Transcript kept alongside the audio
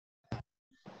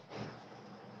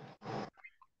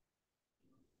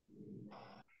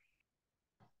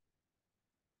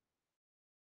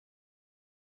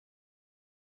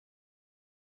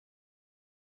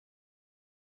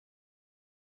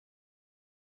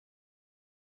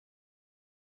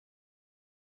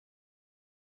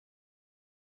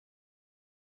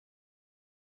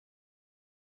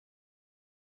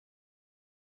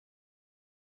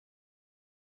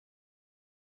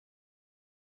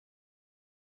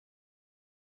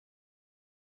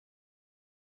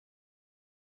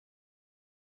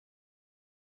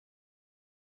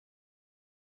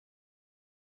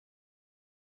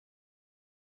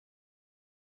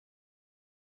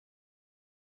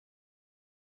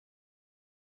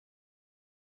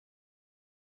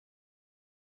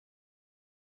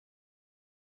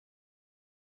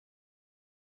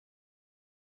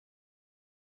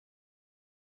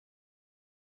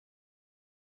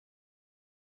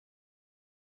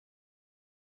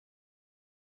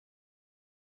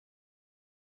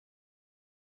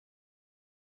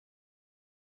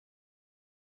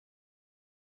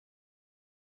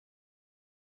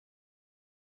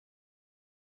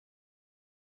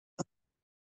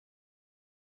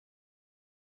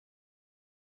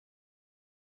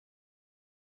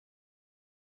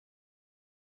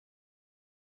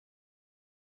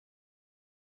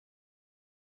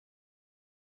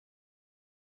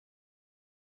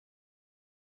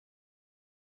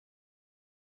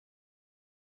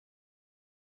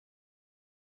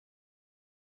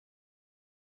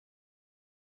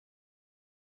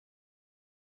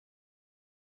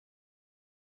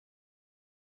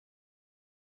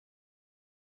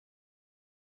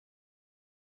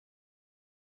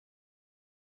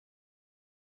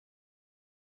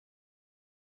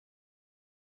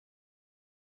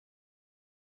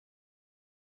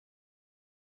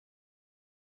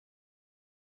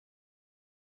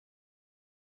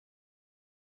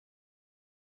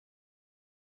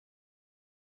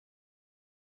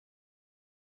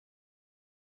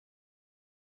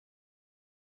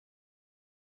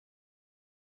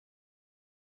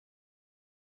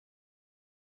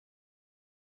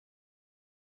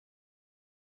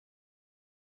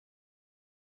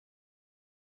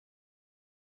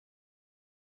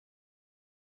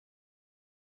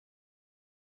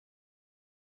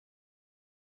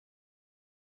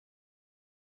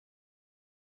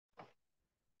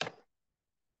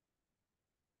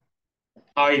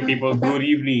Hi, people. Good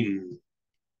evening.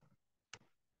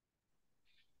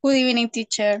 Good evening,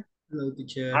 teacher. Hello,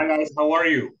 teacher. Hi, guys. How are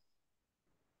you?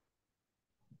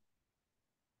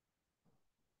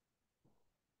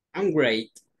 I'm great.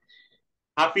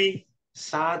 Happy,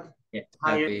 sad, Yeah,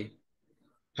 tired? happy.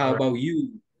 How about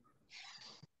you?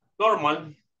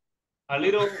 Normal. A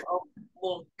little,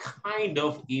 well, kind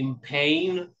of in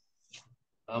pain.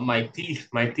 My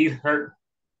teeth hurt.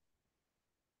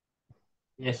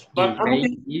 Yes, but In I'm okay.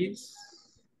 pain is?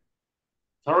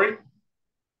 Sorry,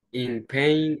 In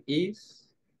pain is?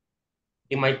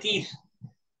 in my teeth.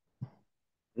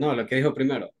 No, lo que dijo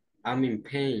primero. I'm in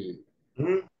pain.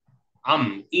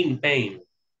 I'm in pain.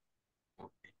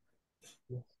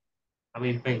 I'm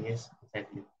in pain. Yes,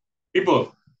 exactly.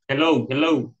 People, hello,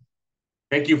 hello.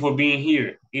 Thank you for being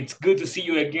here. It's good to see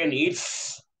you again.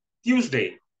 It's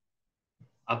Tuesday.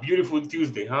 A beautiful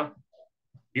Tuesday, huh?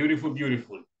 Beautiful,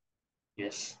 beautiful.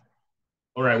 Yes.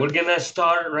 All right, we're gonna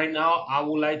start right now. I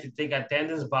would like to take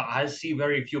attendance, but I see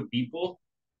very few people.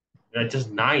 There are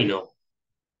just nine of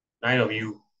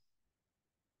you.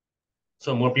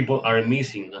 So more people are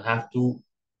missing. I have to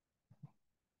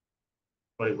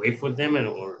probably wait for them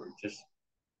or just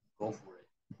go for it.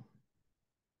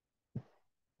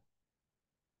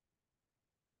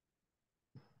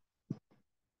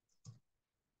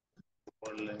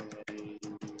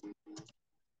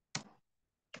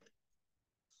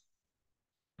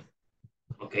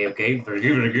 Okay, very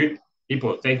good, very good.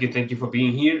 People, thank you for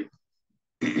being here.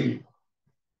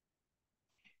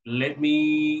 Let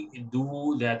me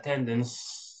do the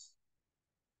attendance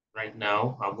right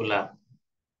now. I will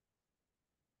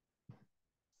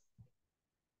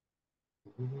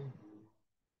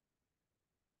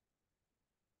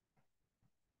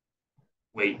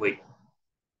wait.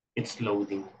 It's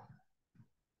loading.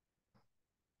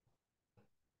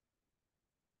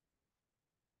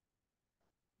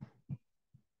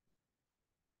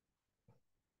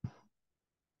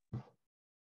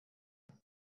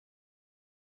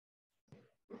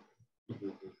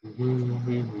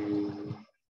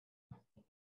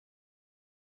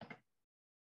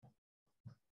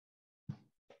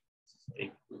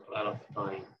 Take a lot of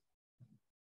time.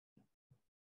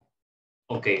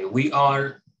 Okay, we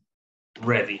are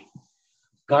ready.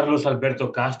 Carlos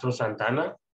Alberto Castro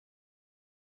Santana.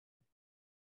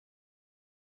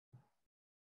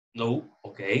 No,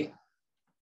 okay.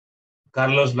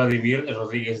 Carlos Vladimir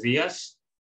Rodriguez Diaz.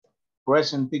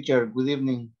 Present, teacher. Good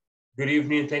evening. Good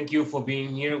evening. Thank you for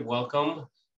being here. Welcome.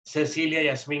 Cecilia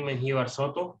Yasmin Menjivar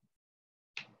Soto.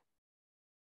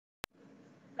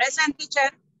 Present,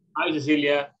 teacher. Hi,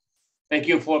 Cecilia. Thank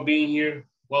you for being here.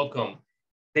 Welcome.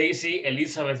 Daisy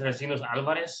Elizabeth Recinos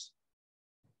Alvarez.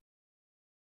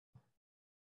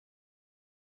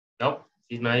 Nope,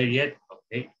 she's not here yet.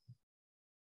 Okay.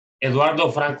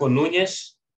 Eduardo Franco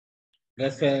Núñez.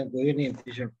 Present. Good evening,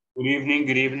 teacher. Good evening.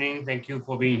 Good evening. Thank you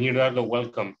for being here, Eduardo.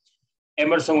 Welcome.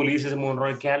 Emerson Ulises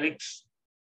Monroy Calix.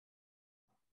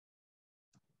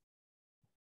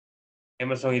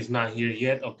 Emerson is not here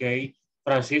yet. Okay.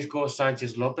 Francisco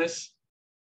Sanchez Lopez.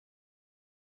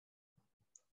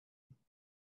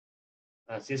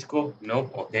 Francisco, no,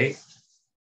 okay.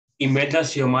 Imelda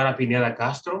Xiomara Pineda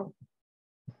Castro.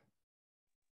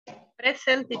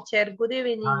 Present, teacher. Good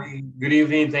evening. Hi, good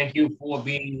evening. Thank you for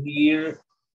being here.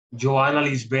 Joana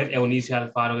Lisbeth Eunice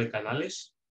Alfaro de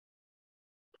Canales.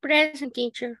 Present,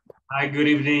 teacher. Hi, good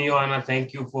evening, Joana.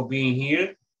 Thank you for being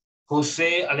here.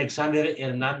 Jose Alexander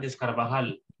Hernandez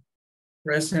Carvajal.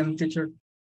 Present, teacher.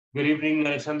 Good evening,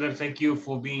 Alexander. Thank you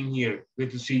for being here.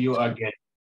 Good to see you again.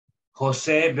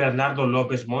 Jose Bernardo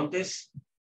Lopez Montes.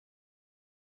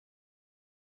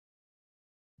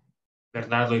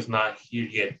 Bernardo is not here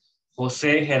yet.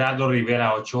 Jose Gerardo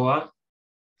Rivera Ochoa.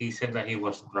 He said that he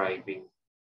was driving.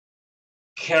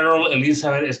 Carol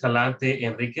Elizabeth Escalante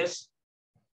Enriquez.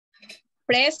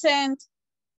 Present.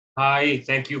 Hi,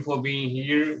 thank you for being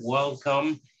here.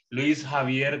 Welcome. Luis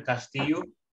Javier Castillo.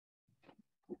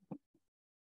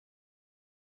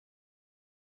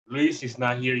 Luis is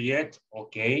not here yet.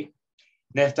 Okay.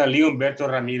 Natalie Humberto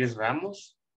Ramírez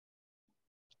Ramos.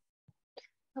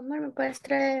 Amor, ¿me puedes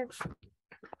traer?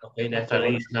 Okay,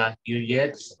 Natalie is not here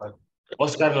yet.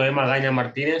 Oscar Noé Magaña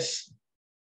Martínez.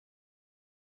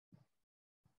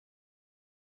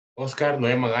 Oscar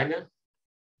Noé Magaña.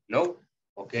 No.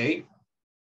 Okay.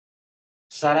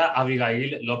 Sara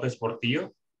Abigail López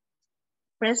Portillo.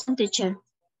 Present, teacher.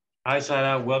 Hi,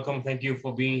 Sara. Welcome. Thank you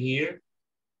for being here.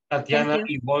 Tatiana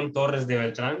Ivonne Torres de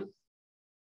Beltrán.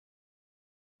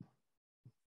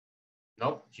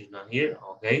 Nope, she's not here.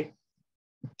 Okay.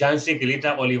 Jancy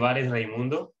Quilita Olivares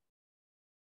Raimundo.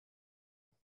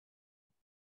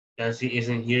 Nancy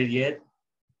isn't here yet.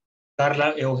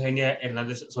 Carla Eugenia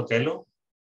Hernandez Sotelo.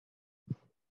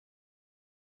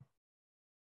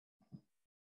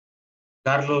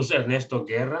 Carlos Ernesto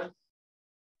Guerra.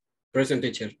 Present,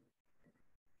 teacher.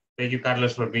 Thank you,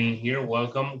 Carlos, for being here.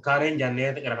 Welcome. Karen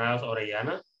Janet Granados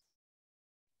Orellana.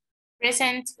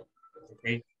 Present.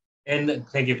 Okay. And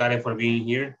thank you, Karen, for being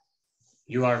here.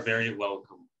 You are very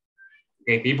welcome.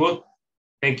 Okay, people.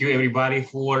 Thank you, everybody,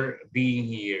 for being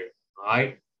here. All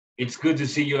right. It's good to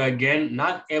see you again.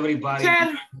 Not everybody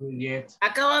Sir, yet.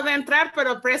 acabo de entrar,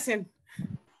 pero present.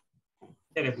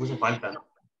 Se le puso falta.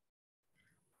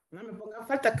 No me ponga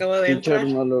falta, acabo de Teacher,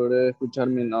 entrar. no logré escuchar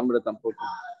mi nombre tampoco.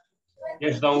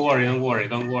 Yes, don't worry, don't worry,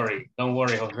 don't worry. Don't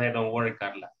worry, Jose, don't worry,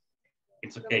 Carla.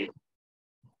 It's okay.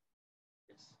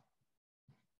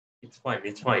 It's fine,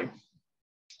 it's fine.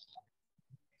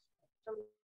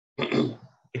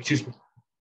 Excuse me.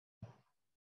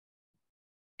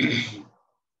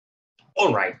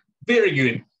 All right, very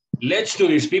good. Let's do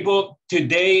this, people.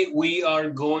 Today we are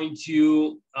going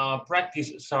to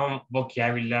practice some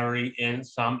vocabulary and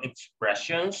some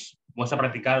expressions. Vamos a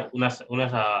practicar unas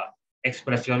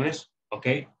expresiones,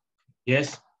 okay?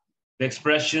 Yes, the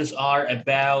expressions are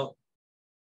about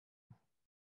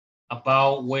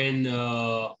when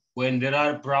there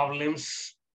are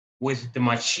problems with the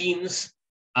machines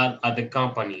at the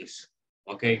companies,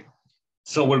 okay?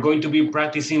 So we're going to be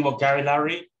practicing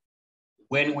vocabulary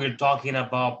when we're talking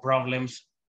about problems,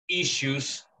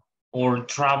 issues, or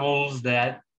troubles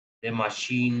that the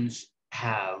machines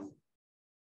have.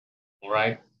 All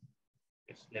right.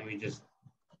 Yes, let me just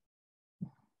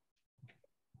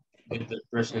get the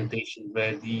presentation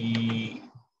ready.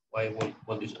 Why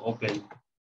won't this open?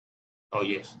 Oh,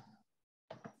 yes.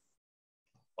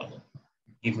 Hold on.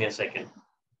 Give me a second.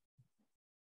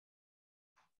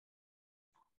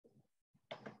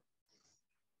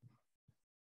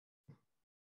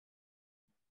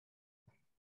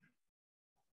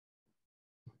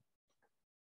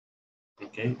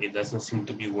 Okay, it doesn't seem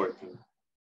to be working.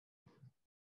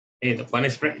 Hey, that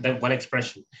one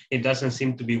expression, it doesn't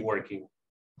seem to be working.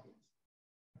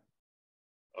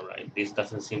 All right, this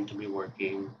doesn't seem to be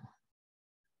working.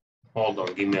 Hold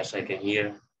on, give me a second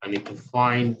here. I need to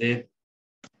find it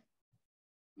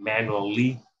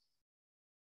manually.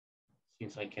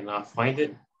 Since I cannot find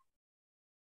it,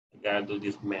 I gotta do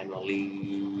this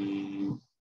manually.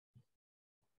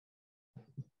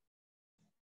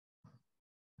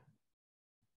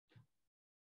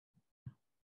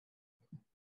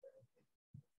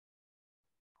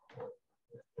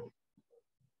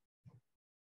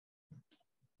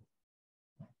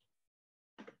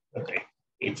 Okay,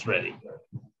 it's ready.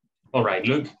 All right,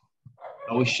 look,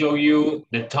 I will show you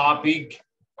the topic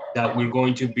that we're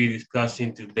going to be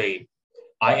discussing today.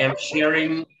 I am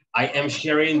sharing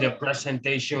the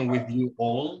presentation with you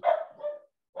all.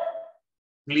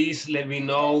 Please let me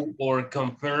know or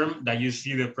confirm that you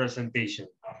see the presentation.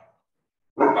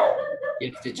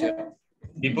 Yes, teacher.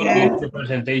 People see the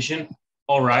presentation.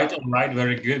 All right,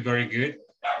 very good, very good.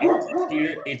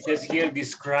 It says here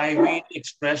describing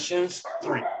expressions,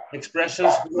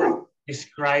 expressions for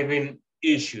describing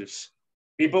issues.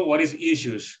 People, what is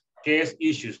issues? ¿Qué es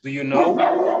issues? Do you know?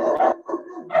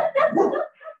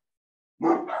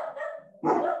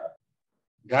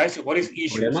 Guys, what is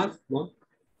issues? Problemas, no?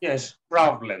 Yes,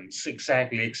 problems,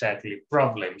 exactly,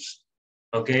 problems,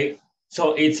 okay?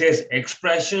 So it says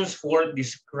expressions for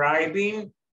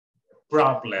describing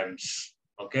problems,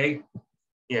 okay?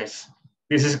 Yes,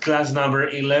 this is class number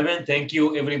 11. Thank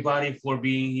you everybody for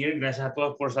being here. Gracias a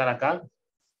todos por estar acá.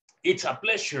 It's a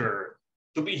pleasure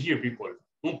to be here, people.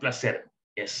 Un placer,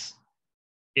 yes.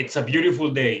 It's a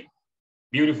beautiful day,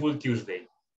 beautiful Tuesday.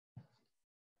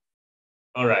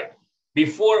 All right,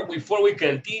 before we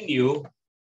continue,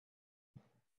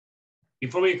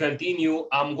 we're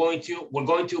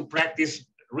going to practice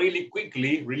really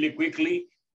quickly,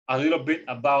 a little bit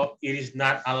about it is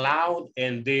not allowed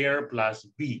and there plus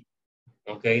be.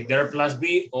 Okay, there plus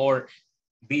be or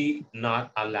be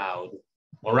not allowed.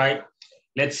 All right,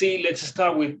 let's see, let's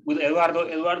start with Eduardo.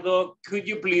 Eduardo, could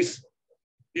you please,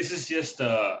 this is just,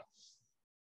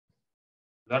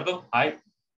 Eduardo, hi.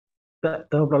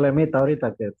 Tengo un problemita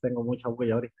ahorita que tengo mucha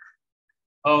bulla ahorita.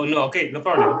 Oh, no, okay, no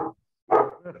problem.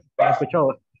 ¿Me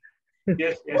escuchó?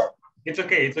 Yes, it's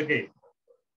okay.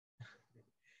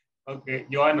 Okay,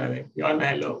 Joanna,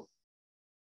 hello.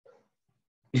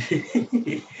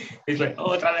 It's like,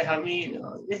 oh, otra vez a mí.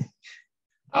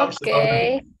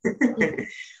 Okay.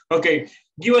 Okay,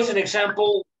 give us an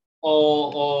example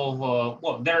of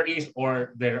well, there is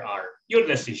or there are. Your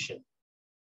decision.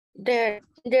 There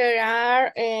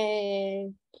are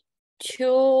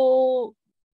two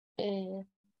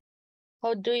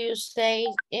how do you say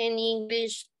in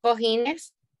English?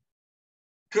 Cojines?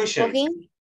 Cushions Cojín?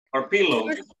 or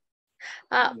pillows.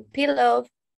 Pillow.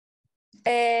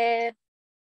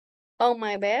 On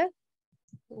my bed.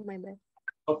 On my bed.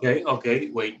 Okay, okay.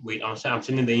 Wait. I'm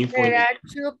sending the info. There are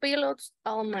 2 pillows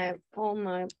on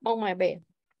my bed.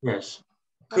 Yes.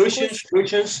 Or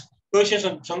Cushions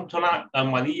son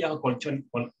almohadillas o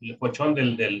colchón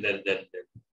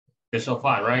del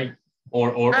sofá, right?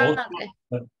 Or also,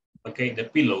 okay, the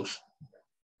pillows.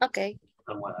 Okay.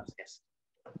 Almohadas, yes.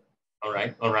 All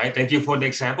right. Thank you for the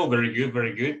example. Very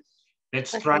good.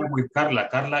 Let's try with Carla.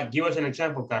 Carla, give us an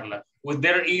example, Carla. With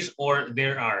there is or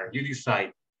there are, you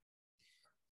decide.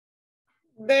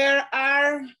 There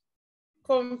are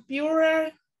two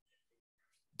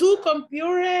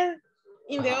computers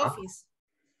in the office.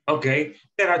 Okay,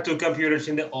 there are 2 computers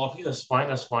in the office. That's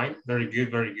fine. Very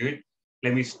good.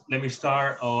 Let me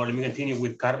start, or let me continue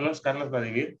with Carlos. Carlos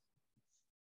Vladimir.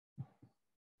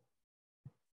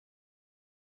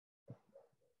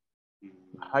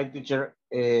 Hi, teacher.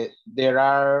 There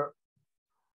are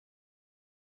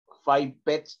 5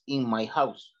 pets in my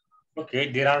house.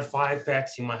 Okay, there are 5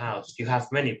 pets in my house. You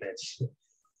have many pets.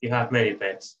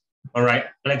 All right,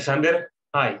 Alexander,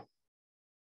 hi.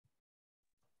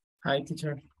 Hi,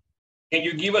 teacher. Can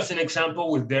you give us an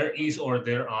example with there is or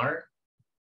there are?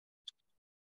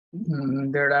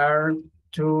 There are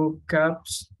 2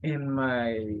 cups in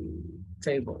my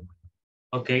table.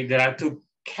 Okay, there are 2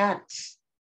 cats.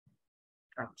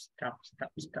 Cups.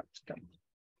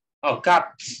 Oh,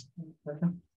 cups.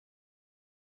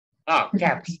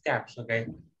 Caps, okay.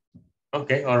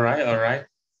 Okay, all right.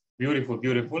 Beautiful.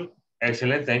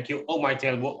 Excellent, thank you. On my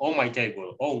table.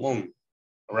 All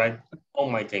right,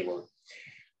 on my table.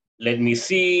 Let me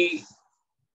see.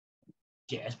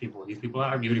 Yes, these people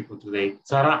are beautiful today.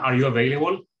 Sarah, are you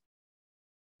available?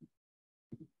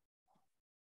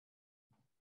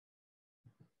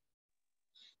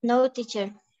 No,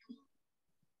 teacher.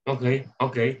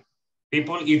 Okay.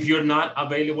 People, if you're not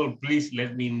available, please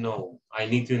let me know. I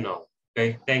need to know.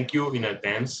 Okay, thank you in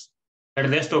advance.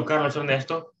 Ernesto, Carlos,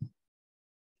 Ernesto?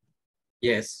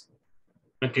 Yes.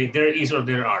 Okay, there is or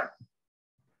there are?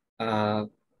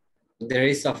 There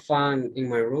is a fan in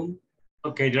my room.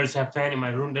 Okay, there's a fan in my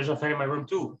room. There's a fan in my room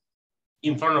too.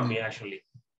 In front of me, actually.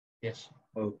 Yes.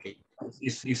 Okay.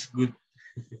 It's good.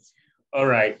 All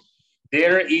right.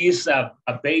 There is a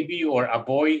baby or a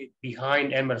boy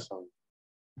behind Emerson.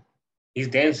 He's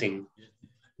dancing.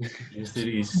 Yes, it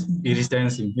is. It is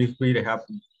dancing. It's really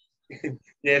happy.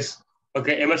 Yes.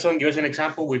 Okay, Emerson, give us an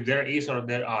example with there is or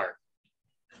there are.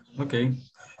 Okay.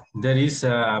 There is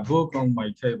a book on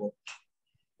my table.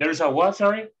 There's a what,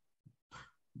 sorry?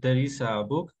 There is a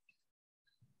book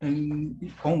on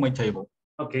my table.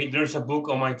 Okay, there's a book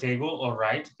on my table. All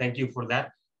right, thank you for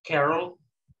that. Carol,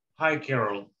 hi,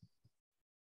 Carol.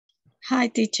 Hi,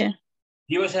 teacher.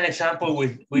 Give us an example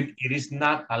with it is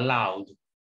not allowed.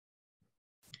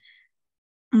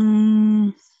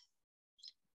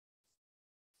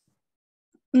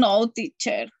 No,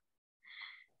 teacher.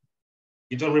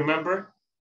 You don't remember?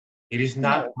 It is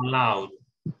not allowed.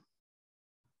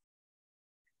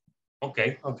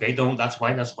 Okay, that's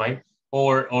fine.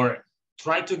 Or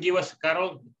try to give us,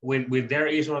 Carol, with there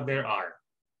is or there are.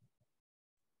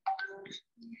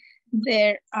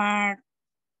 There are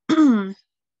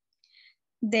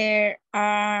there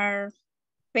are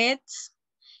pets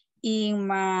in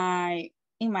my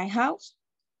house.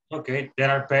 Okay, there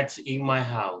are pets in my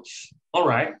house. All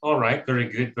right, very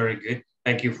good.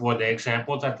 Thank you for the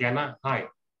example, Tatiana. Hi.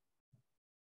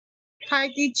 Hi,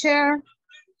 teacher.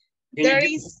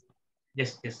 Yes,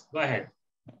 go ahead.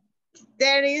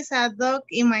 There is a dog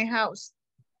in my house.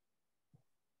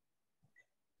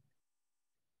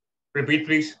 Repeat,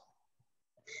 please.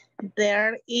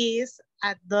 There is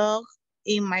a dog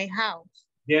in my house.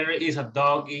 There is a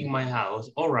dog in my house.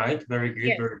 All right, very good,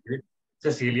 yes. Very good.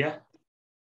 Cecilia.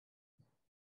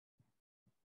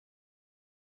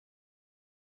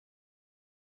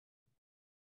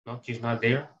 No, she's not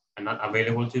there. I'm not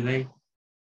available today.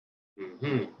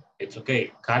 It's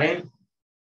okay. Karen?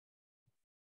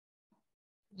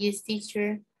 Yes,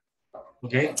 teacher.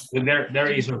 Okay, well,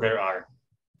 there is or there are.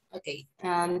 Okay,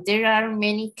 there are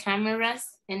many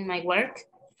cameras in my work.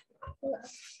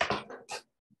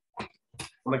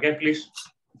 Come again, please.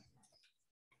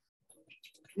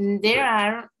 There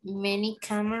are many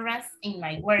cameras in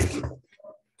my work.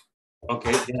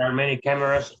 Okay, there are many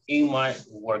cameras in my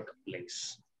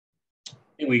workplace.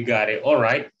 We got it. All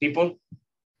right, people.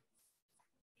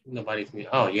 Nobody's me.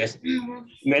 Oh, yes.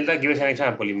 Imelda, give us an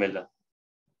example, Imelda.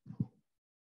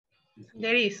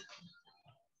 There is.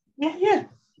 Yeah.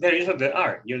 There is or there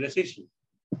are, your decision.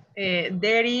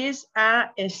 There is a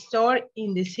store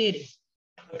in the city.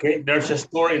 Okay, there's a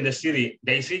store in the city.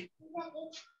 Daisy?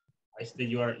 I see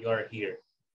you are here.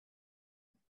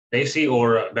 Daisy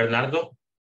or Bernardo?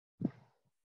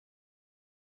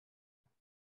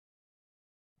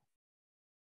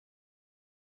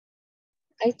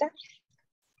 Ahí está.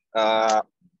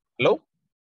 Hello?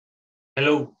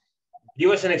 Hello. Give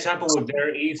us an example of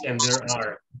there is and there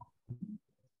are.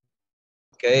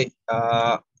 Okay.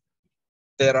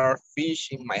 There are fish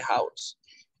in my house.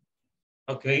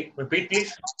 Okay, repeat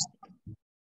please.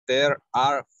 There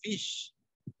are fish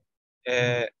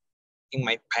in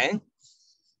my pen.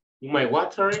 In my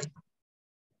what, sorry?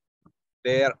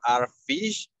 There are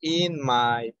fish in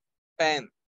my pen.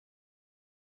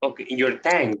 Okay, in your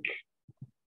tank.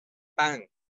 Pan.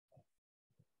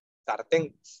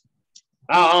 Sartén.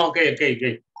 Oh, okay.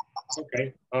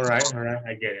 Okay, all right,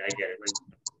 I get it.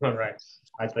 All right,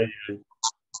 I thought you.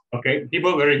 Okay,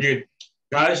 people, very good.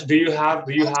 Guys, do you have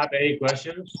any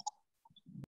questions?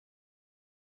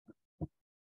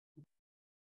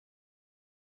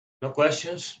 No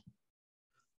questions?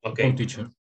 Okay. No, teacher.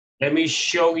 Let me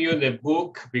show you the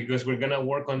book because we're gonna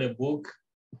work on the book.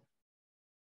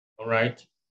 All right,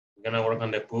 we're gonna work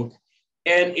on the book.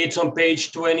 And it's on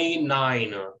page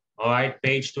 29. All right,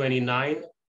 page 29.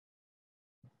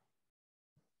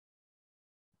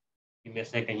 Give me a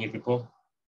second here, people.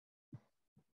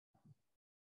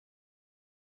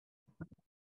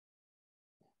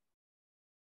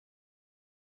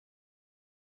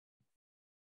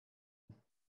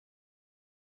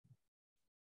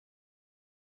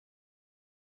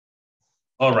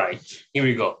 All right, here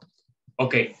we go.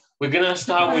 Okay, we're gonna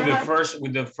start with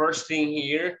the first thing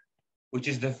here, which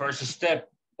is the first step.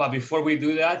 But before we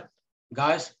do that,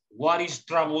 guys, what is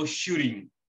troubleshooting?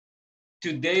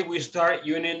 Today we start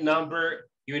unit number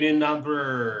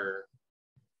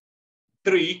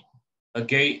 3,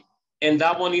 okay? And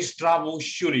that one is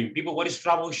troubleshooting. People, what is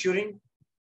troubleshooting?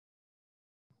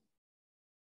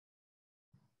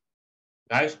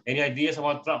 Guys, any ideas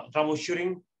about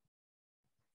troubleshooting?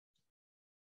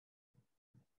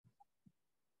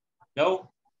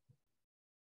 No?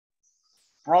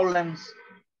 Problems,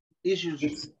 issues.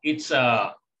 It's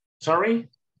sorry?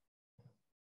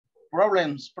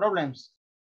 Problems.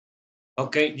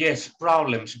 Okay, yes,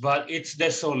 problems, but it's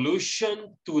the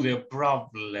solution to the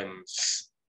problems.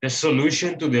 The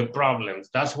solution to the problems.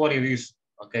 That's what it is,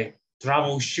 okay?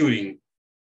 Troubleshooting.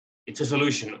 It's a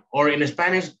solution. Or in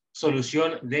Spanish,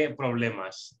 solución de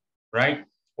problemas, right?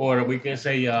 Or we can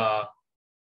say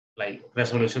like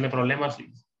resolución de problemas.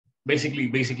 Basically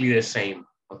the same,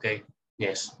 okay?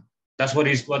 Yes, that's what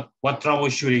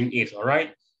troubleshooting is, all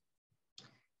right?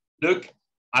 Look,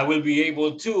 I will be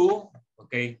able to,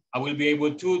 okay, I will be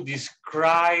able to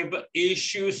describe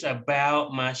issues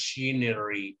about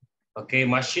machinery, okay?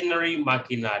 Machinery,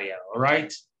 maquinaria, all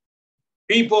right?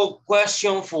 People,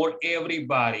 question for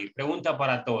everybody. Pregunta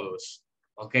para todos,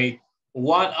 okay?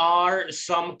 What are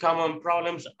some common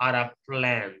problems at a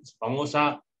plant? Vamos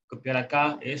a copiar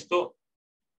acá esto.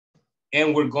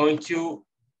 And we're going to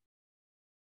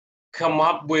come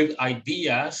up with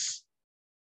ideas.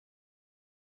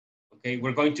 Okay,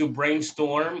 we're going to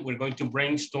brainstorm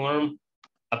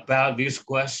about this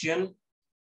question.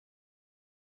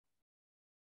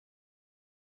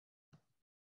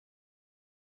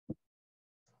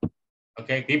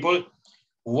 Okay, people,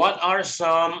 what are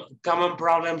some common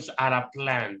problems at a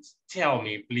plant? Tell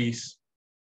me, please.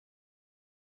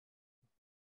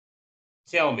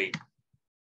 Tell me.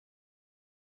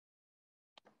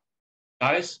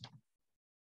 Guys,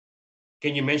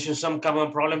 can you mention some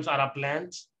common problems at a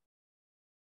plant?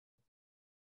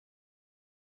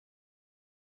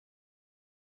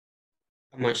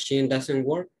 A machine doesn't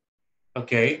work.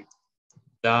 Okay,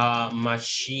 the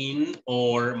machine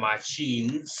or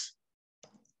machines.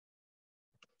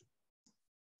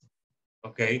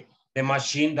 Okay, the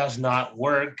machine does not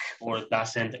work or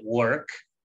doesn't work.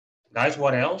 Guys,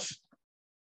 what else?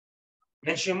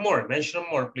 Mention more,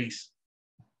 please.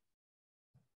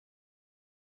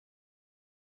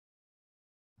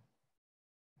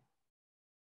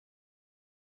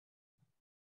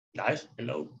 Guys,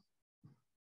 hello.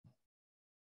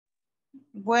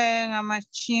 When a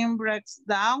machine breaks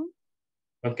down.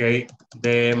 Okay,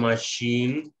 the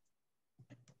machine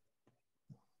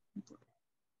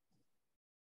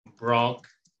broke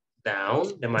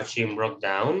down. The machine broke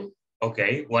down.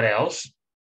 Okay, what else?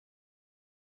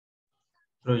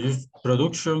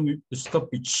 Production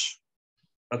stoppage.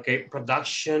 Okay,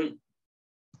 production.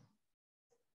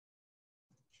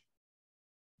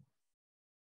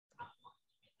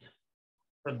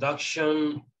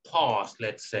 Production pause,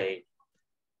 let's say.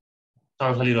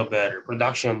 Sounds a little better.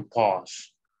 Production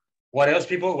pause. What else,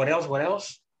 people? What else? What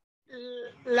else?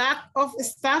 Lack of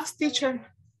staff, teacher.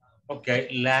 Okay,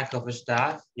 lack of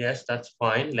staff. Yes, that's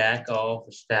fine. Lack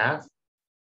of staff.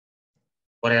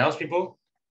 What else, people?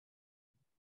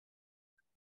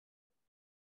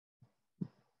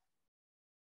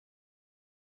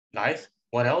 Life.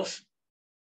 What else?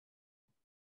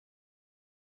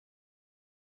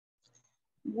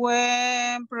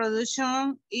 When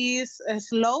production is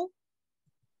slow.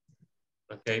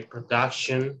 Okay,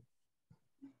 production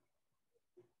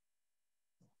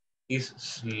is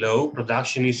slow.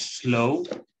 Production is slow.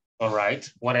 All right.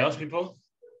 What else, people?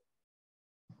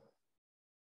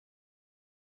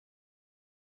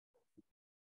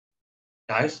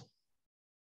 Guys?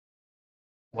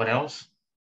 What else?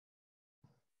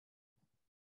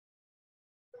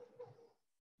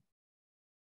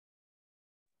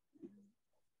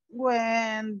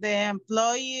 When the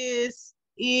employee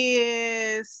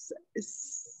is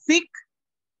sick.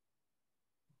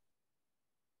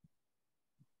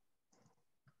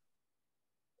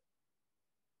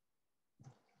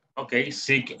 Okay,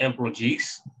 sick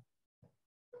employees.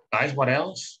 Guys, what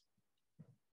else?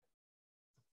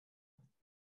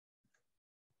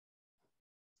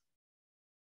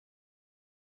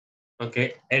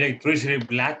 Okay, electricity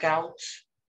blackouts.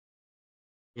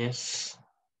 Yes.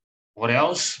 What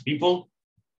else, people?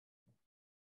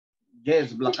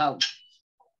 Yes, blackout.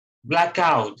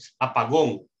 Blackout,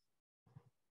 apagón.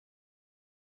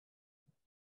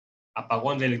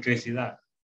 Apagón de electricidad.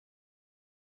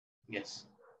 Yes.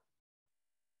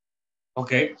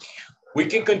 Okay, we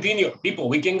can continue, people,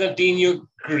 we can continue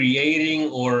creating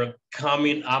or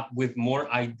coming up with more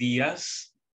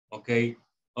ideas, okay,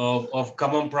 of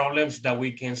common problems that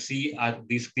we can see at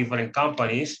these different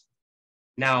companies.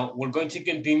 Now, we're going to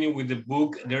continue with the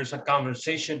book. There's a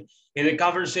conversation. In the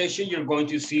conversation, you're going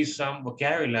to see some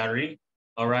vocabulary,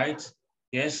 all right?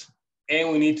 Yes, and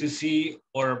we need to see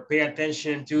or pay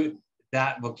attention to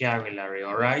that vocabulary,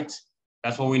 all right?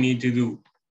 That's what we need to do.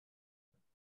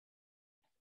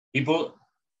 People,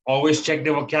 always check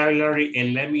the vocabulary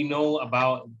and let me know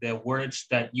about the words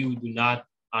that you do not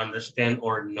understand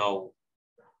or know.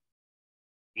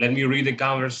 Let me read the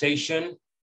conversation.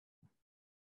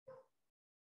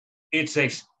 It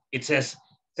says,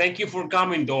 thank you for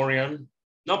coming, Dorian.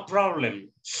 No problem.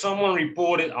 Someone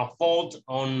reported a fault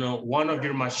on one of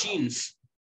your machines.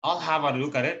 I'll have a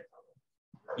look at it.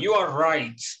 You are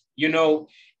right. You know,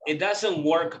 it doesn't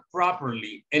work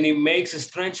properly and it makes a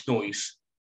strange noise.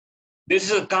 This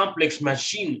is a complex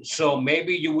machine, so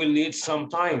maybe you will need some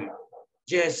time.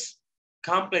 Yes,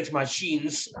 complex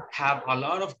machines have a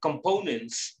lot of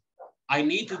components. I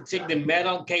need to take the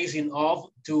metal casing off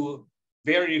to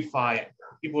verify.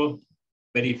 People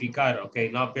verificar, okay,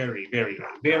 not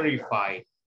verify.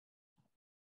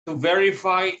 To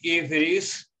verify if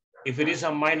it is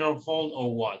a minor fault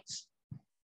or what.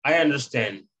 I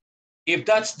understand. If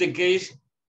that's the case,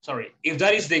 if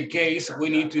that is the case, we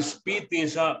need to speed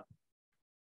things up.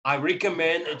 I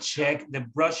recommend check the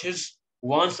brushes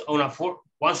once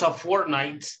a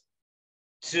fortnight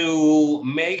to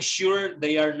make sure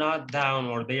they are not down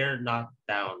or they are not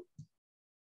down.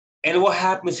 And what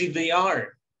happens if they are?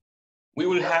 We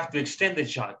will have to extend the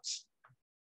shots.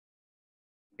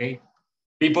 Okay,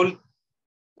 people,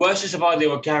 questions about the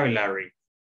vocabulary.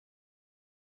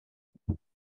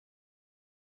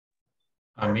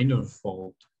 A minor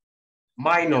fault.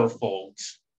 Minor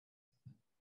faults.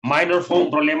 Minor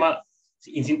fault, problema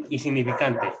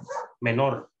insignificante,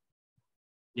 menor.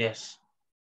 Yes.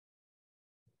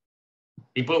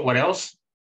 People, what else?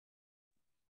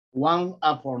 One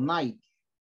a fortnight.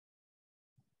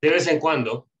 De vez en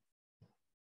cuando.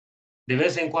 De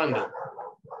vez en cuando.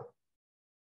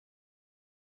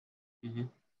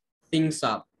 Things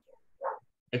up.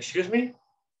 Excuse me?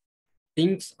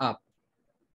 Things up.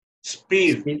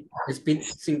 Speed.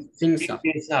 Things up.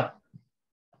 Things up.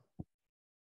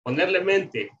 Ponerle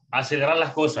mente, acelerar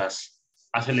las cosas,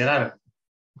 acelerar.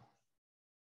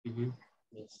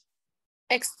 Yes.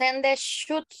 Extended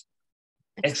shoot.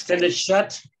 Extended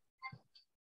shot.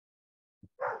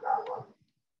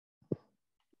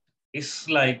 It's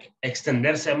like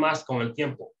extenderse más con el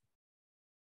tiempo.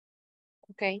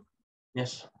 Okay.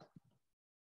 Yes.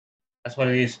 That's what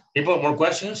it is. People, more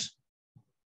questions?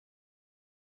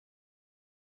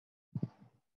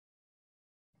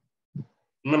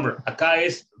 Remember, acá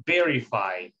es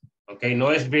verify. Okay, no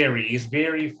es very, it's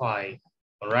verify.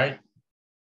 All right?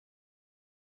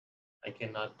 I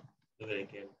cannot do it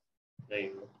again. There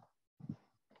you go.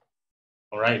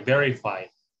 All right, verify.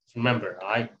 Remember, all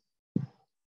right?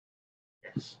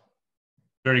 Yes.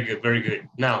 Very good, very good.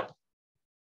 Now,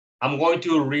 I'm going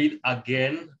to read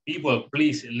again. People,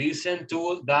 please listen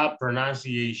to the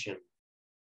pronunciation.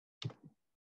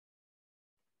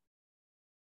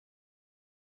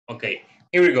 Okay,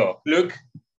 here we go. Look,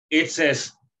 it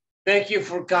says, thank you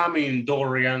for coming,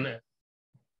 Dorian.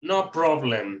 No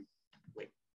problem. Wait.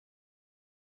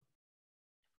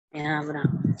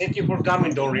 Thank you for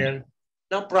coming, Dorian.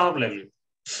 No problem.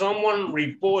 Someone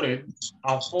reported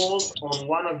a fault on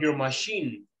one of your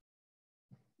machines.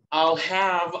 I'll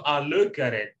have a look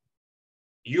at it.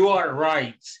 You are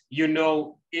right. You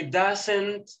know, it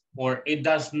doesn't or it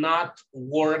does not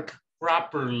work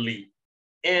properly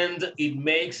and it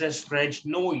makes a strange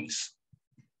noise.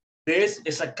 This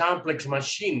is a complex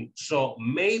machine, so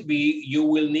maybe you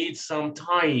will need some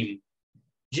time.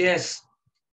 Yes,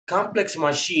 complex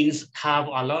machines have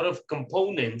a lot of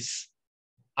components.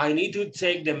 I need to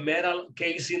take the metal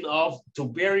casing off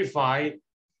to verify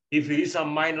if it is a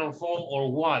minor fault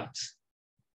or what.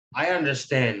 I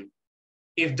understand.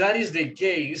 If that is the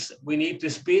case, we need to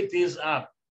speed things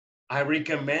up. I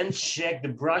recommend check the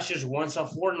brushes once a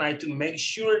fortnight to make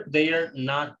sure they are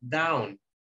not down.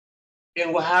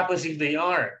 And what happens if they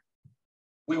are?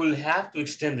 We will have to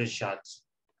extend the shots.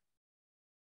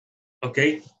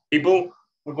 Okay, people,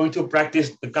 we're going to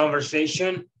practice the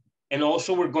conversation and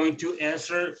also we're going to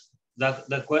answer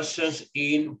the questions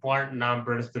in part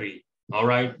number 3. All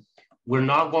right, we're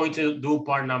not going to do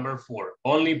part number 4,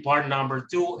 only part number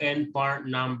 2 and part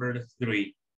number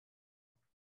 3.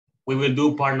 We will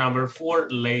do part number 4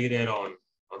 later on,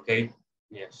 okay?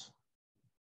 Yes.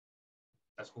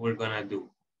 That's what we're gonna do.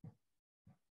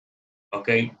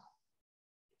 Okay.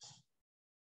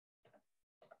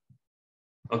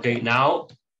 Okay, now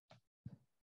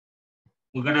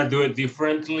we're gonna do it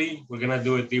differently. We're gonna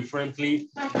do it differently.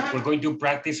 We're going to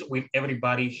practice with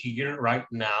everybody here right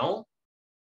now.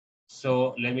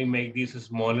 So let me make this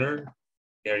smaller.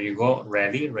 There you go,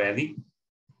 ready, ready.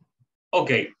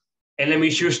 Okay, and let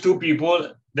me choose 2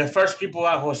 people. The first people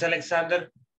are Jose Alexander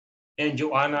and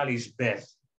Joanna Lisbeth.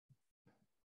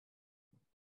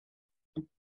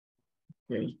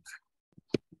 Okay.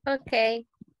 Okay,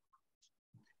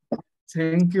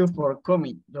 Thank you for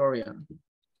coming, Dorian.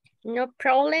 no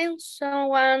problem.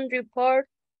 Someone report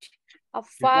a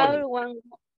foul.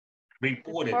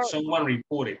 Reported. Someone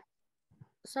reported.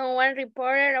 Someone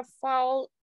reported a foul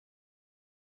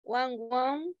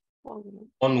on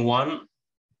one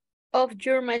of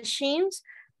your machines.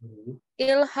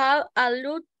 You'll have a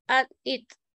look at it.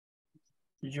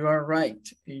 You are right.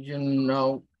 You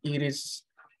know,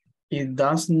 it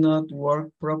does not work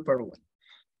properly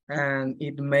and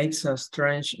it makes a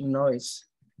strange noise.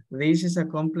 This is a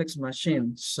complex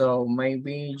machine, so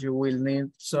maybe you will need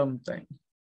some time.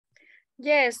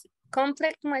 Yes,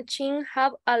 complex machines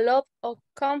have a lot of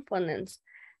components.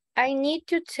 I need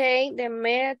to take the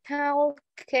metal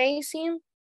casing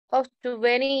off to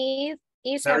verify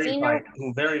is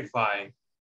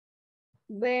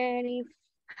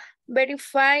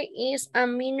a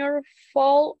minor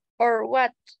fault or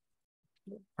what.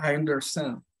 I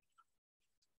understand.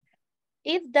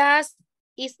 If that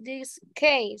is this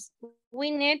case,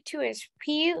 we need to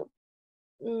speed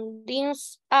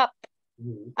things up.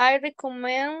 I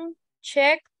recommend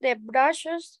check the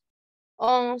brushes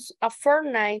on a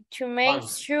fortnight to make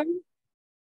sure.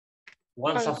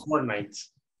 Once a fortnight.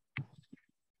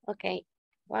 Okay,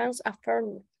 once a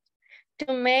fortnight.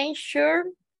 To make sure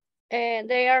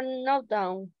they are not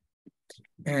down.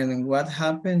 And what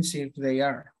happens if they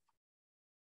are?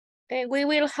 We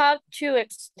will have to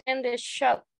extend the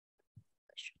shot.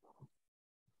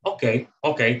 Okay,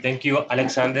 okay. Thank you,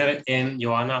 Alexander and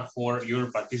Joanna, for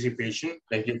your participation.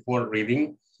 Thank you for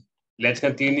reading. Let's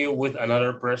continue with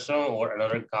another person or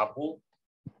another couple.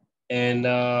 And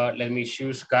let me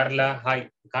choose Carla. Hi,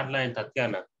 Carla and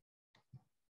Tatiana.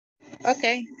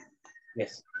 Okay.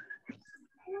 Yes.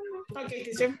 Okay,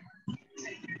 teacher.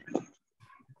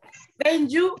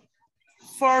 Thank you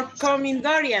for coming,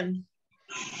 Dorian.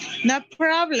 No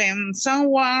problem.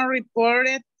 Someone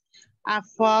reported a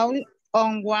fault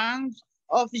on one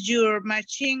of your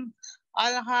machines.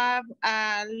 I'll have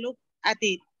a look at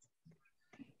it.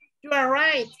 You are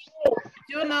right.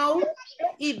 You know,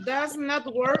 it does not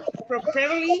work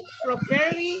properly,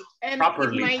 and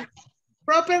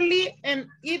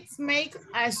it makes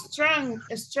a strange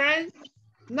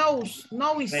noise.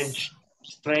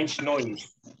 Strange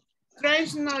noise.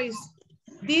 Strange noise.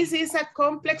 This is a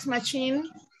complex machine,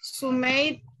 so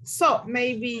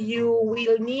maybe you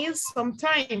will need some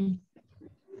time.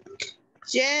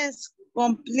 Yes,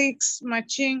 complex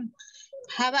machine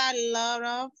have a lot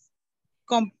of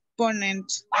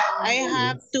components. I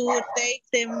have to take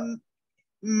the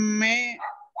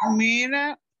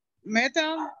metal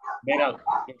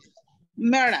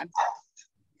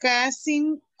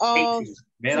casing of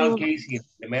metal casing,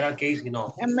 the metal casing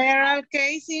of. A metal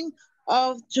casing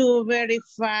of to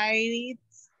verify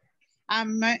it's a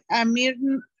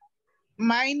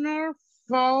minor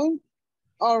fault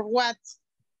or what?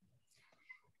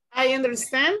 I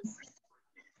understand.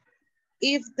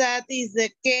 If that is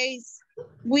the case,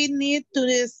 we need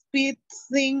to speed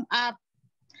things up.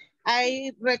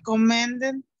 I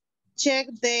recommend check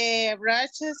the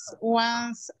brushes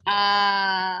once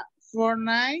a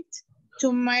fortnight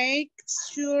to make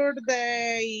sure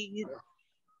they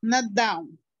not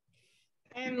down.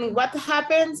 And what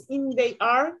happens if they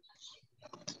are?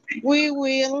 We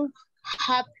will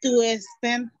have to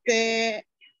extend the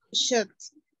shot.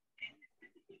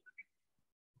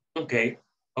 Okay.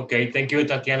 Okay, thank you,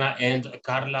 Tatiana and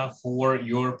Carla, for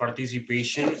your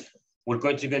participation. We're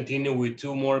going to continue with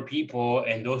two more people,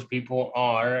 and those people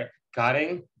are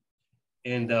Karen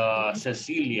and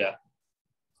Cecilia.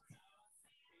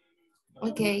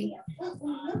 Okay.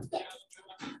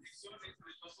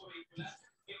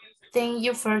 Thank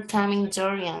you for coming,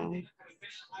 Dorian.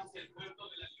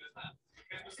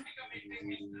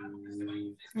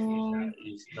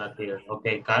 He's not there.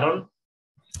 Okay, Carol.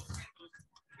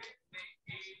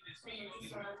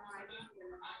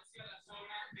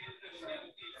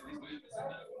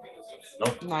 No,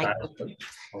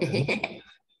 okay.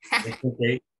 It's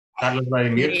okay. Carlos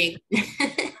Vladimir.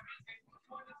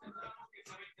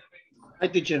 Hi,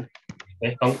 teacher.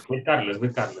 Okay,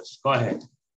 with Carlos. Go ahead.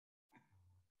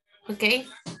 Okay.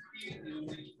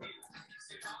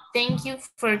 Thank you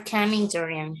for coming,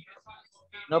 Dorian.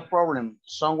 No problem.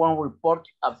 Someone report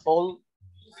a fault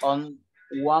on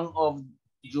one of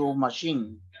your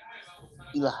machine.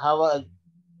 You'll have a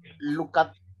look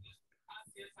at.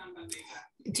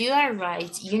 You are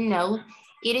right. You know,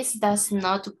 it does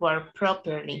not work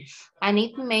properly and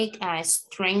it makes a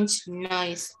strange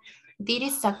noise.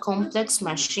 This is a complex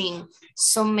machine,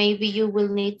 so maybe you will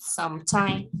need some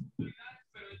time.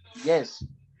 Yes,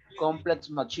 complex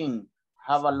machine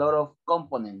have a lot of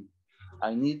components.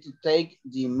 I need to take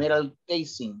the metal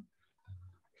casing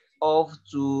off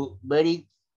to bury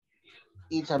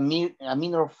it's a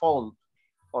minor fault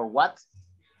or what?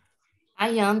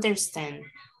 I understand.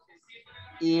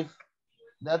 If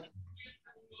that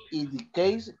is the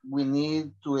case, we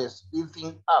need to speed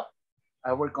things up.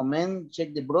 I recommend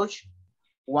check the brush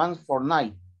once per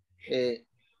night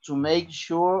to make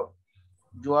sure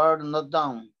you are not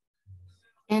down.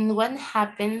 And what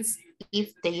happens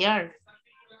if they are?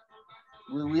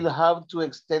 We will have to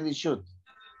extend the shoot.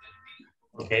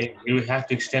 Okay, we will have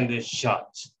to extend the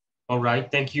shot. All right,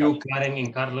 thank you, Karen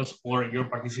and Carlos, for your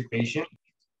participation.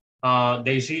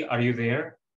 Daisy, are you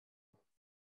there?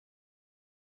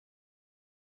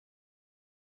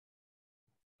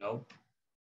 No.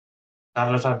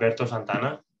 Carlos Alberto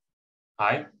Santana,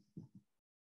 hi.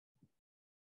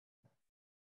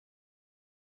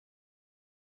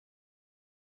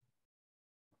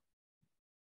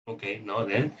 Okay, no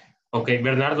then. Okay,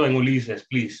 Bernardo and Ulises,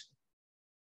 please.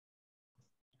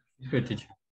 Here, teacher.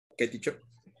 Okay, teacher.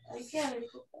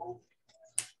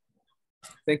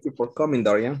 Thank you for coming,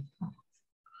 Dorian.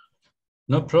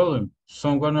 No problem.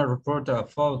 Someone will report a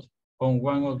fault on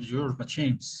one of your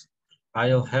machines.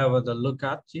 I'll have a look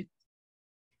at it.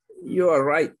 You are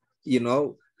right. You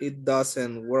know, it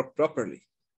doesn't work properly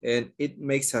and it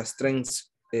makes a strange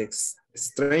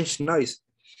noise.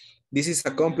 This is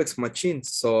a complex machine,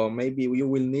 so maybe you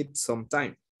will need some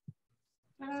time.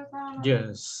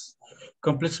 Yes,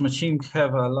 complex machines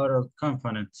have a lot of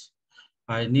components.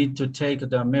 I need to take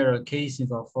the mirror casing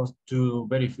off to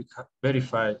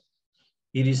verify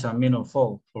it is a minor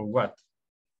fault or what.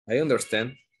 I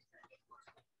understand.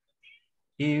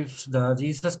 If that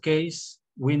is the case,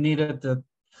 we needed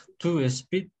to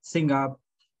speed things up.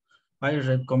 I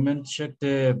recommend check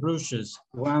the brushes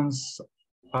once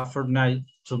a fortnight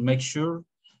to make sure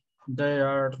they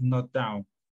are not down.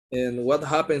 And what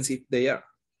happens if they are?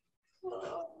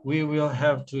 We will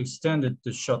have to extend it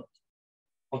to shot.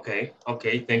 Okay,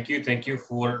 okay, thank you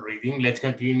for reading. Let's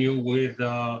continue with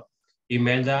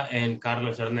Imelda and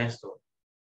Carlos Ernesto.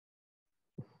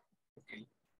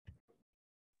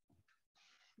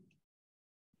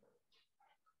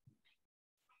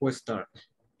 We'll start.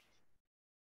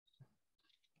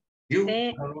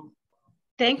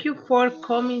 Thank you for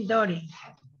coming, Dory.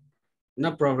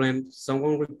 No problem.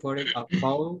 Someone reported a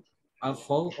fault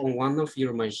on one of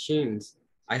your machines.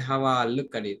 I have a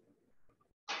look at it.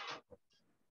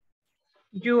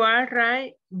 You are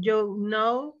right. You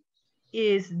know,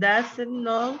 it doesn't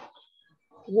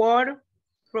work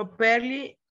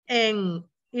properly and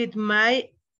it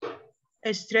might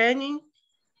straining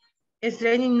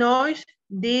noise.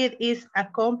 This is a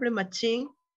complex machine.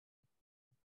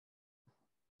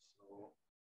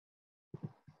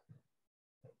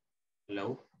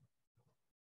 Hello?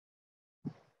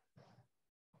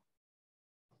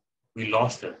 We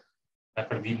lost her. La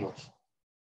perdimos.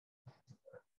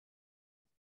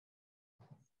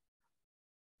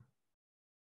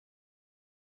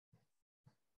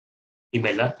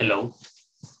 Imelda, hello.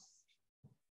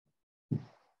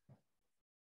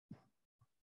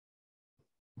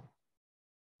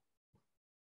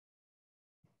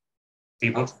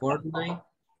 A fortnight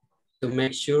to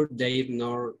make sure they're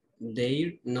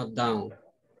not down.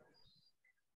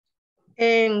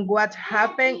 And what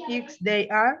happens if they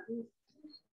are?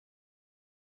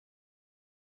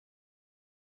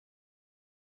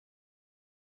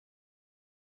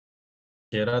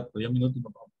 Gerard, 10 minutos y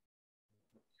nos vamos.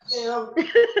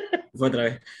 Fue otra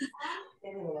vez.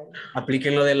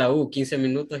 Apliquen lo de la U, 15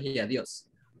 minutos y adiós.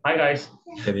 Hi, guys.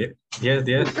 10.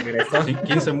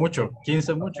 15 mucho. ¿Qué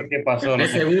pasó?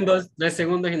 3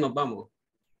 segundos y nos vamos.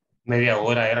 Media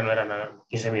hora era, no era nada.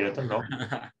 15 minutos, no.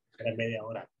 Era media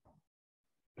hora.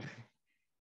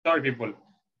 Sorry, people.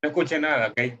 No escuché nada,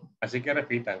 ¿ok? Así que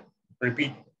repitan.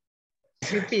 Repeat.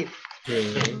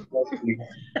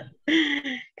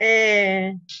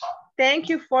 Thank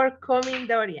you for coming,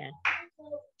 Dorian.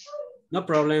 No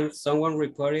problem. Someone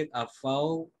reported a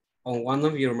fault on one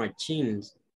of your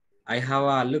machines. I have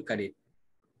a look at it.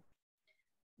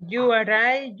 You are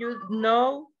right. You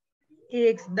know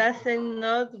it doesn't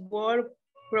not work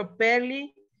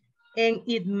properly and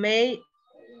it may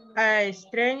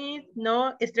strange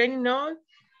noise.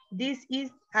 This is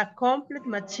a complex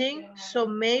machine, so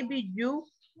maybe you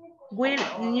will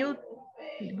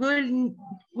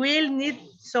need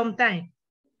some time.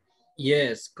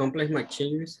 Yes, complex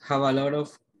machines have a lot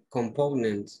of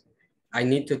components. I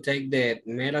need to take the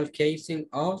metal casing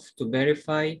off to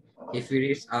verify if it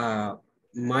is a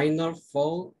minor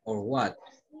fault or what.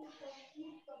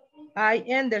 I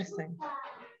understand.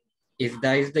 If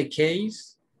that is the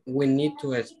case, we need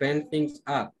to spend things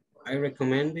up. I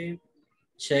recommend it.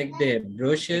 Check the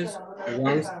brushes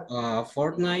once a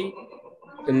fortnight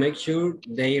to make sure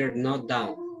they are not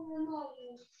down.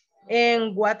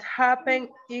 And what happens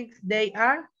if they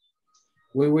are?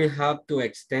 We will have to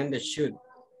extend the shoot.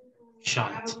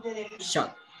 Shot.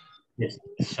 Yes,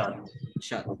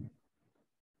 shot.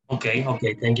 Okay.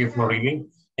 Thank you for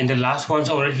reading. And the last ones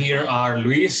over here are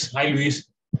Luis. Hi, Luis.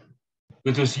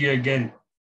 Good to see you again.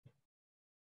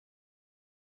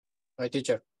 Hi,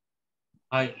 teacher.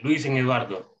 Hi, Luis and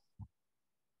Eduardo.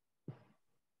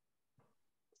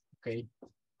 Okay.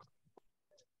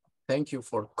 Thank you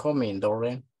for coming,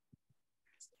 Dorian.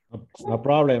 No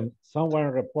problem. Someone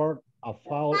report a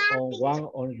fault on one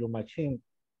on your machine.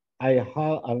 I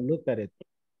have a look at it.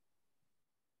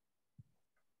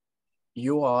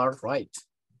 You are right.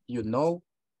 You know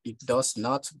it does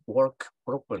not work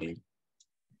properly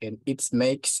and it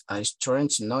makes a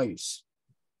strange noise.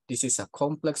 This is a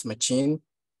complex machine,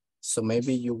 so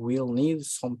maybe you will need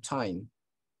some time.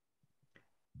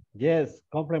 Yes,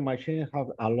 complex machines have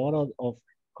a lot of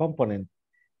components.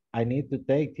 I need to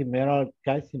take the metal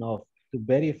casing off to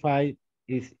verify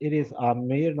if it is a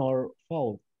minor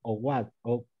fault or what.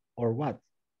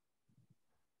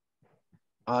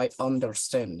 I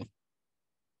understand.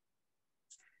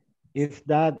 If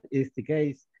that is the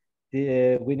case,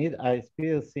 we need a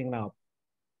speed signal.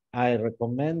 I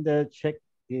recommend check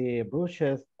the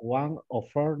brushes one or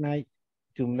fortnight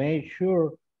to make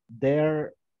sure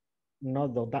they're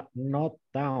not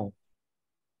down.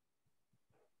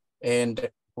 And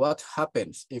what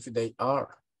happens if they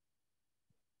are?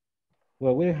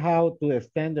 Well, we have to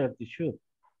extend the shoot.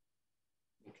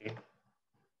 Okay.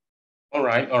 All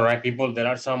right, people. There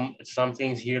are some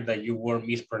things here that you were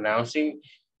mispronouncing.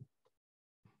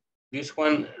 This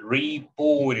one,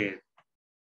 reported.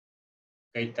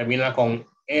 Okay, termina con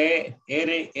red,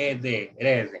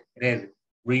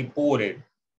 reported.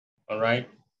 All right.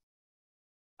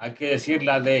 Hay que decir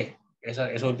la D, esa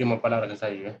última palabra que está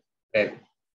ahí, red,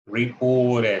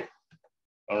 reported.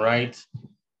 All right.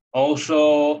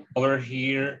 Also, over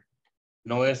here,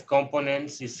 no es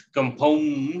components, it's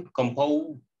components.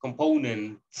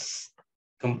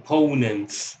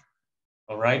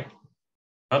 All right.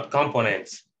 Not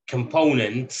components,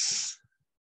 components.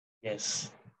 Yes.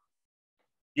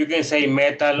 You can say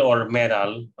metal or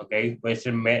metal, okay?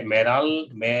 Question metal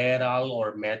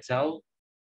or metal.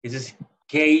 This is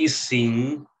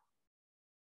casing.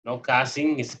 No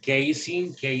casing, it's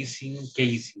casing,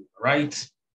 right?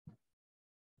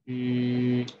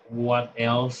 What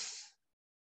else?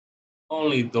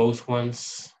 Only those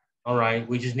ones. All right,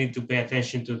 we just need to pay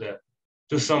attention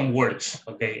to some words,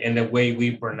 okay, and the way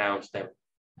we pronounce them.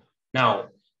 Now,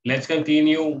 let's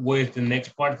continue with the next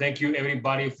part. Thank you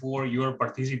everybody for your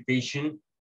participation.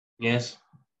 Yes.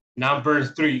 Number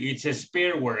 3, it's a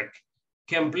spare work.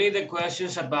 Complete the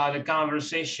questions about the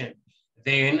conversation,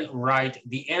 then write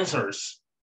the answers.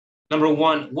 Number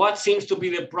 1, what seems to be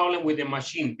the problem with the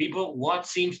machine? People, what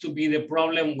seems to be the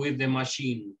problem with the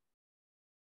machine?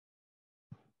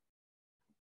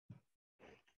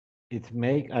 It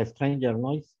make a stranger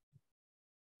noise.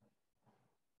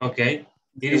 Okay.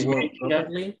 It is making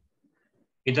properly.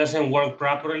 It doesn't work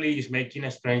properly. It's making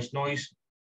a strange noise.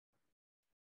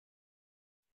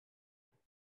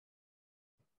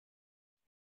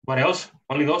 What else?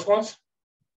 Only those ones?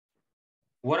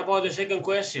 What about the second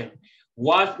question?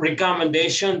 What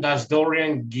recommendation does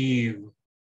Dorian give?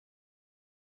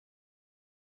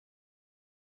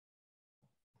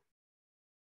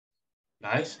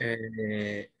 Nice.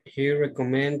 He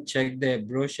recommends check the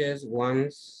brushes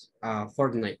once a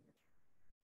fortnight.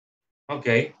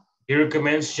 Okay. He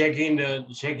recommends checking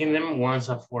them once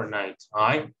a fortnight. All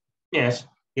right. Yes.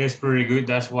 Yes, pretty good.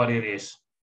 That's what it is.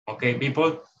 Okay,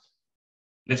 people.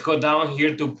 Let's go down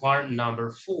here to part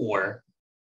number 4.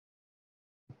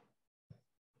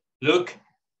 Look,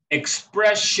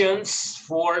 expressions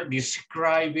for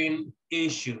describing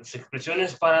issues.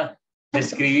 Expresiones para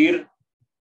describir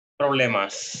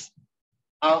problemas.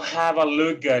 I'll have a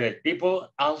look at it. People,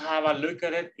 I'll have a look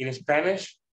at it in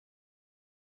Spanish.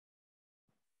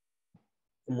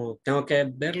 Como tengo que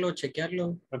verlo,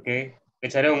 chequearlo. Okay. Le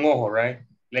echaré un ojo, right?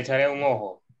 Le echaré un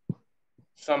ojo.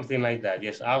 Something like that.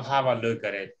 Yes, I'll have a look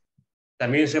at it.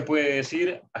 También se puede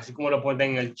decir, así como lo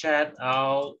ponen en el chat,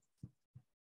 ahí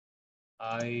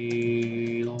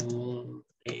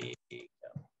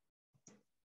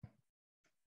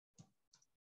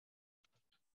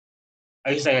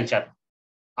está en el chat.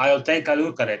 I'll take a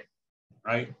look at it,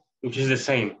 right? Which is the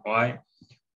same, right?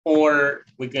 Or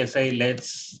we can say,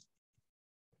 let's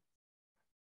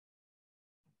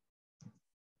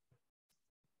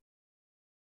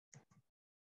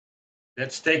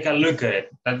take a look at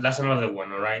it. That's another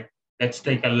one, all right? Let's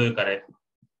take a look at it.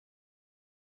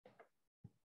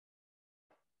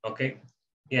 Okay.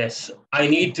 Yes, I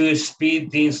need to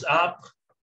speed things up.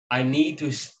 I need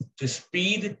to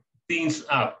speed things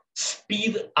up.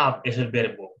 Speed up es el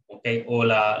verbo, okay? O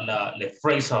la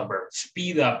phrasal verb.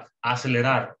 Speed up,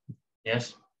 acelerar.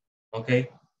 Yes, okay.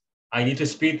 I need to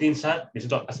speed things up.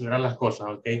 Necesito acelerar las cosas,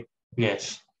 okay?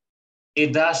 Yes.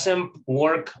 It doesn't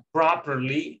work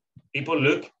properly. People,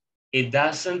 look, it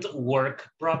doesn't work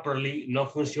properly. No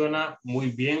funciona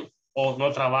muy bien o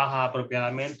no trabaja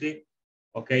apropiadamente,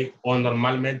 okay? O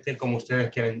normalmente, como ustedes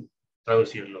quieren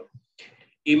traducirlo.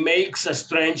 It makes a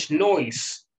strange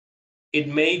noise. It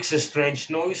makes a strange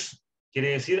noise.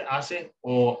 Quiere decir, hace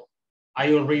o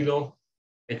hay un ruido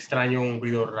extraño, un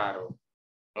ruido raro.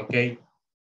 Ok.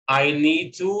 I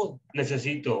need to,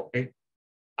 necesito. Okay.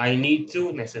 I need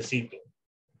to, necesito.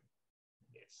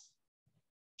 Yes.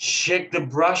 Check the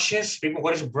brushes. People,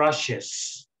 what is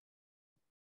brushes?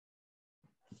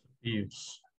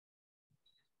 Cepillos.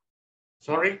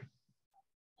 Sorry?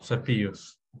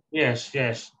 Cepillos. Yes,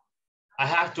 yes. I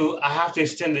have to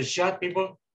extend the shot,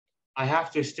 people. I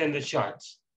have to extend the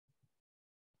shots.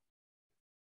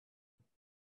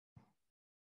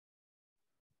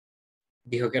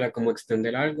 Dijo que era como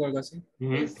extender algo así.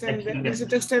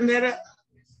 Necesito extender.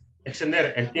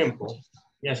 Extender el tiempo.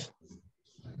 Yes.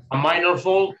 A minor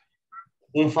fault,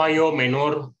 un fallo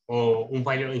menor o un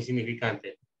fallo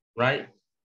insignificante, right?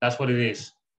 That's what it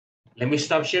is. Let me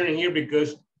stop sharing here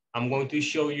because I'm going to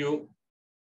show you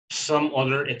some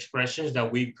other expressions that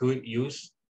we could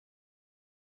use.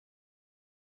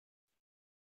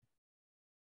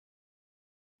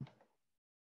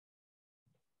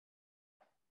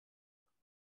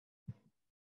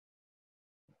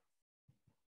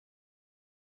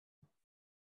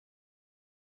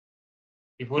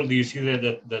 People, do you see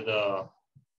the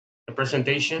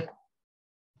presentation?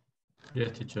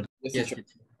 Yes, teacher. Yes, teacher.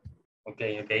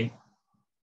 Okay, okay.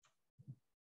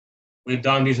 We've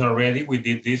done this already. We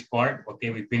did this part.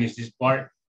 Okay, we finished this part.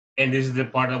 And this is the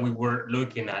part that we were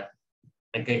looking at.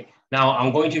 Okay, now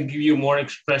I'm going to give you more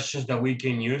expressions that we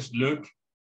can use. Look,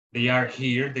 they are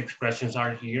here. The expressions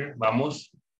are here. Vamos.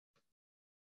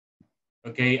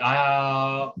 Okay,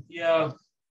 yeah.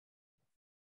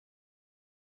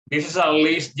 This is a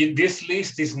list. This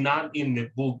list is not in the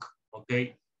book,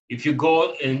 okay? If you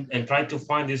go and try to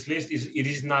find this list, it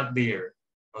is not there,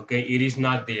 okay? It is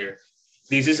not there.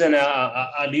 This is a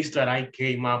list that I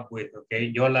came up with, okay?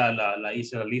 Yo la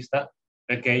hice la lista,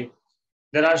 okay?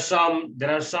 There are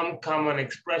some common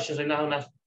expressions, hay unas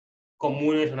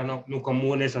comunes, unas no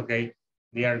comunes, okay?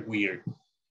 They are weird.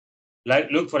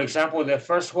 Like, look, for example, the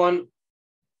first one,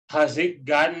 has it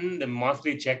gotten the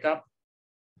monthly checkup?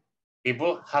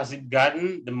 People, has it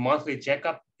gotten the monthly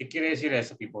checkup? ¿Qué quiere decir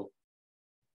eso, people?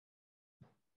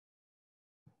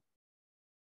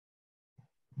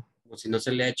 O si no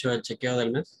se le ha hecho el chequeo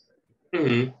del mes.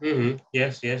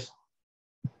 Yes, yes.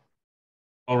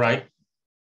 All right.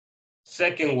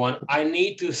 Second one, I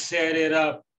need to set it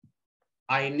up.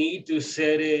 I need to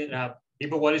set it up.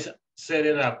 People, what is set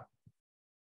it up?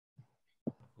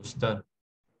 Ajustar.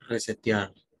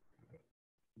 Resetear.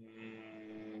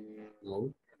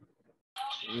 No.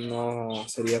 No,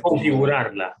 sería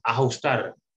configurarla,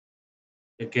 ajustar.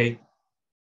 Ok.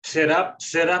 Set up,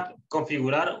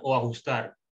 configurar o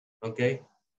ajustar. Ok.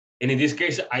 And in this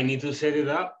case, I need to set it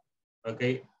up.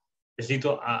 Ok.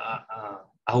 Necesito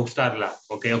ajustarla.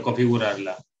 Ok. O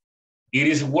configurarla. It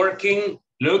is working.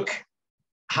 Look,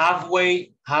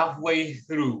 halfway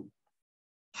through.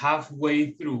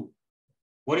 Halfway through.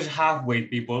 What is halfway,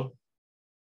 people?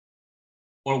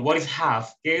 Or what is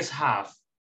half? ¿Qué es half?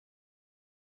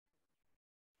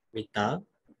 Mitad.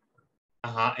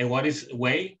 And what is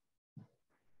way?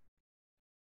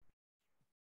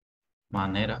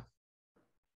 Manera.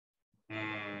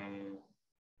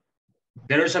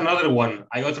 There is another one.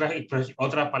 Hay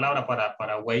otra palabra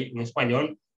para way en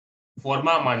español.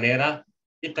 Forma, manera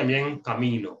y también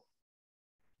camino.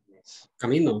 Yes.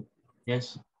 Camino.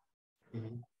 Yes.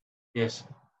 Yes.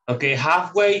 Okay,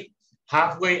 halfway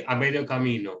a medio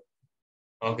camino.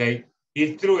 Okay.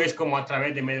 Y through es como a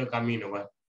través de medio camino. Well,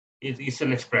 it's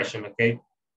an expression, okay.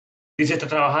 Dice, está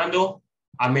trabajando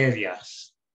a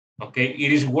medias. Okay.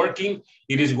 It is working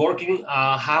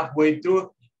halfway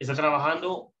through. Está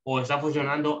trabajando o está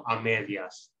funcionando a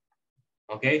medias.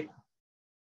 Okay.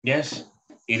 Yes.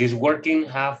 It is working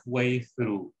halfway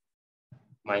through.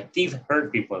 My teeth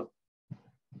hurt, people.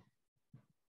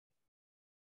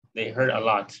 They hurt a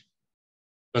lot.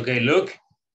 Okay, look.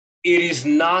 It is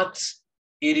not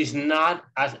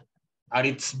at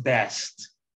its best.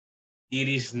 It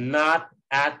is not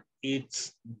at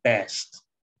its best.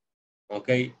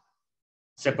 Okay.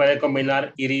 Se puede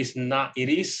combinar it is,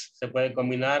 se puede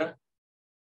combinar,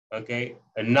 okay,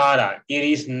 nada. It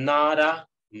is nada,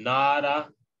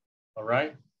 all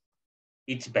right?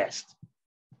 Its best.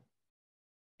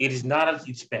 It is not at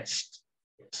its best.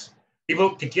 Yes.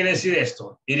 People, ¿qué quiere decir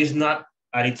esto? It is not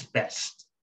at its best.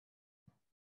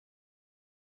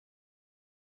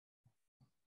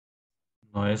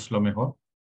 No es lo mejor.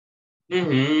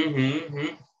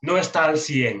 No está al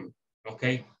 100,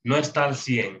 okay? No está al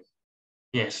 100.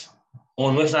 Yes. O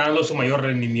no está dando su mayor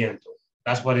rendimiento.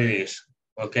 That's what it is.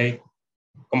 Okay.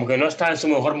 Como que no está en su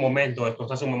mejor momento, no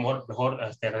está en su mejor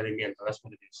rendimiento. That's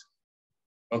what it is.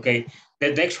 Okay.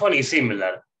 The next one is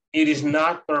similar. It is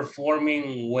not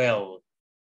performing well.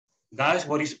 Guys,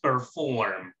 what is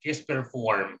perform? ¿Qué es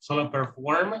perform? ¿Solo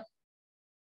perform?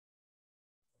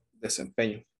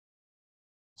 Desempeño.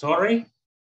 Sorry?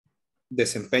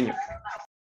 Desempeño.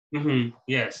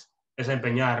 Yes.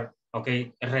 Desempeñar.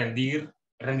 Okay.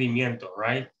 Rendimiento,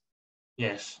 right?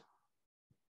 Yes.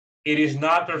 It is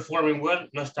not performing well.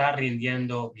 No está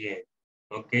rindiendo bien.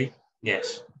 Okay.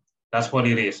 Yes. That's what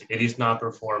it is. It is not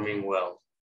performing well.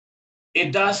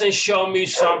 It doesn't show me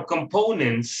some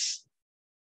components.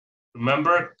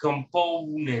 Remember,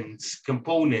 components.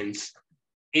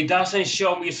 It doesn't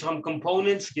show me some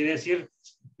components. Quiere decir,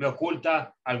 me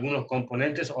oculta algunos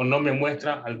componentes o no me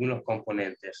muestra algunos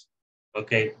componentes.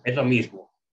 Okay. Es lo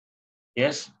mismo.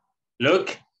 Yes.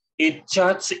 Look, it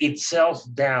shuts itself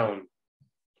down.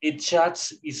 It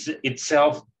shuts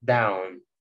itself down.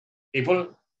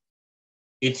 People,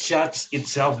 it shuts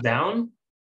itself down.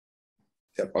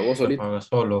 Se apagó solito. Se apaga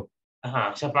solo.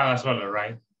 Ajá, se apaga solo,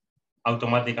 right?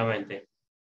 Automáticamente.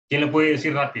 ¿Quién le puede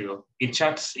decir rápido? It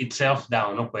shuts itself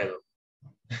down. No puedo.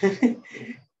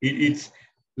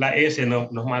 La S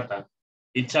nos mata.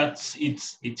 It shuts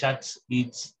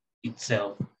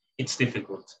itself. It's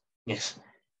difficult. Yes.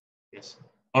 Yes.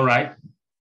 All right.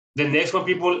 The next one,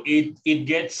 people, it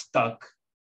gets stuck.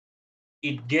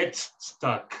 It gets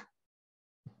stuck.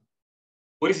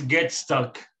 What is get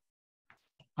stuck?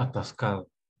 Atascado.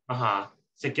 Ajá.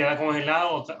 Se queda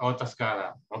congelado o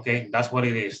atascada. Okay, that's what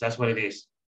it is. That's what it is.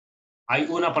 Hay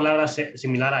una palabra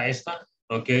similar a esta.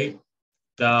 Okay.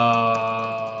 The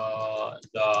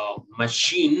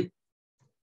machine.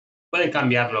 Pueden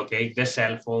cambiarlo, okay? The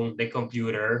cell phone, the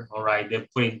computer, all right, the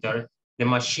printer. The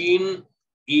machine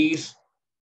is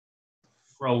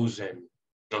frozen.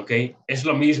 Ok, es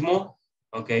lo mismo.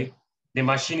 Ok, the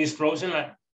machine is frozen,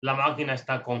 la máquina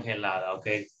está congelada.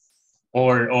 Ok,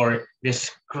 or the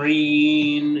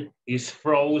screen is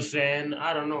frozen,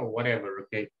 I don't know, whatever.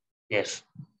 Ok, yes.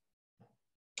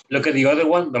 Look at the other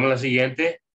one, dame la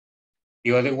siguiente.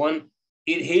 The other one,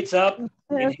 it heats up.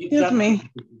 It heats Excuse up. me.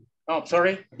 Oh,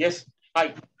 sorry. Yes.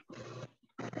 Hi.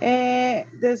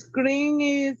 The screen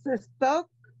is stuck.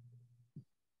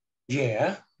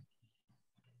 Yeah.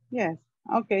 Yes.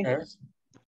 Okay. Yes.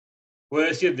 Where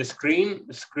is it? The screen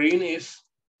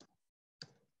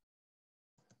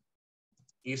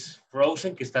is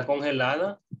frozen, que está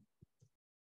congelada.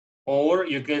 Or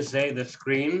you can say the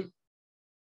screen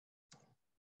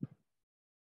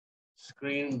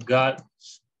got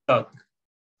stuck.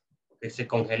 Okay, se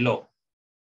congeló.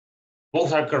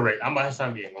 Both are correct. Ambas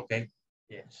están bien, okay?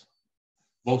 Yes.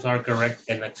 Both are correct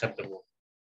and acceptable.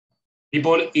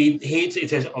 People, it hits, it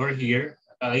says over here.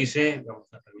 Acá dice, vamos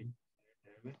a terminar.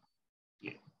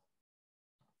 Yeah.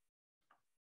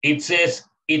 It says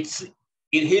it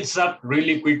hits up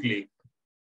really quickly.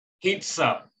 Hits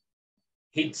up.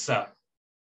 Hits up.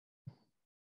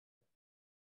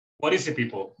 What is it,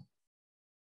 people?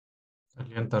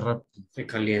 Calienta rápido. Se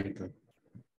calienta.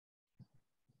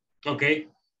 Okay.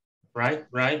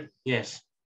 Right. Yes.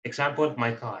 Example,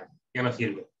 my car. Ya no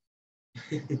sirve.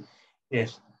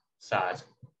 Yes. Sad.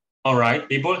 All right,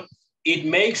 people. It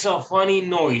makes a funny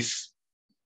noise.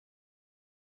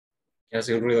 Que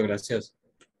hace un ruido gracioso.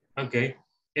 Okay.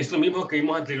 Es lo mismo que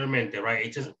vimos anteriormente,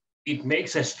 right? It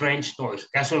makes a strange noise.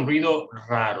 Que hace un ruido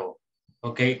raro.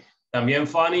 Okay. También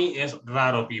funny es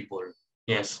raro, people.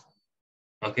 Yes.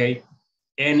 Okay.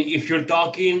 And if you're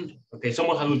talking, okay,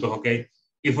 somos adultos, okay?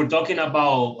 If we're talking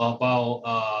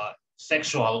about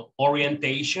sexual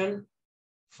orientation,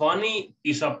 funny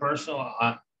is a person,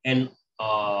 how can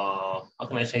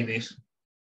I say this?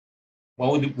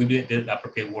 What would be the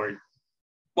appropriate word?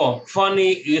 Well,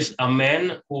 funny is a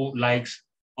man who likes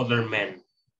other men.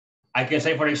 I can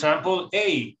say, for example,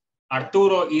 hey,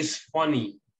 Arturo is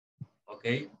funny,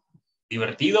 okay?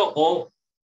 Divertido o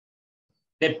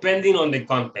depending on the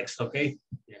context, okay?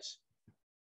 Yes.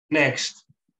 Next,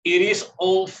 it is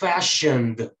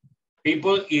old-fashioned.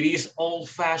 People, it is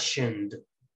old-fashioned.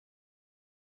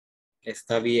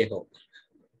 Está viejo.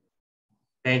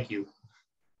 Thank you.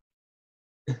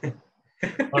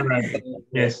 All right.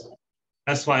 Yes.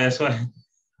 That's why.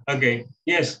 Okay.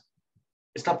 Yes.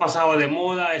 Está pasado de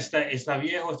moda, está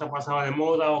viejo, está pasado de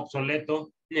moda,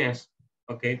 obsoleto. Yes.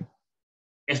 Okay.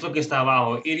 Es lo que está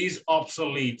abajo. It is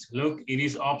obsolete. Look, it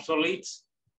is obsolete.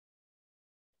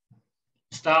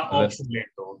 Está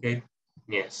obsoleto. Okay.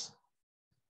 Yes.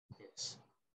 Yes.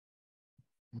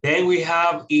 Then we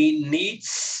have it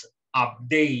needs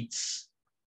updates.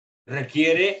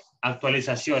 Requiere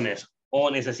actualizaciones o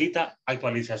necesita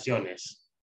actualizaciones.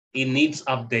 It needs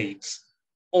updates.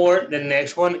 Or the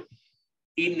next one,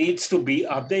 it needs to be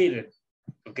updated.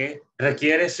 Okay.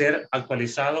 Requiere ser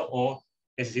actualizado o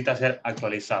necesita ser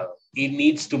actualizado. It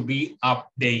needs to be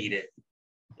updated.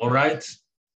 All right.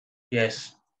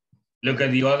 Yes. Look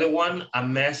at the other one. A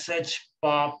message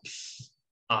pops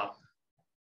up.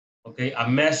 Okay. A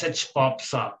message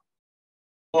pops up.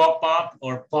 Pop up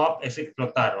or pop es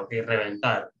explotar. Okay.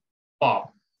 Reventar.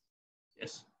 Pop.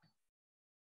 Yes.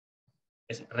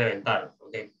 Es reventar.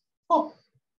 Okay. Pop.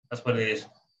 That's what it is.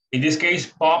 In this case,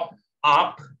 pop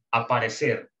up,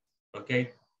 aparecer.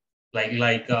 Okay.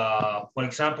 Like for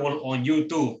example, on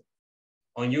YouTube.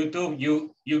 On YouTube,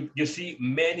 you see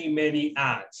many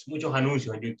ads, muchos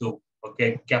anuncios en YouTube,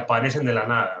 okay, que aparecen de la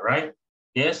nada, right?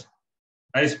 Yes?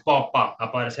 That is pop up,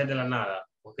 aparecer de la nada,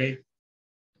 okay?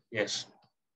 Yes.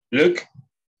 Look,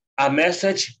 a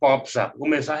message pops up,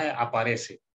 un mensaje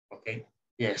aparece, okay?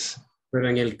 Yes. Pero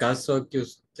en el caso que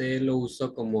usted lo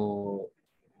usó como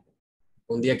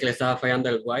un día que le estaba fallando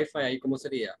el Wi-Fi, ¿ahí cómo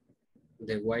sería?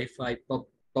 The Wi-Fi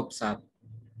pops up,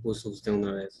 puso usted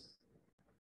una vez.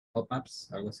 Pop-ups,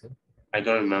 algo así. I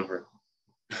don't remember.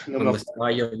 Cuando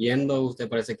estaba lloviendo, usted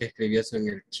parece que escribió eso en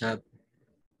el chat.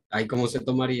 ¿Ahí cómo se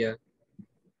tomaría?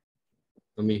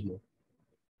 Lo mismo.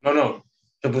 No,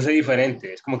 lo puse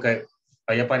diferente. Es como que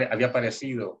había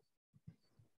aparecido.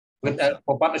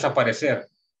 Pop-up es aparecer.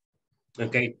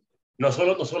 Okay. No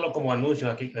solo como anuncio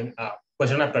aquí, puede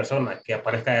ser una persona que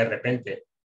aparezca de repente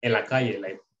en la calle.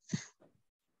 Like,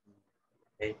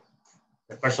 okay.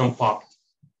 The person pop.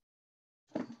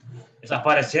 Es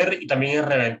aparecer y también es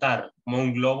reventar, como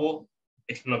un globo,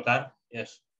 explotar.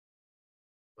 Yes.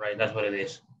 Right, that's what it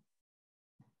is.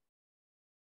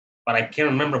 But I can't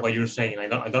remember what you're saying. I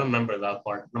don't remember that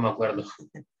part. No me acuerdo.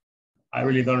 I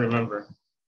really don't remember.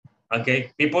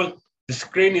 Okay, people, the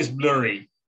screen is blurry.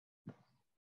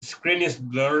 Screen is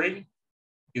blurry.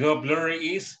 You know what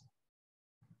blurry is?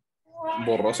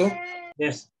 Borroso.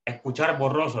 Yes, escuchar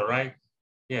borroso, right?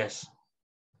 Yes.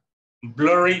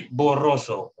 Blurry,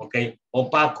 borroso, okay?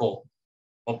 Opaco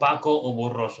or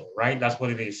borroso, right? That's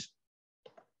what it is.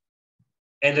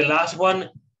 And the last one,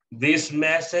 this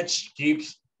message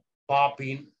keeps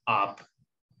popping up.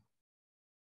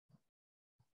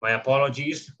 My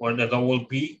apologies for the double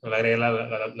P, la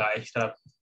extra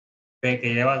P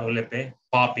que lleva, doble P,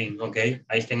 popping, okay?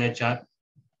 Ahí está en el chat.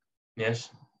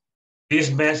 Yes. This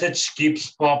message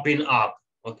keeps popping up,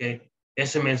 okay?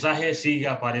 Ese mensaje sigue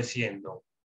apareciendo,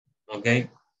 okay?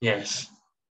 Yes.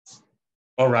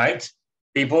 All right,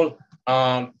 people,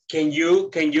 can you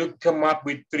come up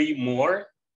with 3 more?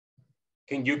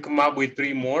 Can you come up with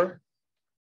 3 more?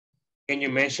 Can you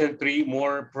mention 3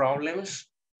 more problems?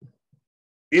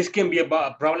 This can be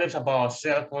about problems about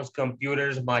cell phones,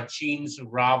 computers, machines,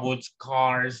 robots,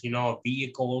 cars, you know,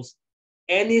 vehicles,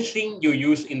 anything you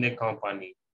use in the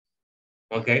company.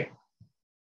 Okay.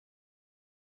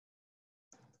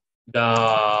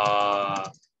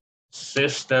 The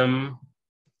system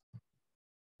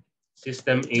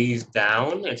is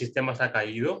down. El sistema está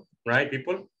caído, right,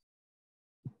 people?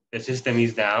 The system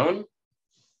is down.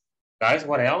 Guys,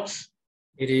 what else?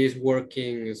 It is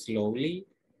working slowly.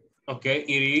 Okay,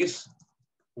 it is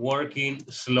working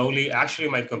slowly. Actually,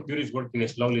 my computer is working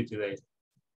slowly today.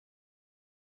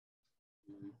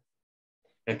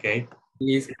 Okay. It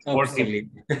is obsolete.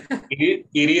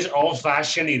 It is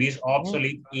old-fashioned. It is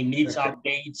obsolete. It needs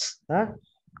updates. ¿Ah?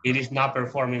 It is not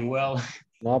performing well.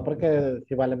 No, porque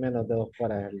si vale menos de 2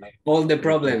 horas. All the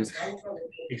problems.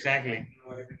 Exactly.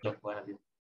 2 horas.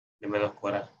 Deme 2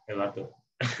 horas, Eduardo.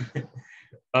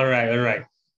 All right.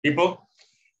 People,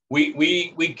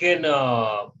 we can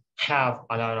have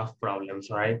a lot of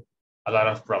problems, right? A lot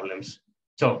of problems.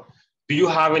 So, do you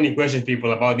have any questions,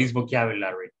 people, about this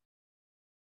vocabulary?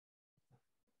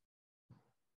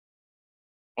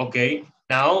 Okay,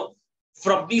 now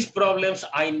from these problems,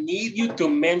 I need you to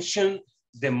mention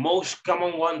the most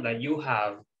common one that you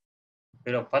have.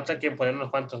 Pero falta que poner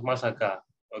unos cuantos más acá.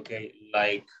 Okay,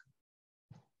 like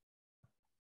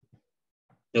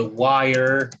the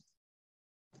wire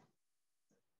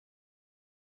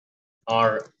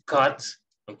are cut.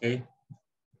 Okay,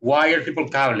 wire, people,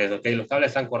 cables. Okay, los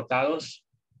cables están cortados.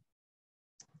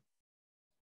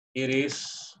 It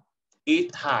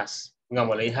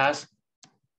has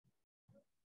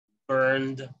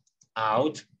burned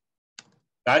out.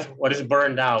 Guys, what is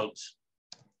burned out?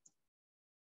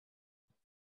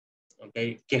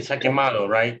 Okay, que se ha quemado,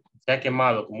 right? Se ha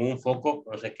quemado como un foco,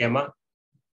 pero se quema.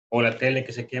 O la tele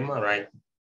que se quema, right?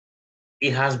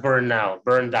 It has burned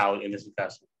out in this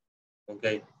case.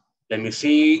 Okay, let me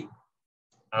see.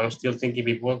 I'm still thinking,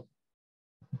 people.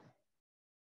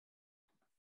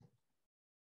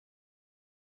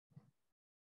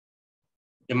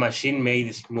 The machine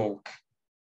made smoke.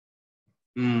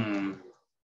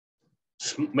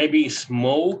 Maybe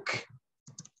smoke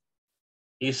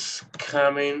is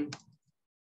coming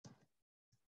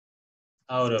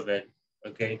out of it,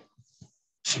 okay?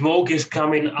 Smoke is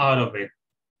coming out of it,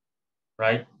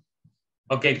 right?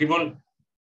 Okay, people,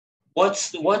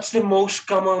 what's the most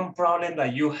common problem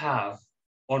that you have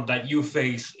or that you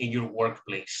face in your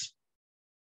workplace?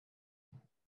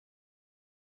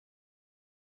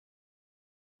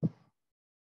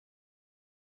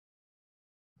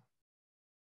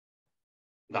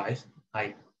 Guys,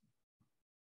 hi.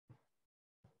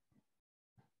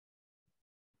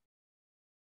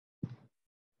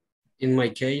 In my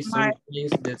case,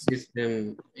 sometimes the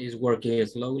system is working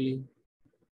slowly.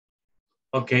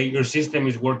 Okay, your system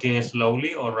is working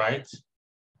slowly, all right.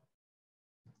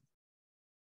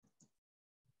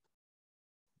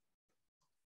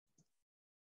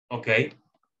 Okay.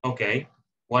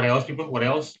 What else, people? What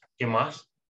else? ¿Qué más?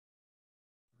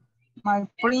 My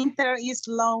printer is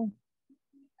slow.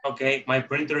 Okay, my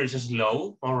printer is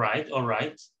slow. All right.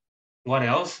 What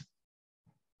else?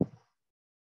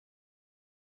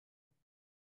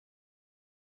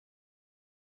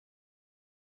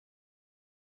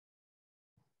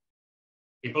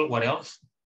 People, what else?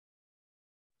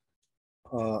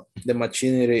 The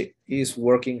machinery is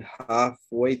working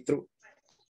halfway through.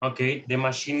 Okay, the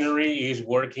machinery is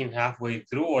working halfway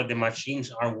through, or the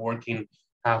machines are working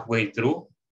halfway through.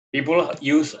 People,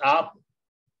 use up.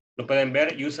 ¿Lo pueden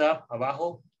ver? Use up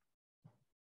abajo.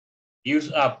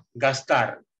 Use up,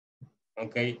 gastar.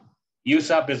 Okay, use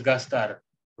up es gastar.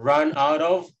 Run out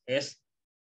of es,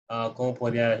 ¿cómo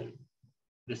podría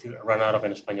decir run out of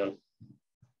en español?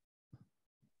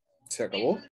 ¿Se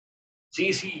acabó?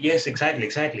 Sí, yes,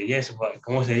 exactly, yes.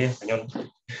 ¿Cómo sería en español?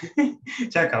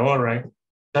 Se acabó, right?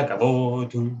 Se acabó.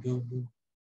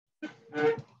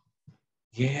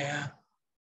 Yeah.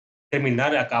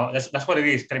 Terminar, acaba. That's what it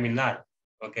is, terminar.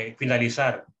 Okay,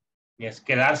 finalizar. Yes,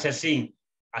 quedarse sin.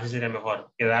 Así sería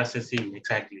mejor. Quedarse sin,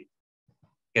 exactly.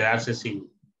 Quedarse sin.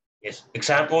 Yes.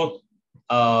 Example,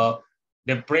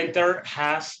 the printer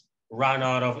has run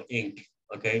out of ink.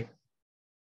 Okay.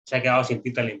 Se ha quedado sin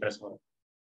tinta la impresora.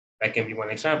 That can be one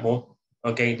example.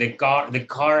 Okay, the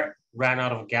car ran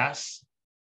out of gas.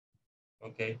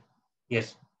 Okay,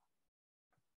 yes.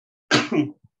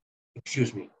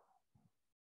 Excuse me.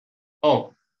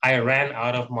 Oh, I ran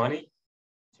out of money.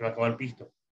 Se me acabó el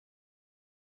pisto.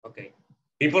 Okay.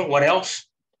 People, what else?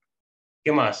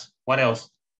 ¿Qué más? What else?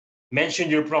 Mention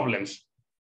your problems.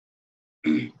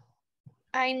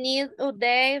 I need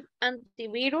update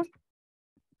antivirus.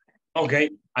 Okay,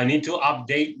 I need to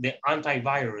update the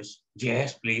antivirus.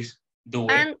 Yes, please do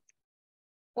it. And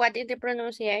what is the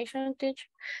pronunciation, teacher?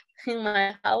 In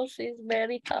my house is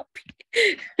very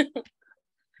happy.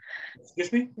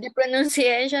 Excuse me? The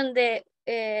pronunciation, the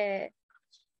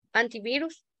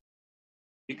antivirus.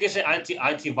 You can say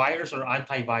antivirus or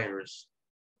antivirus.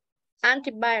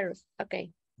 Antivirus,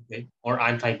 okay. Okay, or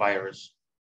antivirus.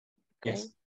 Okay. Yes.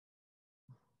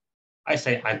 I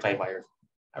say antivirus.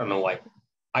 I don't know why.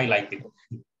 I like it.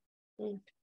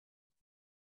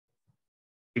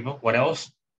 People, what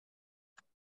else?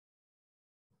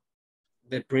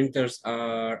 The printers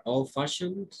are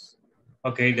old-fashioned.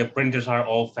 Okay, the printers are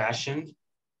old-fashioned.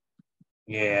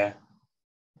 Yeah.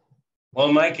 Well,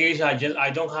 in my case, I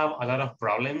don't have a lot of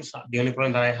problems. The only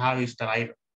problem that I have is that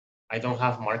I don't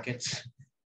have markets.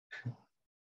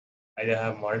 I don't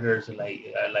have markers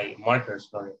like markers.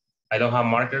 Sorry, I don't have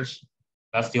markers.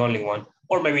 That's the only one.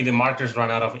 Or maybe the markers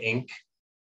run out of ink.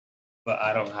 But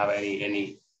I don't have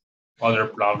any other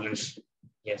problems.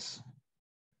 Yes.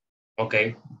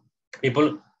 Okay.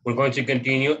 People, we're going to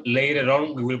continue. Later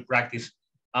on, we will practice.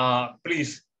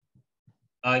 Please,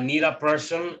 I need a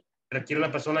person, requiere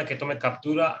una persona que tome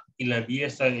captura y la envíe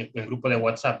en el grupo de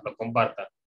WhatsApp, lo comparta.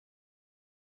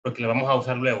 Porque lo vamos a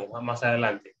usar luego, más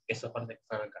adelante. Esa parte que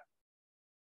están acá.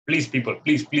 Please, people,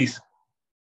 please, please.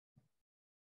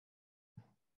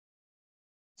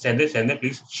 Send it,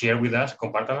 please. Share with us.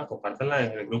 Compártanla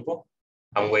en el grupo.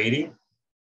 I'm waiting.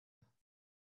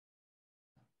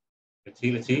 Let's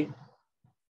see.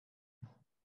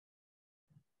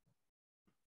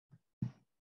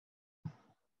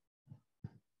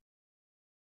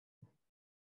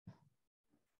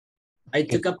 I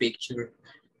took a picture.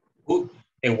 Good.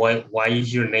 And why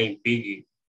is your name Piggy?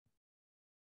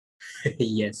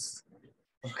 Yes.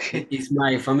 Okay. It's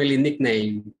my family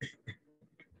nickname.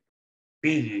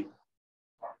 Piggy.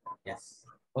 Yes.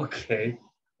 Okay.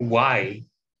 Why?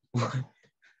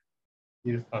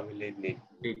 Your family name?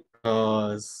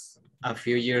 Because a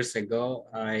few years ago,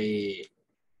 era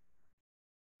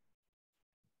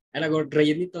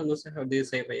rellenito, no sé how do you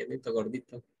say rellenito,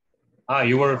 gordito. Ah,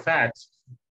 you were fat.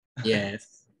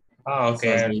 Yes. Oh,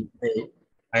 okay. So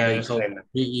I understand.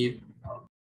 Piggy.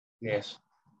 Yes.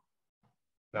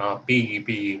 No,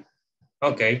 Piggy.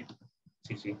 Okay.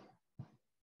 See.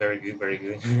 Very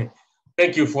good.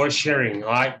 Thank you for sharing.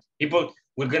 All right, people.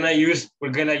 We're gonna use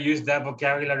that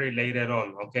vocabulary later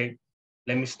on. Okay.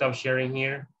 Let me stop sharing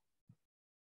here.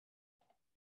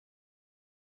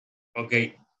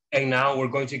 Okay. And now we're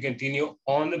going to continue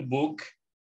on the book.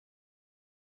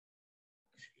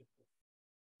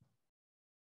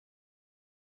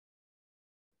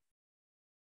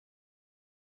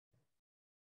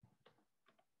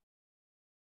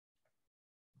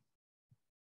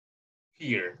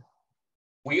 Here.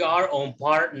 We are on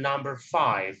part number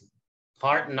 5.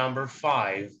 Part number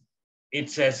 5. It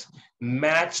says,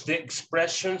 match the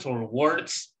expressions or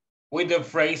words with the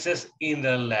phrases in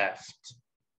the left.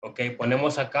 Ok,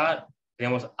 ponemos acá,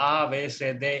 tenemos A, B,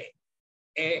 C, D,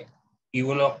 E y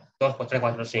 1, 2, 3,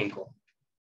 4, 5.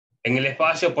 En el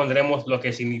espacio pondremos lo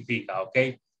que significa,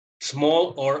 ok.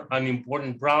 Small or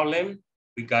unimportant problem.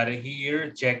 We got it here,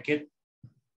 check it.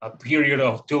 A period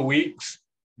of 2 weeks.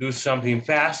 Do something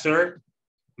faster.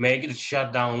 Make it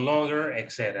shut down longer,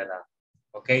 etc.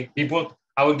 Okay, people,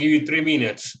 I will give you 3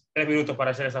 minutes. 3 minutos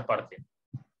para hacer esa parte.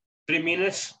 3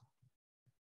 minutes.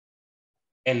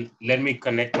 And let me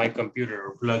connect my computer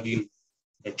or plug in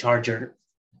the charger.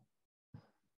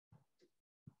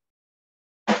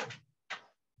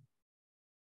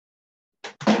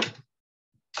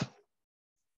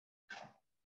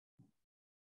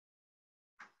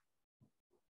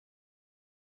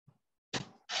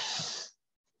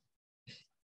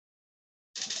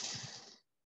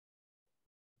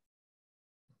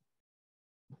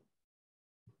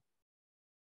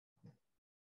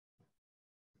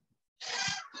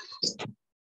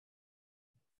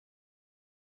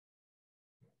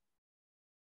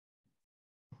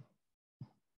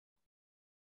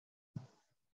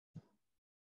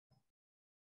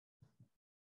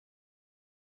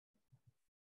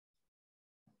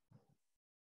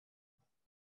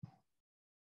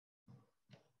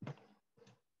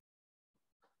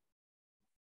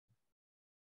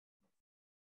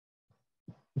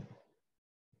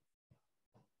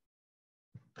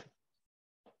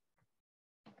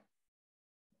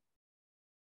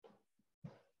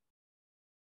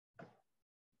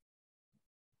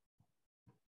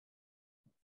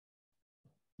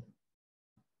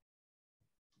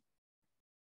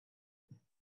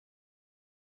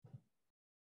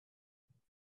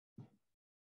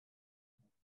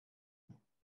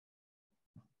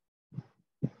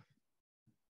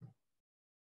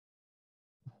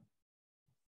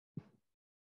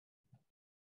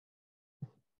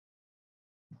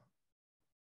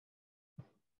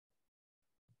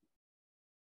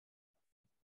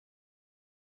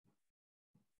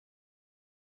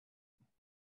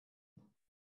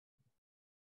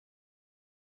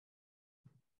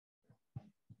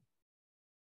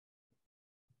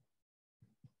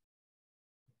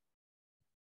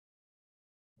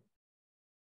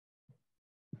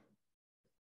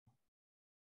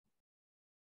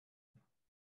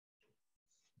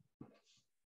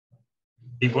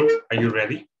 People, are you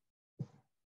ready?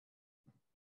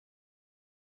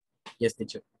 Yes,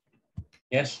 teacher.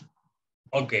 Yes.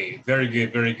 Okay, very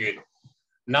good, very good.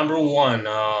 Number one,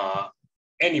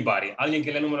 anybody, alguien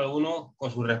que lea número uno con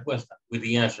su respuesta, with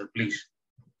the answer, please.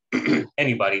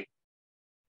 Anybody.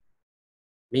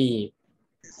 Me.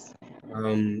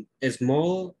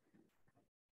 Small,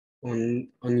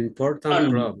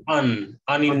 unimportant problem.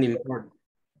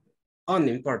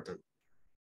 Unimportant.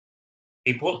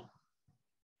 People.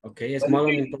 Okay, small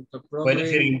unimportant problem. Puede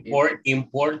ser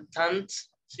important.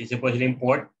 Sí, se puede decir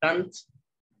important.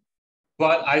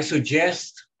 But I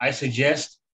suggest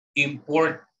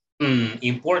important,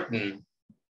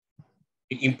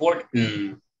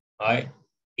 right?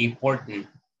 Important.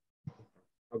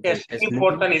 Okay, yes,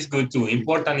 important is good too.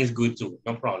 Important is good too.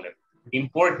 No problem.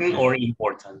 Important or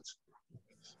important.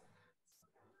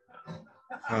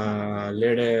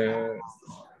 Letter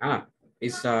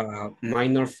it's a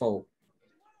minor fault.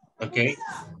 Okay.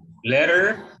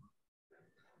 Letter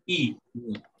E.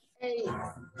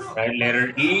 Right,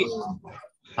 letter E.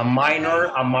 A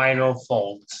minor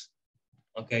fault.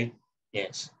 Okay.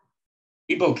 Yes.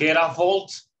 People, ¿qué era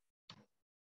fault?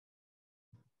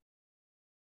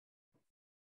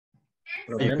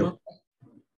 Problema.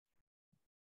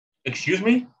 Excuse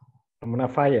me? Como una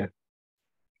falla.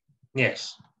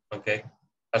 Yes. Okay.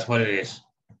 That's what it is.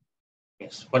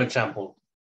 Yes. For example,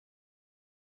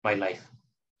 my life.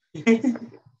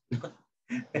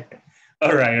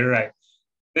 All right.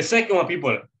 The second one,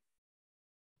 people.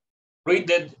 Read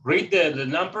the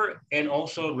number and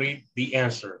also read the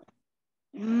answer.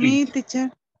 Me,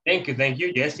 teacher. Thank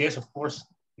you. Yes, of course.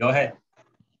 Go ahead.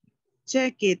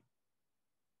 Check it.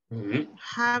 Mm-hmm.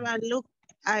 Have a look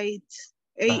at it.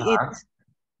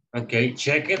 Okay,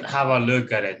 check it, have a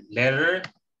look at it. Letter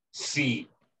C.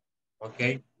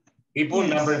 Okay. People,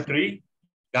 yes. Number 3.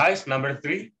 Guys, number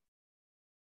 3.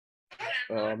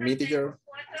 Me, teacher.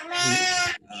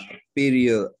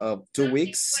 Period of 2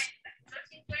 weeks.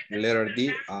 Letter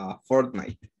D,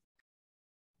 fortnight.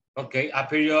 Okay, a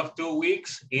period of 2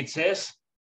 weeks. It says?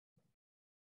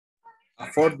 A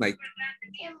fortnight.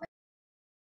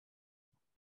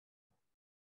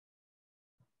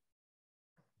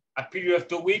 A period of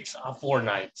 2 weeks, a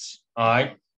fortnight. All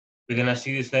right, we're gonna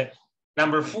see this. That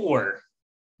number 4.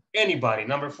 Anybody?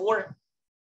 Number 4.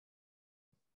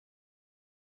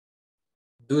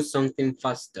 Do something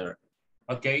faster.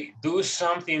 Okay, do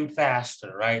something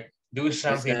faster, right? Do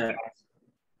something faster.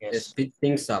 Yes. Speed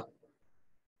things up.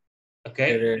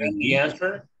 Okay, and the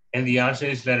answer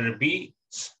is letter B,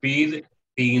 speed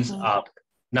things up.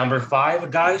 Number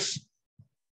 5, guys.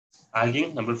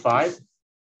 Alguien, number 5.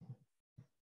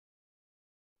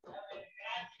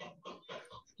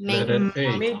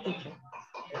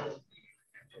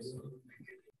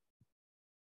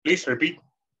 Please repeat.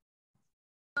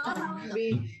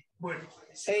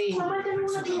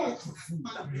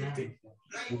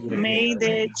 Make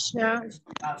the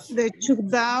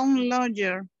shutdown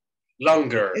longer.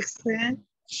 Longer. Extend.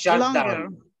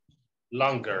 Shutdown.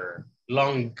 Longer.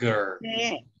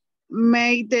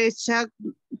 Make the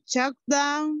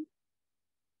shutdown.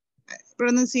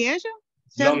 Pronunciation?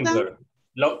 Longer.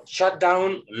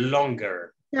 Shutdown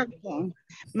longer. Shutdown.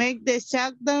 Make the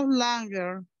shutdown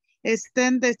longer.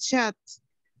 Extend the shut.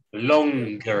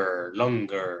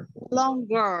 Longer.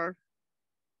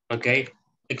 Okay.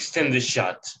 Extend the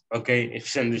shut. Okay.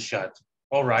 Extend the shut.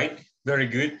 All right. Very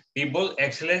good. People,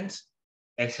 excellent.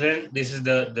 This is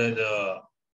the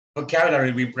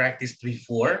vocabulary we practiced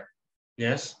before.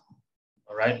 Yes.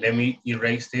 All right. Let me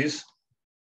erase this.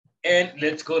 And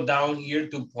let's go down here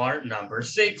to part number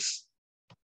 6.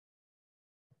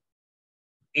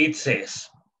 It says,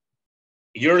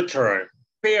 your turn,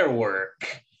 pair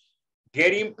work.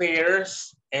 Get in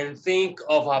pairs and think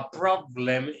of a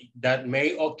problem that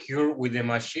may occur with the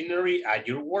machinery at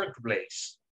your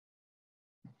workplace.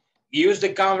 Use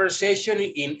the conversation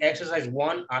in exercise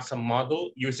 1 as a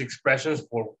model. Use expressions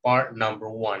for part number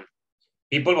 1.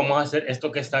 People, vamos a hacer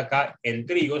esto que está acá en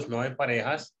tríos, no en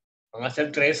parejas. Van a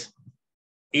ser 3.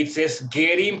 It says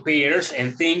get in pairs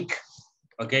and think.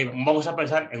 Ok, vamos a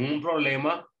pensar en un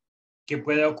problema que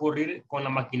puede ocurrir con la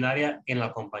maquinaria en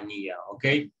la compañía. Ok,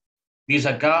 dice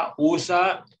acá,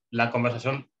 usa la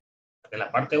conversación de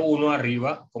la parte 1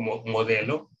 arriba como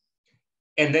modelo.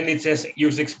 And then it says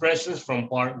use expressions from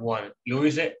part 1. Luego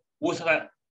dice, usa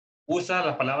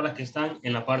las palabras que están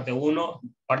en la parte 1,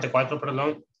 parte 4,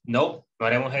 perdón. No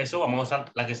haremos eso. Vamos a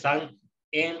usar las que están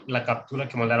en la captura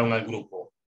que mandaron al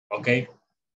grupo. Ok.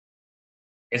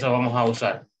 Eso vamos a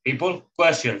usar. People,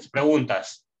 questions,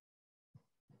 preguntas.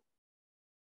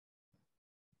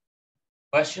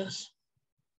 Questions?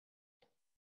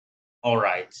 All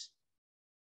right.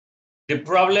 The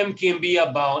problem can be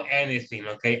about anything,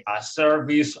 okay? A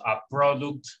service, a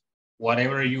product,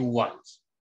 whatever you want,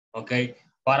 okay?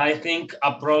 But I think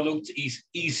a product is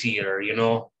easier, you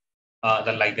know,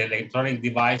 like the electronic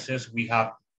devices, we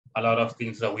have a lot of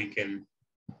things that we can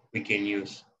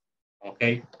use,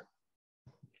 okay?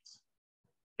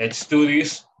 Let's do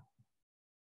this.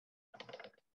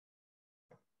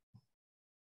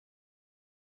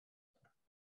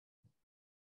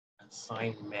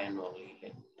 Assign manually,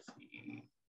 let me see.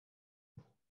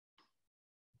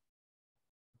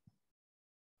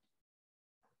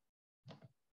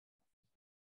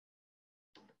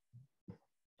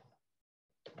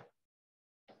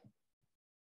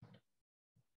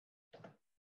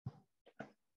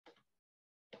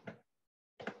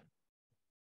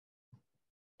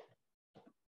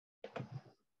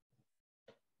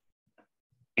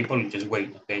 People just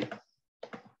wait, okay?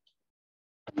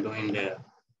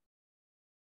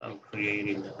 I'm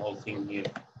creating the whole thing here.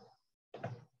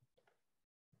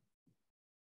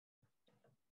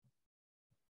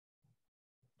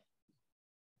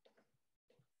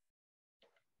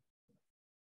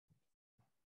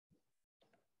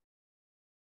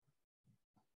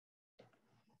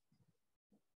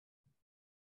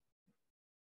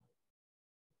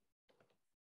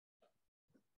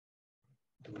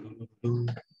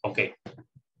 Okay,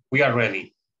 we are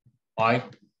ready. All right,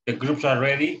 the groups are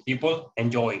ready. People,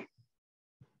 enjoy.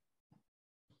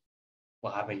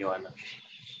 What happened, Joanna?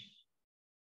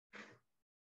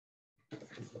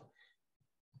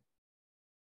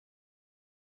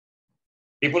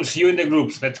 People, see you in the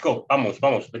groups. Let's go. Vamos,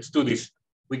 vamos. Let's do this.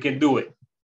 We can do it.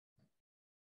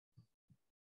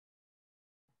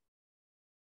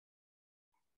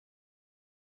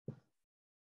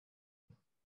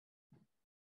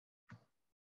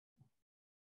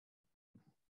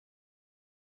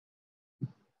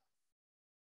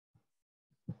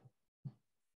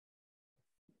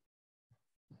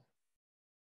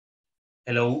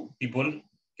 Hello, people.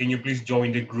 Can you please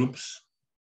join the groups?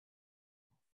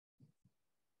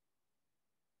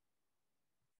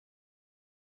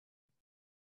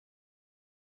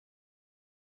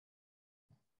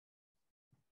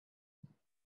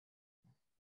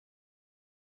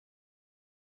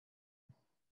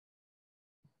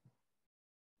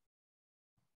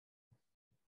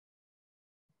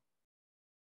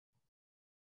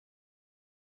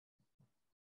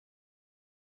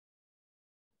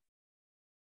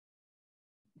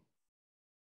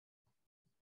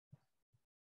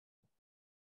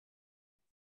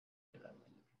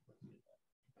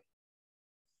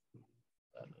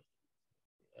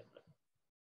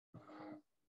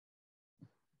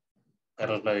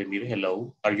 Carlos Vladimir,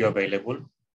 hello. Are you available?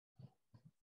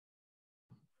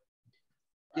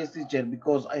 Yes, teacher,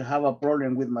 because I have a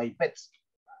problem with my pets.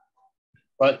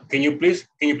 But can you please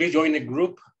join the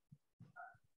group?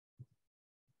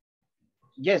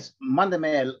 Yes,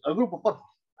 mándeme al grupo, por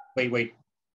favor. Wait.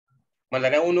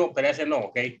 Mandaré uno, pero a ese no,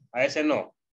 ¿ok? A ese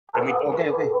no.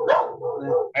 Permítame. Ok.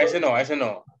 A ese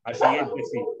no. Al siguiente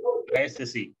sí. A este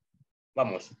sí.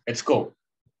 Vamos, let's go.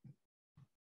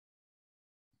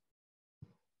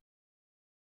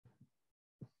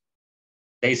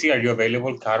 Daisy, are you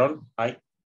available? Carol, hi.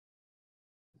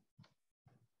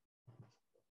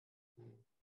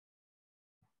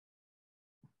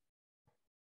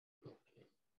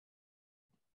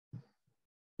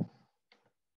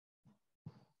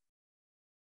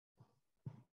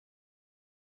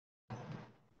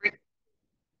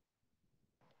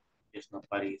 Yes,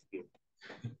 nobody is here.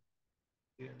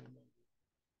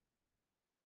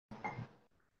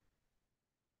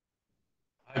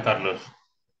 Hi, Carlos.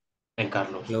 And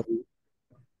Carlos. Hello.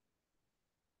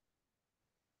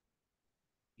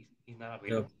 He's not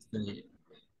available.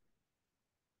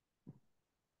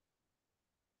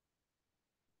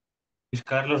 Is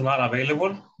Carlos not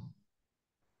available?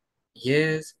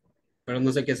 Yes, pero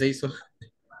no sé qué se hizo.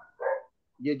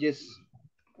 Yes.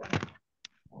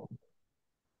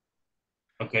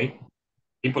 Okay.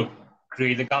 People,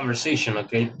 create the conversation,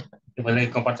 okay? Después de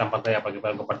que compartan pantalla para que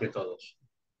puedan compartir todos.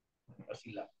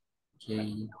 Así la.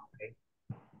 Okay.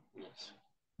 Yes.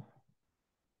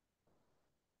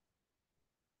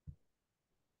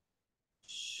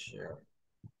 Sure.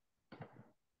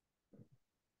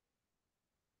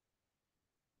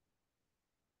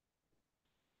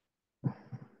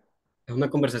 Es una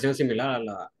conversación similar a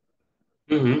la...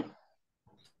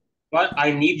 Well,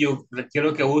 I need you,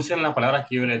 quiero que usen las palabras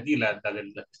que yo les di, las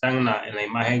que están en la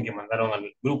imagen que mandaron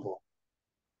al grupo.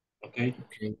 Okay.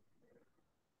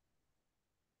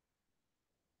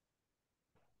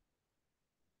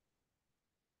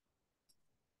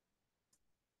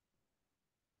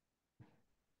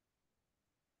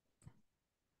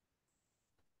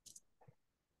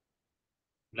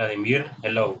 Vladimir,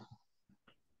 hello.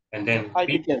 And then Hi,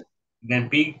 Pig, teacher. then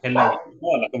Pig, hello.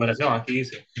 No, la conversación aquí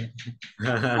dice.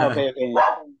 Okay, okay.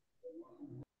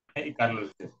 Hey,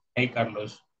 Carlos. Hey,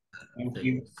 Carlos. Thank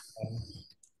you.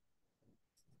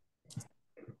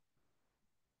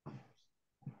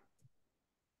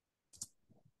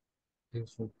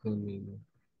 Eso conmigo.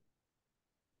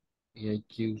 Y hay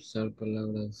que usar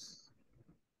palabras.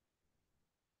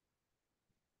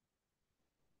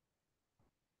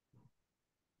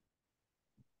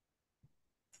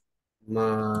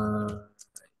 My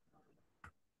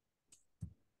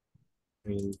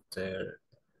printer.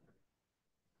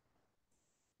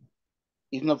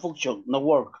 It's no function, no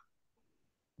work.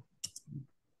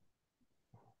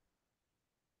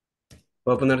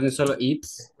 ¿Puedo poner ni solo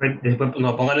it's? Después,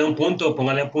 no, póngale un punto,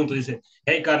 dice,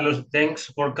 hey Carlos,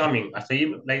 thanks for coming. Hasta ahí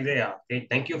la idea. Okay?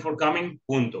 Thank you for coming,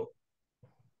 punto.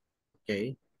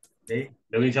 Ok. Okay.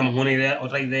 Luego hicimos una idea,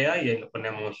 otra idea y ahí lo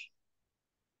ponemos.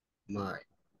 My.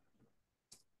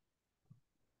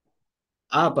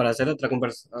 Ah, para hacer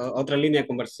otra línea de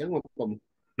conversión o cómo?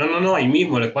 No, ahí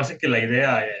mismo. Lo que pasa es que la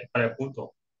idea es para el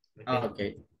punto. Okay. Ah, ok.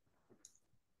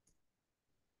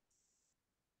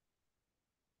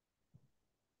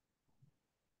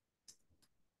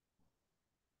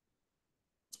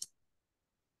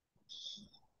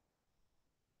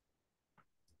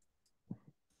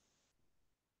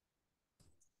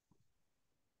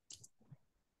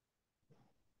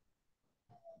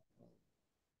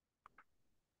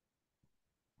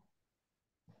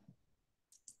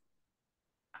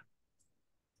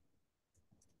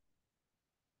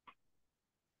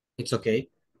 It's okay.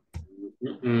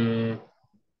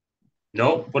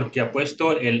 No, porque ha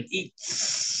puesto el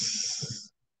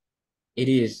it's. It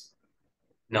is.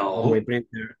 No. On my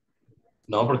printer.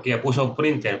 No, porque ya puso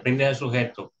printer. Printer es el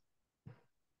sujeto.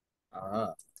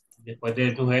 Ah. Después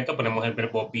del sujeto ponemos el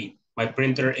verbo be. My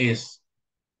printer is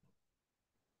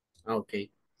Ok.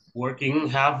 working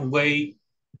halfway.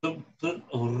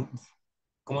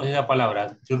 ¿Cómo es la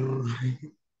palabra?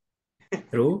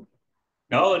 True.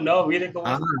 No, mire cómo.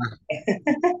 Ah.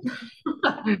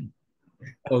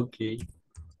 Ok.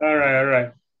 All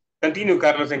right. Continue,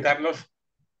 Carlos and Carlos.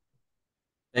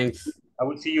 Thanks. I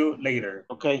will see you later.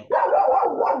 Okay.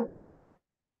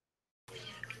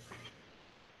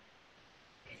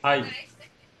 Hi,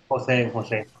 José.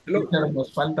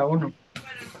 Nos falta uno.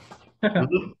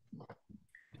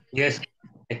 Yes,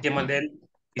 es que mandé,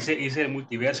 hice el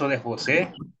multiverso de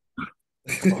José,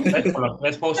 con los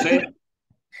tres José,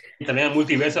 y también el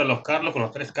multiverso de los Carlos, con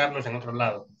los tres Carlos en otro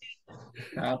lado.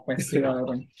 Ah, pues sí, va a haber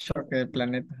un choque de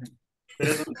planetas.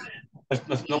 Pero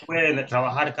pues, no puede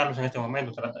trabajar Carlos en este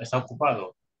momento, está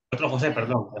ocupado. Otro José,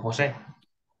 perdón, el José.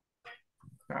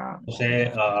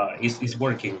 José is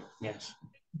working, yes.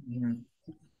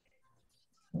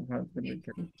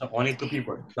 So only two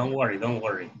people, don't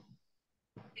worry.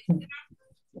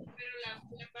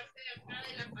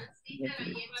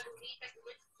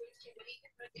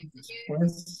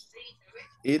 Pues,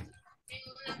 it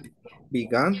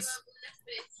begins.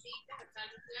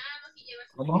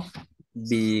 ¿Cómo?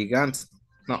 Begins.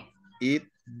 No, it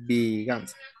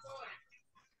begins.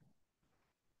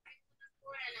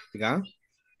 Began.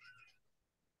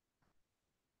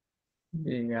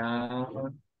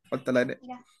 Falta la N.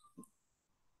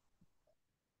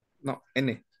 No,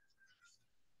 N.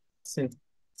 Sí.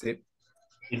 Sí.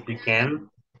 It began.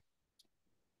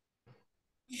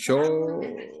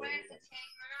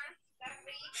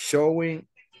 Showing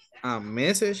a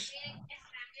message.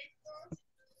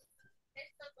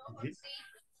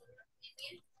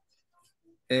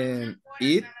 And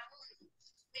it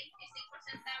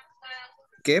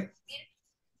kept.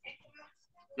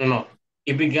 No.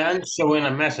 It began showing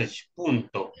a message,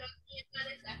 punto.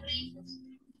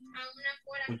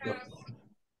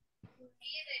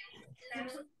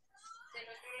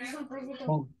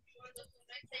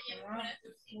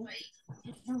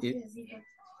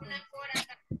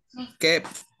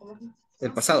 Kept.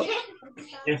 El pasado.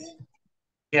 Yes.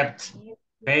 Kept.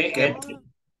 Kept.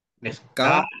 Yes.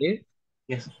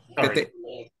 Yes. P-T.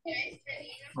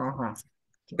 Ajá.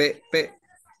 P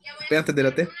antes de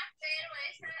la T.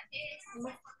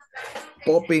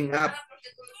 Popping up.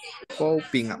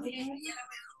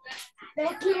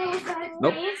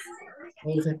 Nope.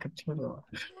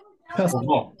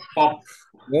 Pop.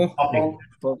 Popping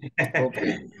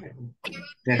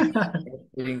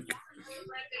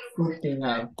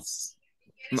up.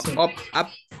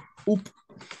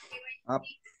 No, up.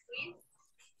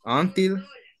 Until.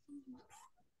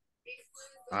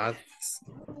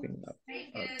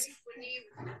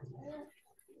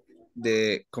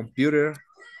 The computer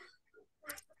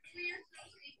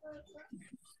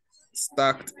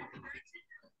Stuck.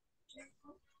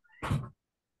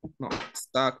 No,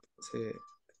 stuck. Sí.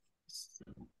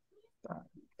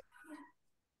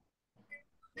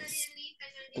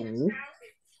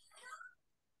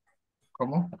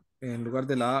 ¿Cómo? En lugar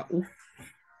de la A, U.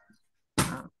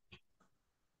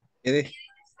 ED.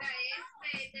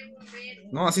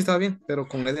 No, así estaba bien, pero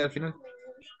con ED al final.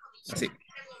 Así.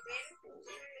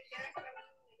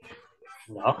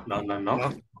 No. No.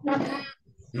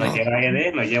 No lleva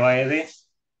ED, no lleva ED.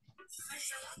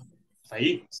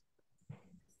 Ahí.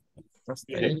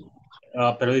 Ahí.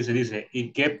 Pero dice,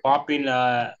 ¿y qué popping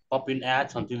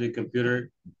ads until the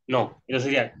computer? No, eso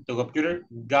sería, the computer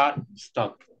got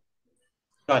stuck.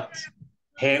 Got.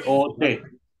 G-O-T.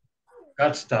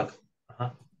 Got stuck.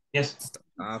 Yes.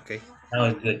 Okay. That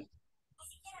was good.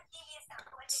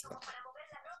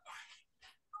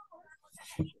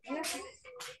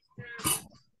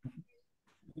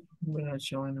 We're not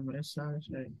showing a message.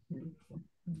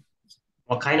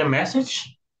 What kind of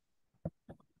message?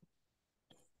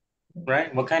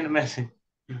 Right? What kind of message?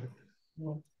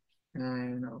 No.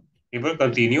 If we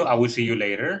continue, I will see you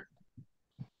later.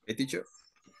 Hey, teacher.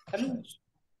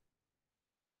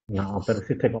 No, pero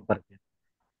sí estoy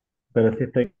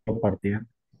compartiendo.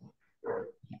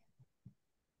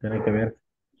 Tiene que ver.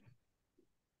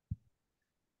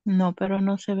 No, pero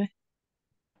no se ve.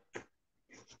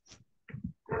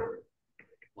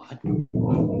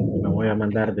 Me voy a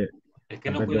mandar de... Es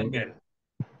que no pueden ver.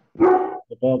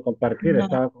 Lo puedo compartir, No.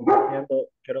 estaba compartiendo,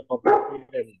 quiero compartir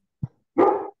el...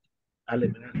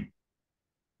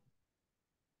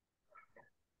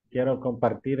 Quiero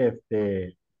compartir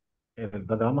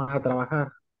donde vamos a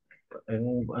trabajar en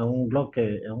un blog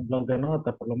de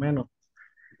notas por lo menos.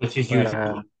 Pues sí, yo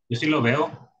sí lo veo.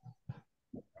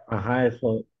 Ajá,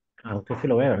 eso, a usted sí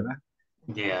lo ve, ¿verdad?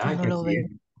 Yeah, No lo veo.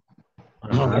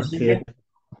 Ajá, sí,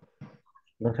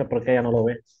 no sé por qué ella no lo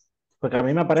ve. Porque a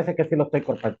mí me parece que sí lo estoy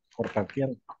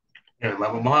compartiendo.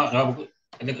 Vamos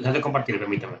a compartir,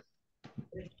 permítame.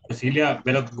 Cecilia,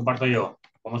 ve lo que comparto yo.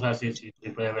 Vamos a ver si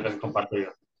puede ver lo que comparto yo.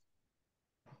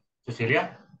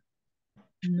 Cecilia.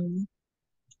 No.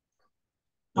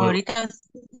 Ahorita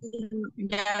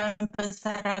ya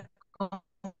empezará a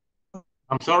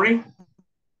I'm sorry.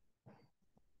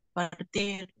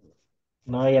 compartir.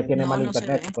 No, ella tiene No, mal no se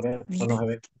internet, ve. por eso Mire. no se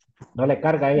ve. No le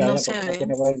carga a ella, No ella se porque no ve.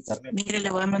 tiene buen internet. Mire, le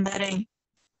voy a mandar ahí.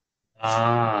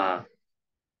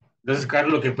 Entonces,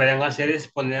 Carlos, lo que pueden hacer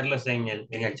es ponerlas en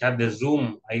el chat de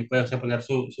Zoom. Ahí puede usted poner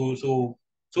su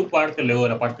parte, luego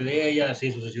la parte de ella,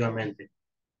 así sucesivamente.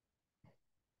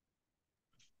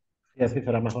 Y así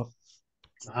será mejor.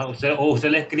 Ajá, usted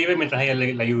le escribe mientras ella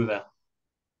le ayuda.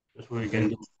 That's what we can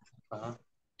do.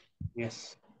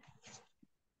 Yes.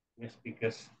 Yes,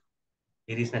 because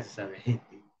it is necessary.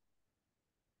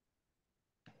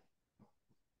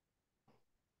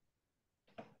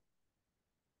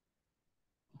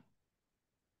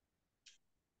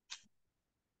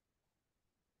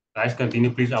 Guys,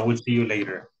 continue, please. I will see you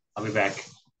later. I'll be back.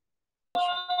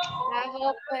 I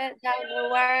hope that the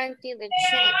warranty the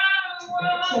check.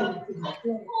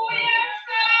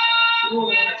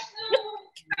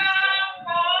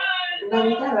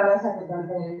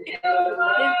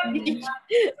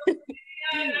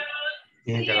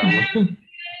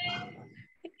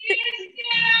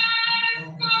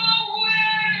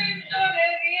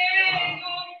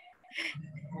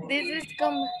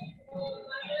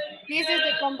 This is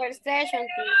the conversation,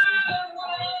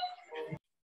 teacher.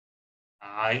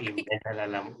 Ay, Imelda,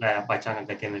 la pachanga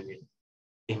que tiene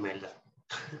Imelda.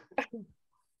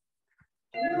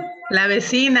 La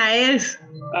vecina es.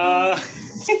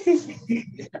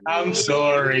 I'm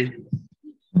sorry.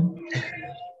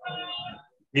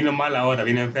 Vino mal ahora,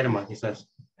 vino enferma, quizás.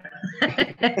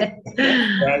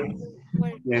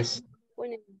 Yes.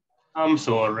 I'm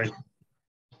sorry.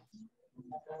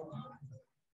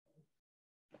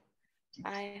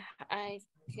 I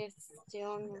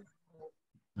gestiono.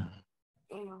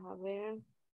 Vamos a ver.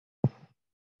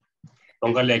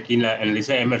 Póngale aquí en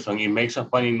dice Emerson, it makes a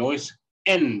funny noise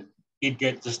and it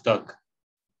gets stuck.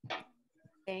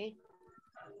 Okay.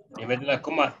 En vez de la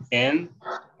coma, and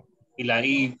y la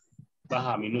I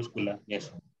baja minúscula,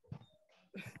 yes.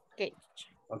 Okay.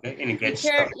 Okay, and it gets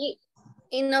Teacher, stuck.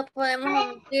 y no podemos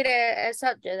omitir el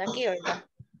subject aquí, ¿verdad?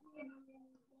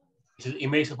 It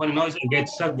makes a funny noise and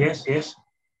gets stuck, yes.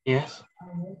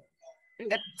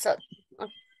 That's so.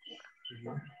 Okay.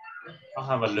 I'll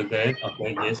have a look at it.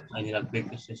 Okay, yes, I need a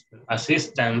quick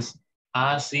assistance.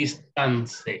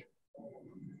 Assistance.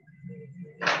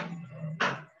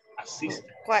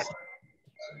 ¿Cuál?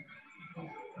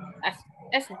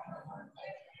 Ese.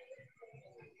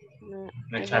 No,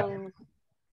 El chat.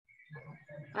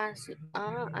 Así,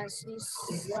 así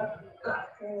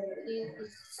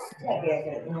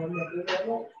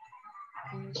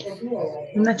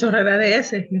Una chorrera de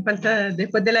S. Me falta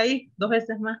después de la I, 2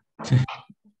 veces más.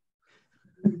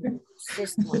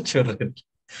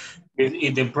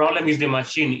 The problem is the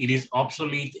machine. It is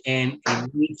obsolete and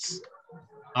it needs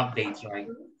updates, right?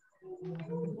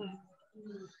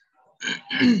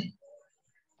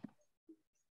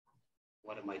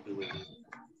 What am I doing?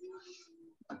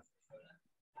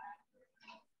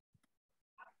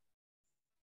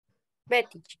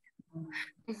 Betty.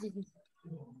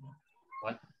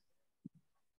 What?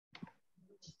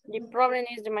 The problem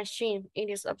is the machine. It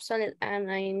is obsolete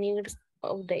and I need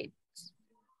updates.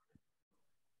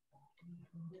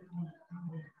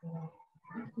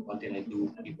 What did I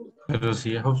do? Pero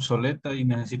si es obsoleta y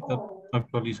necesita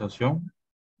actualización,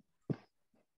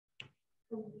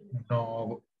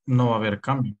 no va a haber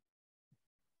cambio.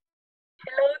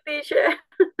 Hello, teacher.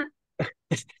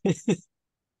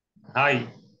 Hi.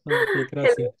 Okay,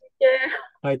 gracias. Hello, teacher.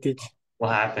 Hi, teacher.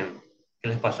 What happened? ¿Qué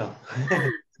les pasó?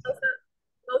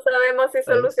 No sabemos si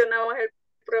solucionamos el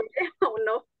problema o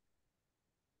no.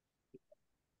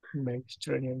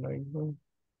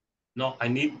 No, I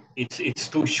need, it's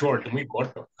too short, muy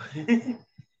corto.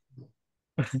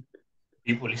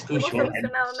 People, it's too No hemos short.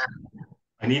 solucionado nada.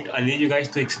 I need you guys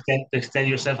to extend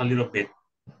yourself a little bit.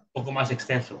 Un poco más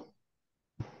extenso.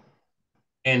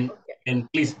 And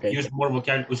please use more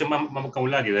vocabulary, use más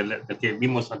vocabulario del que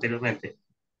vimos anteriormente.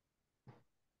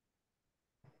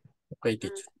 Okay,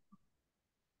 teacher.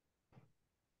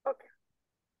 Okay.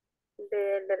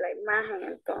 De la imagen,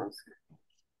 entonces.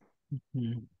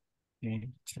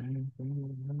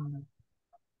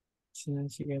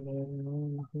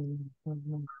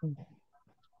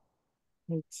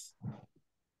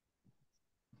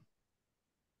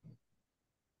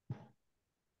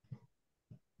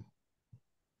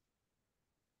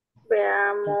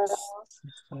 Veamos.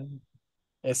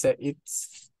 Ese it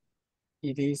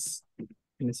is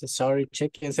necessary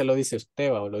check. ¿Quién se lo dice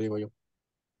usted o lo digo yo?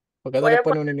 ¿Por qué no Voy le a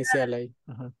pone poner- una inicial ahí?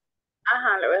 Ajá.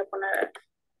 Ajá, le voy a poner.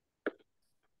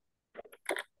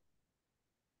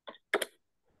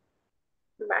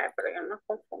 Vale, para que no nos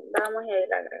confundamos y ahí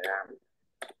le agregamos.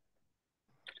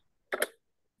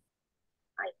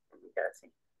 Ay, ya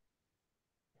sí.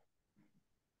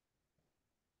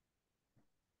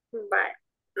 Vale.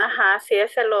 Ajá, sí,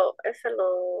 ese lo,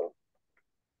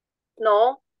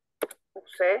 no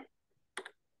sé.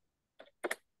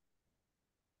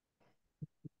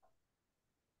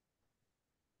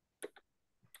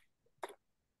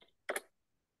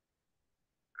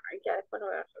 Ay, ya después lo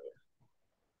voy a subir.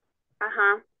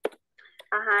 Ajá,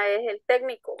 ajá, es el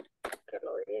técnico que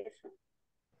lo dice.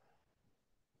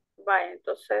 Vale,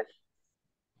 entonces,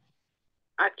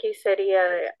 aquí sería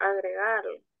de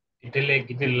agregarlo.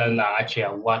 Quítele la H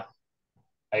a what.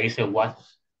 Ahí dice what.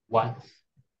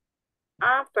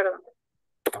 Ah, perdón.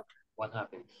 What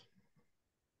happens?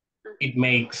 It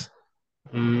makes.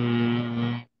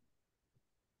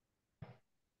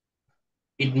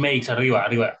 It makes,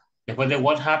 arriba. Después de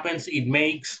what happens, it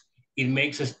makes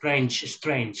a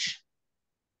strange.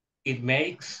 It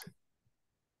makes.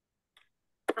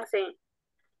 Así.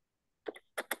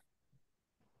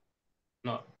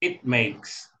 No, it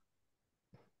makes.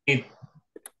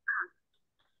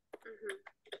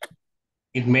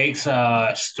 It makes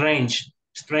a strange.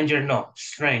 Stranger, no,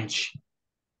 strange.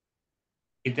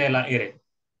 Itela ere.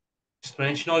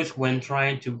 Strange noise when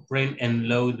trying to print and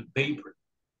load the paper.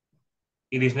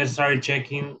 It is necessary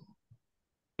checking.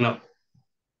 No,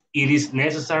 it is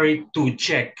necessary to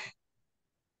check.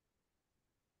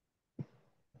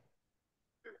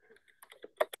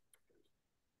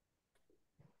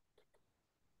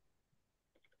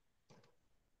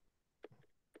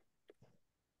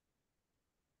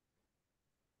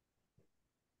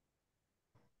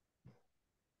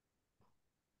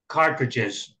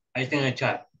 Cartridges, ahí está en el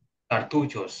chat.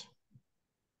 Cartuchos.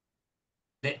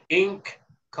 The ink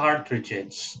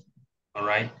cartridges, all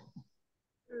right?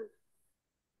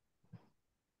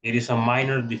 It is a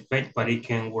minor defect, but it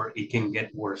can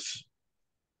get worse.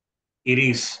 It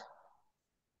is.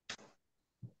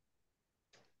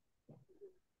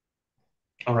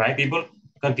 All right, people,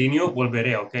 continue,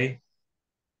 volveré, okay?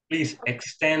 Please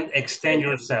extend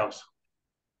yourselves.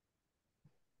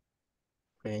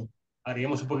 Okay.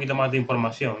 Haremos un poquito más de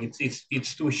información.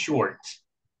 It's too short.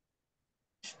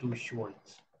 It's too short.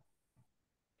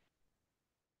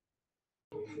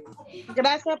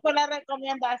 Gracias por la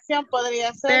recomendación.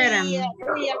 Podría ser.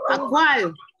 ¿A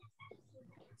cuál?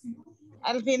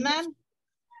 Al final.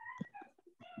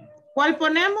 ¿Cuál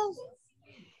ponemos?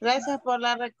 Gracias por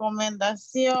la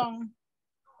recomendación.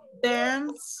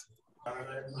 Thanks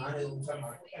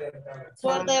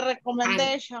For the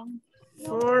recommendation.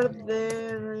 for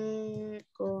the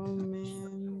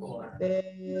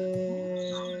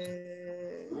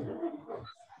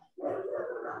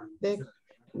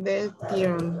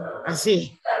recommendation.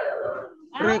 Así.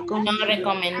 No,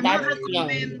 recomendación.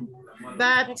 Recomendación.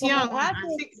 Así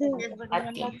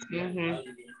que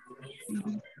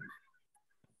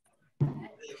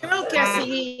creo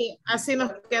que así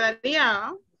nos quedaría,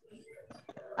 ¿no?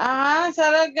 Ajá,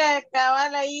 solo que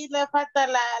cabal ahí le falta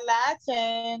la H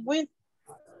en with.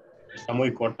 Está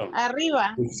muy corto.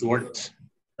 Arriba. It's short.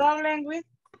 Problem with.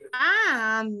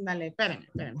 Ah, ándale, espérenme.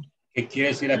 ¿Qué quiere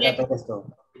decir acá todo esto?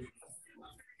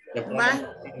 The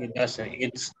problem, it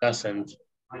doesn't.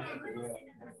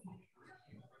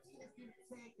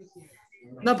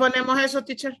 No ponemos eso,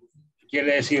 teacher. ¿Qué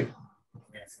quiere decir?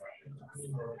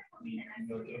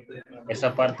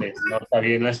 Esa parte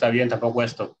no está bien tampoco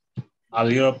esto. A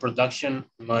little production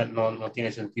no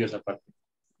tiene sentido esa parte.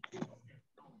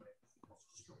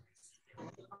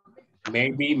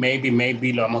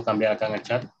 Maybe lo vamos a cambiar acá en el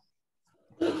chat.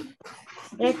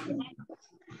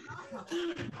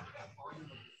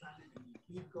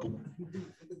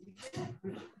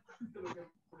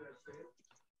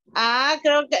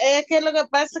 Creo que es que lo que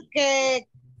pasa es que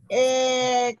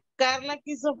Carla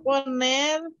quiso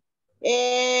poner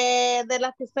de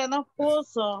las que usted nos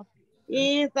puso.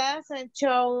 Y doesn't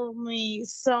show me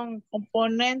some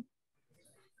component.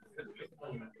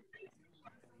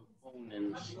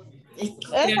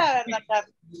 Esa es la verdad,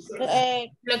 Carla.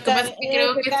 Lo que pasa es que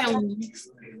creo que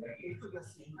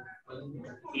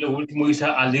Lo último dice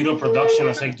a little production,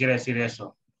 no sé qué quiere decir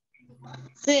eso.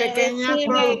 Sí,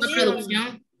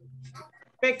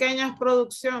 Pequeña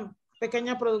producción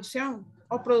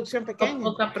o producción pequeña. O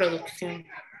poca producción.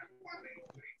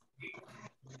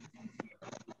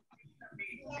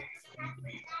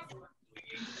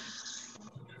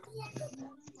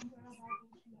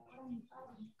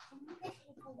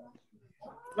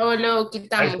 Lo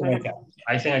quitamos.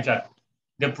 Ahí está en el chat.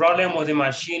 The problem with the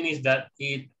machine is that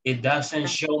it doesn't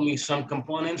show me some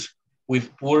components with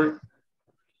poor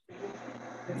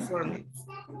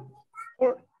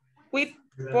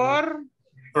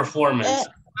performance.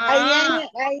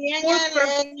 Ahí en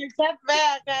el chat,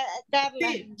 vea,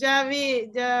 Carla. Sí, ya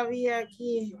vi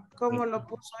aquí cómo lo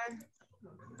puso él.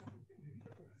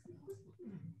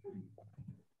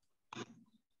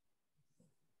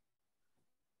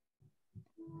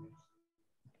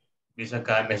 Dice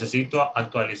acá, necesito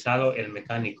actualizado el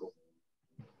mecánico.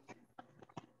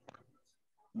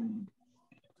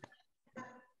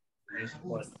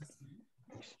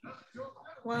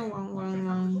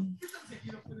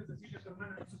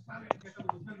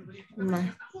 No.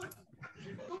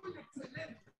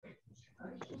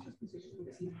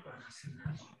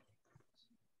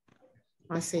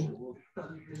 Así.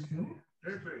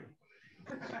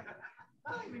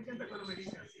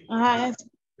 Ajá,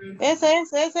 ese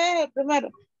es el primero.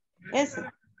 Ese.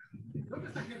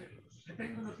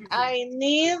 I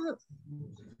need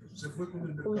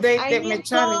de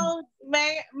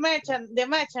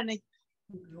mechanic.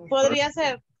 Podría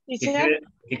ser.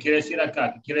 ¿Qué quiere decir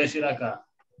acá? ¿Qué quiere decir acá?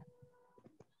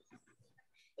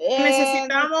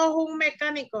 Necesitamos un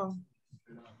mecánico.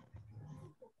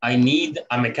 I need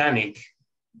a mechanic.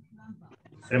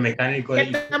 El mecánico de...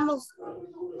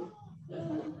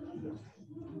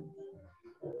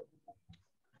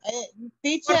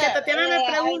 Teacher, porque Tatiana me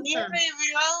pregunta.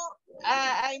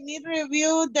 I need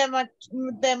review the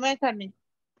mechanic.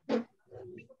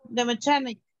 The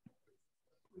mechanic.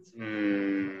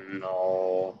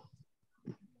 No.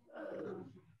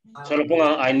 Solo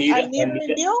pongan I need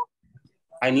review.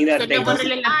 I need a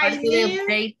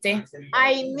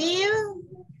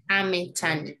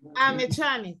mechanic.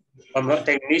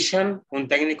 Technician, un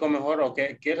técnico mejor, o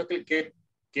qué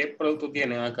producto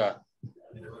tienen acá.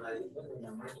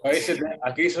 A veces,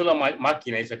 aquí dice la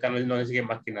máquina, dice acá no dice qué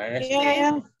máquina es.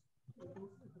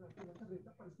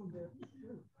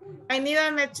 I need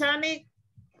a mechanic,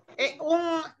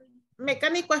 un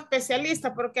mecánico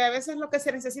especialista, porque a veces lo que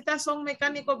se necesita son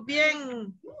mecánicos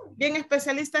bien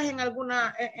especialistas en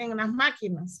las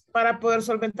máquinas para poder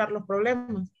solventar los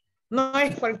problemas. No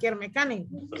es cualquier mecánico.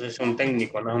 Entonces es un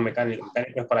técnico, no es un mecánico. Un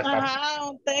técnico es para acá. Ajá,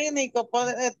 un técnico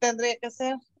tendría que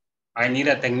ser. I need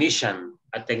a technician.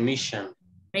 A technician.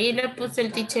 Ahí le puse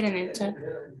el teacher en el chat.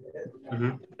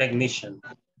 Technician.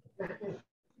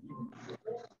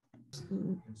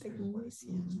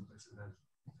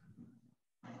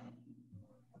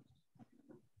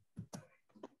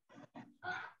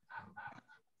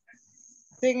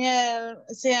 Sin el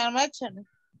mechanic.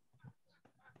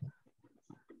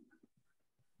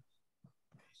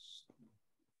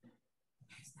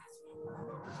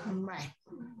 Bye.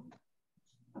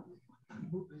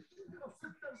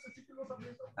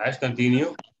 Let's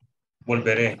continue.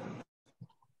 Volveré.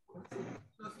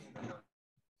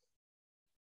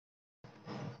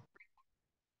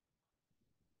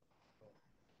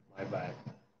 My bad.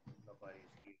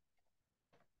 Nobody's here.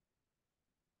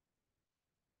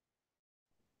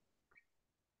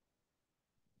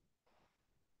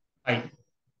 Hi.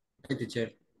 Hi,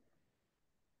 teacher.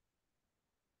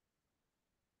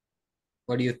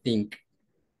 What do you think?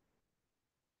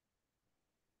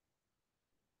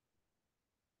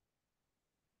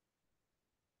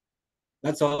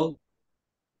 That's all.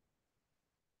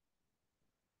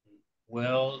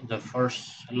 Well, the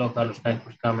first local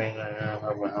sniper coming.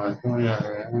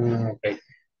 Okay.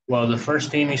 Well, the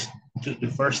first thing is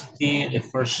the first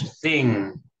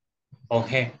thing.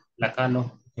 Okay,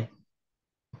 Lacano.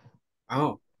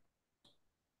 Oh.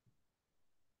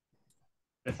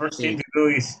 The first thing to do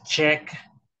is check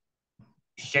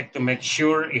to make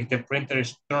sure if the printer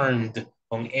is turned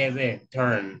on ed,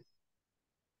 turn.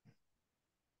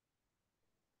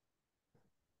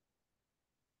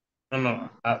 No,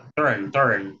 turn.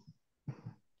 Turn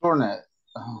it.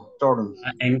 Turn.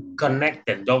 And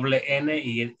connected, doble N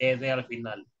y ed al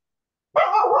final.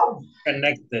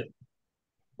 Connected.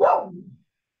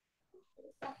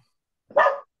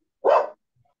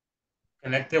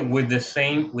 Connected with the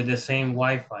same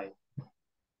Wi-Fi.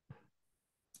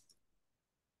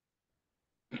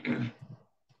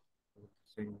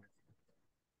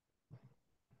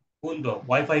 Punto,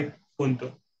 Wi-Fi,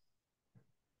 punto.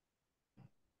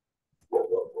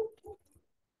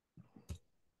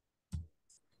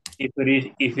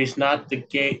 If it's not the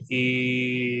case,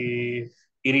 if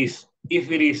it is,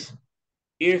 it's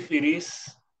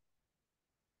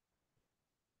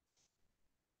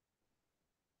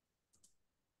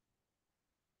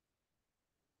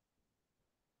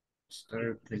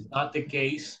not the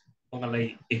case,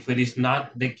 if it is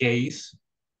not the case,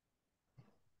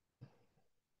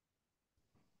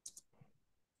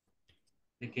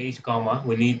 comma,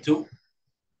 we need to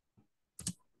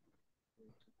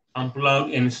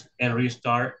unplug and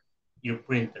restart your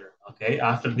printer. Okay,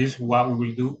 after this, what we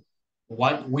will do?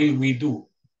 What will we do?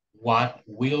 What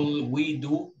will we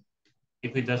do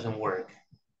if it doesn't work?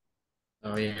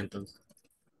 Oh, yeah, entonces.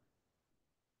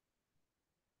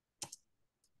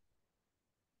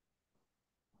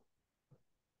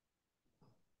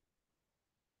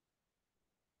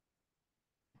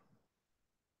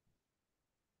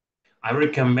 I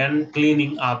recommend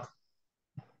cleaning up.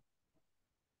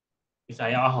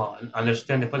 I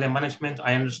understand the project management.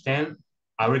 I understand.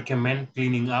 I recommend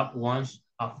cleaning up once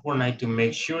a fortnight to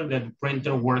make sure that the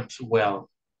printer works well.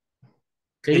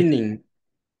 Cleaning.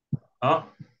 Huh?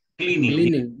 Cleaning.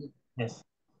 Cleaning. Yes.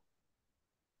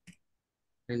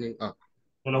 Cleaning up.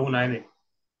 Solo una N.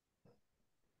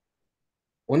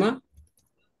 ¿Una?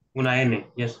 Una N,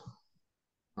 yes.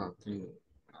 Oh, cleaning.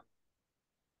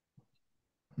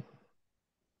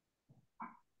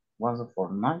 Once a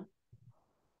fortnight.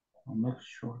 I'll make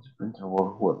sure the printer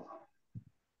works well.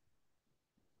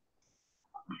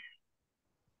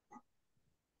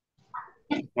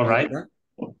 All right.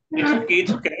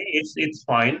 It's okay. It's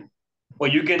fine.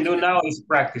 What you can do now is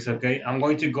practice. Okay. I'm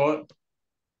going to go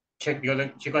check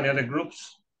on the other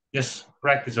groups. Just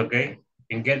practice. Okay.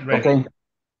 And get ready. Okay.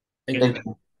 Get ready.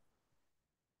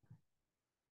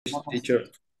 Teacher.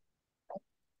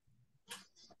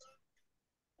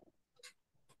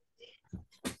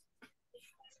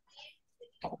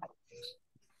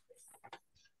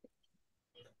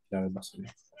 Ya me pasó.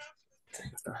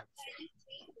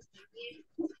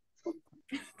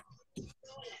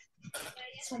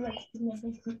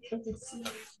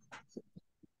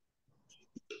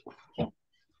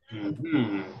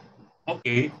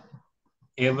 Okay.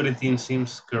 Everything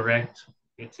seems correct.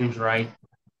 It seems right.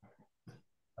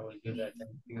 I will do that.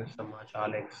 Thank you so much,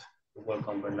 Alex. You're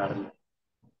welcome, Bernardo.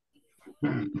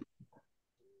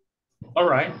 All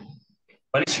right.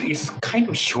 But it's kind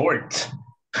of short.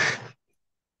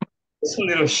 It's a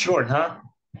little short, huh?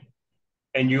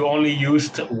 And you only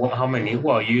used how many?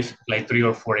 Well, you used like 3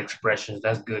 or 4 expressions.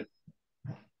 That's good.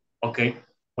 Okay.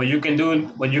 What you can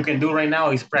do right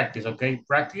now is practice. Okay,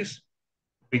 practice,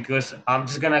 because I'm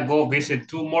just gonna go visit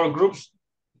 2 more groups,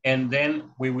 and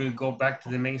then we will go back to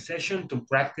the main session to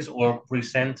practice or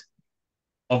present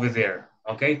over there.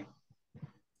 Okay.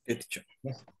 Good teacher.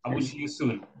 Yes. I will see you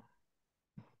soon.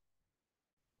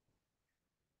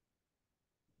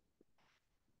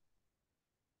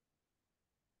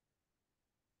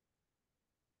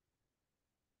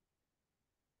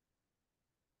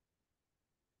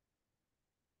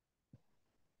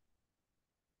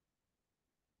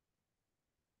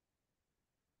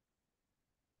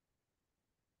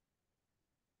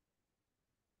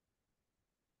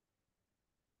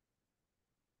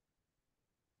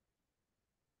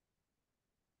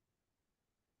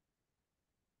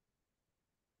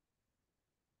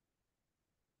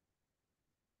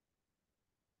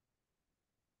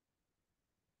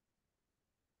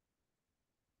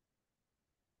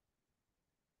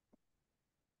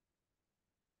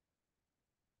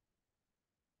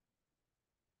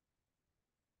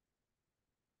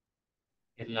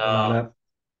 En Hola,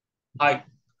 hi.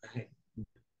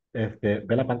 ve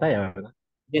la pantalla, ¿verdad?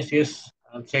 Yes, yes.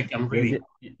 I'll check. I'm ready.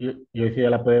 Yo sí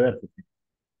ya la puede ver.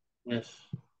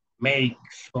 Yes.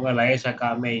 Makes. Ponga la S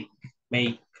acá.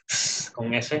 Makes.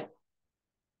 Con S.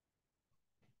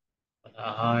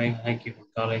 Hi. Thank you for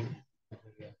calling.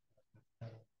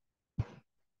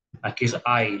 Aquí es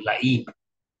I, la I.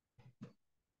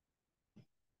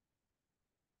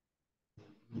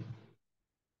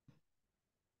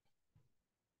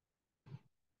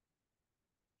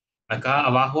 Acá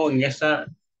abajo en esa,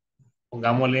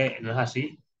 pongámosle, no es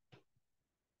así.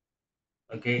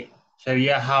 Ok.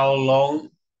 Sería how long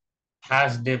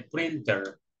has the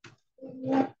printer?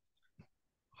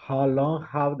 How long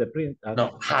have the print?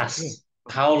 No, has. Aquí.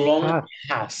 How long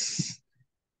Has.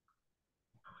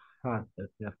 has?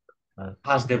 Yes.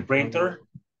 Has the printer?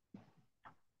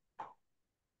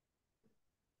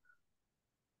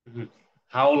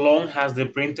 How long has the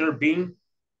printer been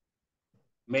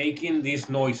making these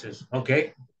noises?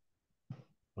 Okay.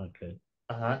 Okay.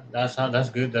 That's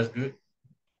good. That's good.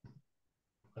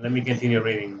 Let me continue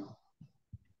reading.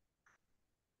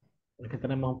 Es que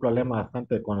tenemos un problema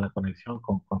bastante con la conexión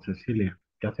con Cecilia.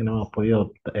 Casi no hemos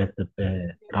podido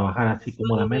trabajar así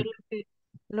cómodamente.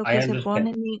 Lo I que se understand.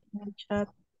 pone en el chat.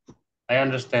 I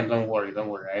understand. Don't worry.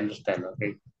 I understand.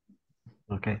 Okay.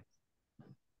 Okay.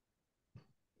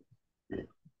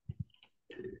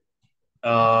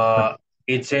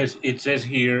 It says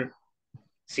here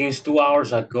since 2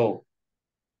 hours ago.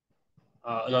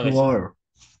 No, 2 hours.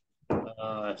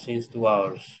 Since 2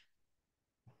 hours.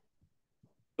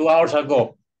 2 hours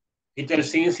ago. Quita el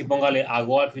since y póngale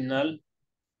ago al final.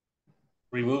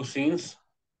 Remove since.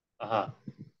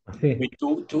 Así.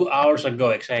 2 hours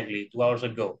ago, exactly. 2 hours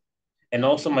ago. And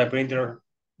also my printer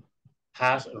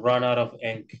has run out of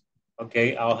ink.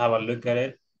 Okay, I'll have a look at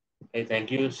it. Okay,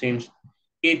 thank you. It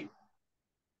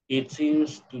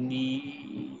seems to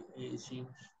need. It seems.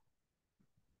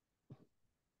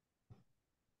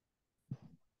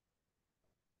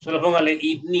 Solo póngale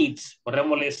it needs.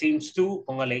 Ponémosle seems to.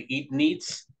 Póngale it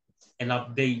needs and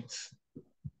updates.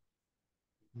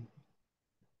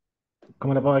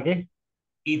 ¿Cómo le pongo aquí?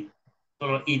 It.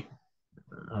 Solo it.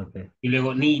 Okay. Y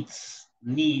luego needs.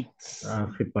 Sí,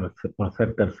 por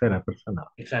ser tercera persona.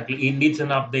 Exactly. It needs an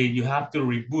update. You have to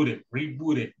reboot it.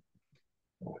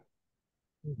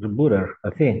 Rebooter,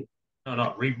 así.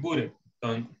 No, reboot it.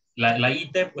 Con la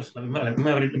IT, pues la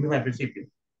misma al principio.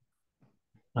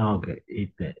 Ok.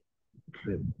 Reboot it.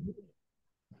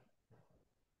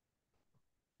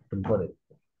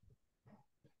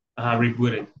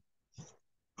 Reboot it.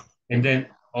 And then,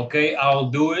 okay, I'll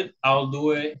do it.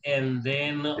 And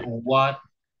then what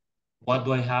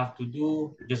do I have to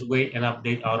do? Just wait and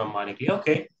update automatically.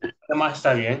 Okay. Además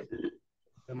está bien.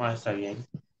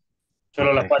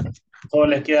 Solo, solo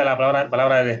les queda la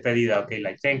palabra de despedida. Okay,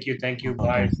 like thank you,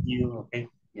 bye, see you. Okay,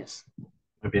 yes.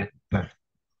 Muy bien, gracias.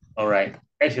 All right.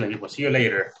 Excellent, people. See you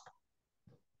later.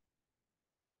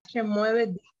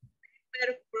 Remove the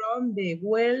paper from the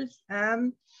wheels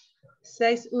and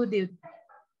says would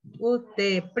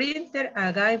the printer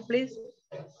again, please?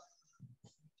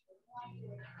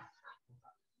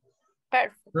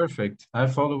 Perfect. I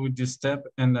follow with this step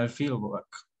and I feel back.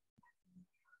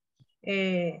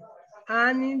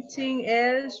 Anything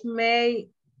else may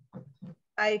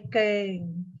I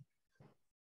can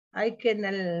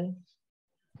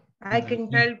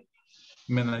help.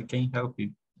 Man, I can help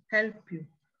you.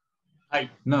 Hi.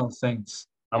 No, thanks.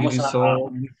 I'm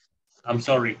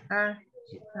sorry. I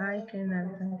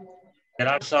cannot help. There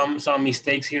are some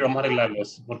mistakes here. Vamos a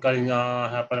arreglarlos. Porque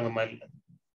happened with my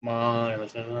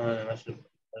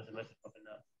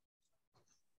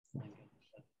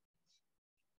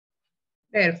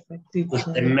Perfect.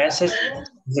 The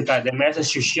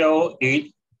message to show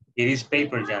it is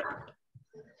paper jam.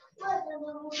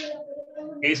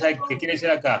 ¿Qué quiere decir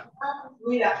acá?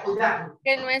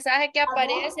 El mensaje que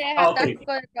aparece es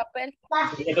atasco de papel.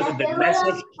 Entonces, the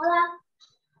message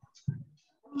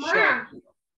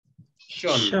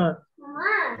shown.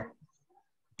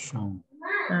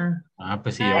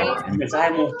 Pues sí. El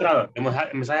mensaje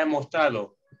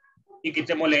mostrado. Y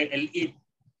quitémosle el it.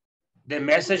 The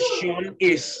message shown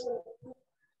is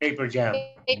paper jam.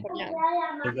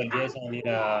 Because yes,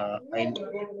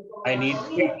 I need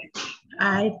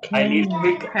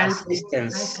quick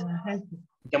assistance.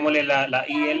 Quitémosle la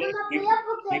IL.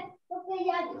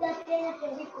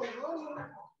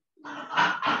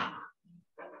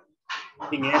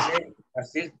 Sin ese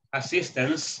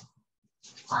assistance.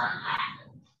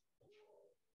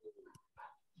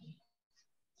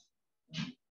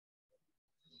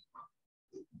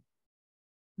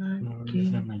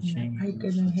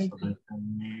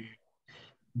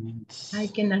 I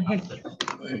cannot help it.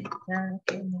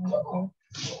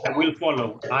 I will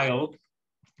follow. I'll.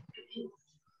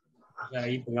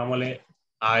 Ahí pongámosle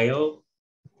I'll.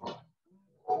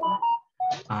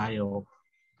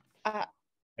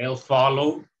 I'll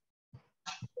follow.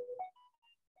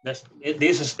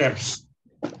 These steps.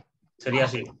 Sería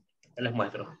así. Les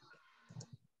muestro.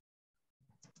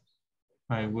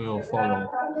 I will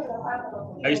follow.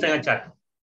 Ahí está en el chat.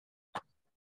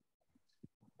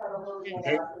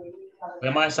 Okay.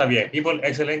 Además está bien. People,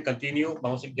 excellent, continue.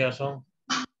 Vamos a ver qué son.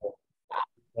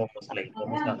 Vamos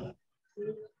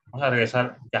a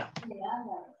regresar ya.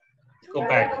 Let's go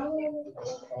back.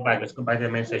 Let's go back to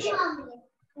the main session.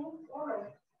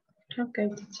 Okay,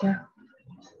 teacher.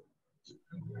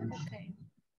 Okay.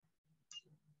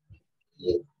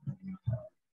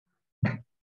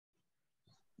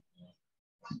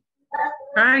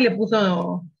 Le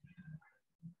puso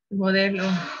modelo.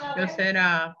 Yo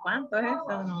será, ¿cuánto es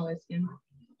eso? 900.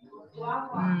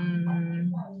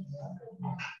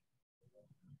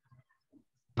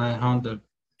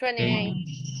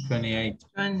 28.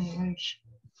 928.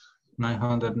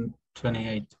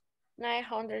 928.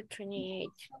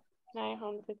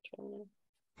 928.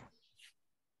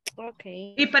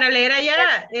 Okay. Y para leer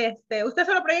allá, usted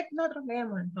solo proyecta, nosotros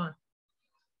leemos entonces.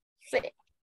 Sí.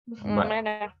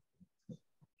 Vale.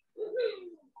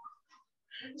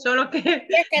 Solo que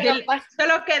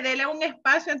dele un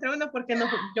espacio entre uno porque no,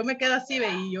 yo me quedo así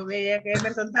y yo veía que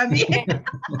Emerson también.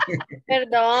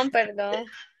 Perdón.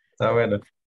 Está bueno.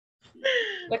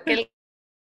 Porque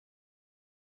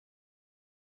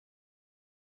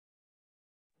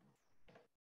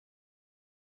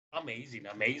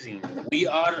Amazing. We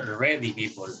are ready,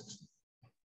 people.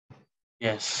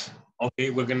 Yes. Okay,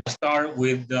 we're gonna start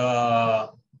with the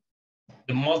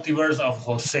multiverse of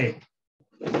Jose.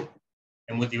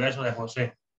 El multiverso de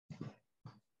José.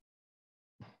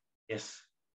 Yes.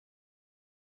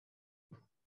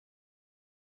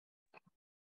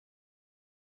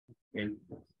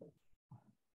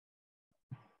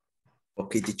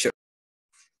 Okay, teacher.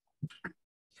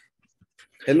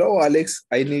 Hello, Alex.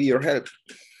 I need your help.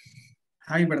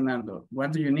 Hi, Bernardo.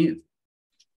 What do you need?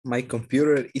 My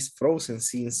computer is frozen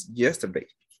since yesterday.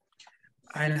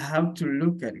 I'll have to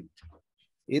look at it.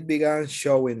 It began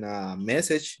showing a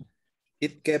message.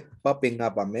 It kept popping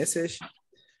up a message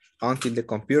until the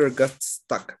computer got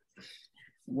stuck.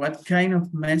 What kind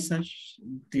of message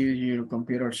did your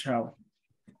computer show?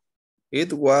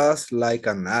 It was like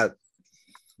an ad.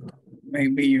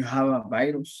 Maybe you have a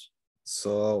virus.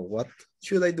 So what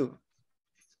should I do?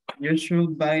 You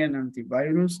should buy an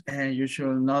antivirus and you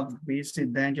should not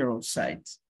visit dangerous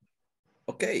sites.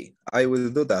 Okay, I will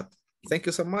do that. Thank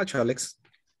you so much, Alex.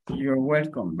 You're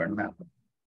welcome, Bernardo.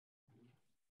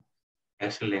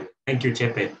 Excellent. Thank you,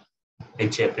 Chepe. Hey,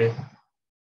 Chepe.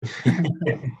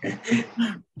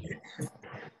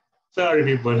 Sorry,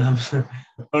 people.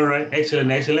 All right.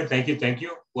 Excellent. Thank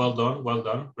you. Well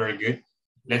done. Very good.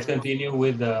 Let's continue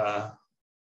with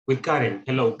Karen.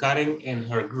 Hello, Karen and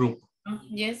her group.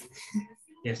 Yes.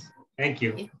 Yes. Thank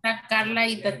you. Está Carla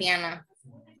y Tatiana.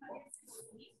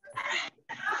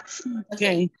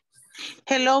 Okay.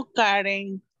 Hello,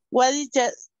 Karen. What is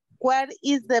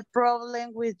the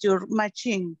problem with your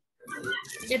machine?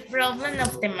 The problem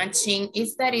of the machine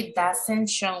is that it doesn't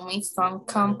show me some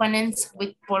components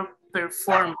with poor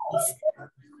performance.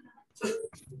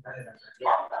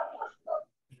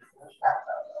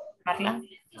 Carla?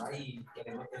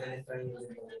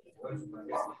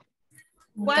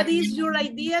 What is your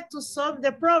idea to solve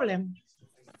the problem?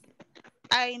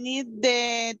 I need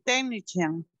the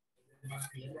technician.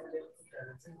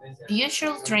 You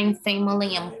should train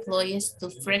family employees to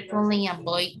frequently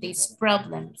avoid these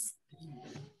problems.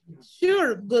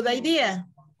 Sure, good idea.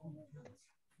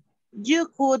 You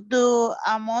could do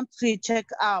a monthly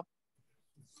checkup.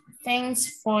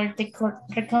 Thanks for the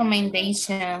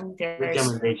recommendation,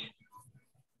 girls.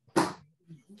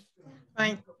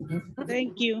 Fine.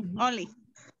 Thank you, Only.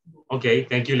 Okay,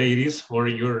 thank you, ladies, for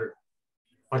your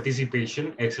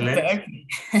participation. Excellent.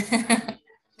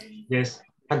 Yes,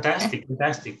 fantastic.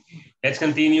 Let's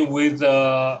continue with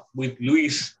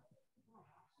Luis.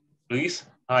 Luis,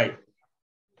 hi.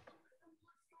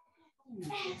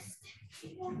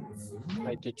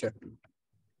 Hi, teacher.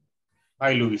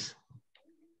 Hi, Luis.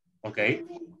 Okay.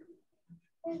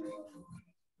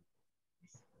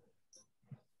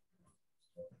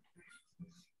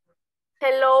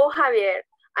 Hello, Javier.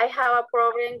 I have a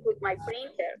problem with my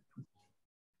printer.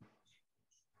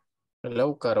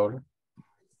 Hello, Carol.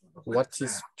 What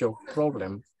is your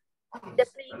problem? The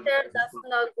printer does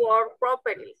not work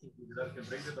properly.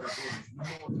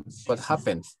 What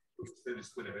happened? It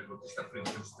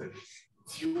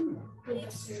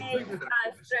makes a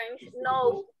strange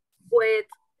noise with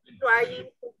trying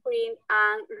to print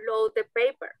and load the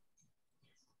paper.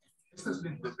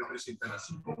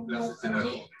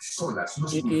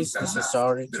 It is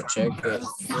necessary to check the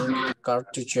ink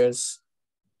cartridges.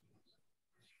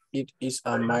 It is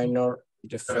a minor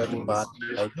defect, but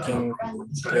I can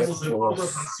get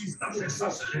worse.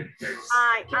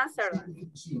 I answered.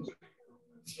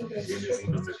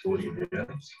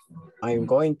 I'm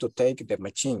going to take the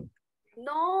machine.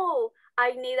 No,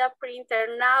 I need a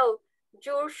printer now.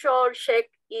 You should check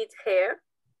it here.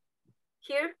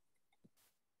 Here?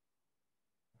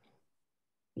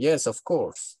 Yes, of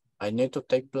course. I need to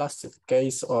take plastic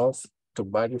case off to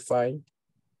verify.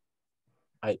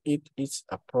 It is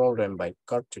a problem by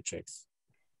cartridges.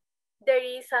 There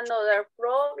is another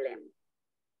problem.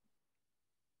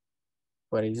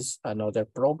 What is another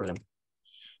problem?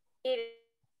 It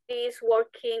is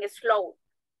working slow.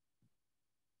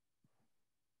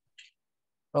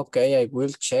 Okay, I will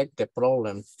check the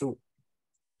problem too.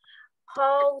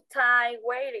 How time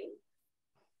waiting?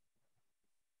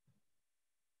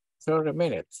 30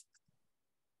 minutes.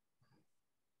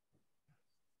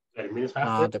 30 minutes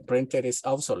after? The printer is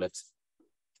obsolete.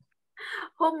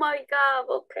 Oh my God,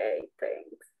 okay,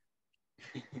 thanks.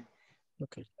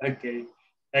 Okay. Okay.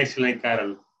 Excellent,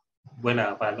 Carol.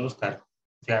 Buena para el Oscar.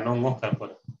 Se ganó un Oscar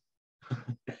por.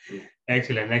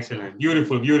 Excellent, excellent.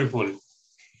 Beautiful, beautiful.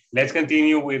 Let's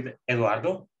continue with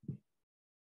Eduardo.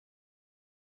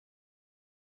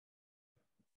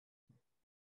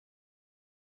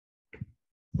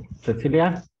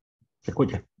 Cecilia, se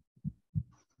escucha.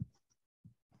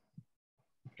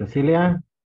 Cecilia.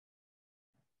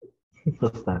 No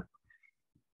está.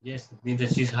 Yes,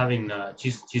 she's having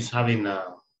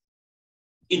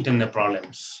internet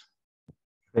problems.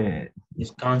 Sí.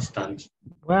 It's constant.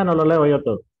 Bueno, lo leo yo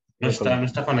todo. No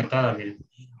está conectada, miren.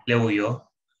 Leo yo.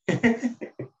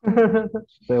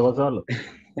 Leo solo.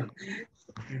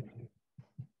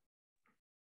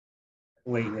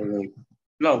 Wait.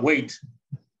 No, wait.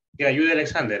 Que ayude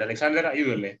Alexander. Alexander,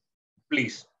 ayúdele.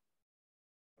 Please.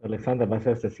 Alexander va a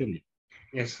ser Cecilia.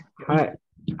 Yes.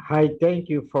 Hi, thank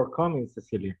you for coming,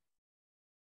 Cecilia.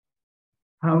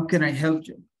 How can I help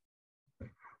you?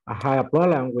 I have a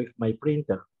problem with my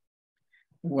printer.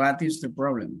 What is the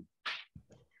problem?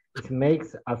 It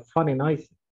makes a funny noise.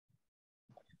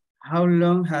 How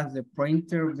long has the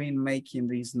printer been making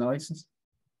these noises?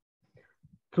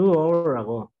 2 hours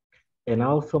ago. And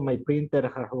also my printer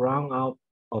has run out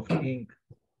of ink.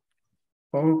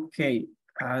 Okay,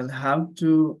 I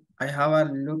have a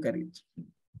look at it.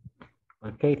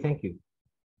 Okay, thank you.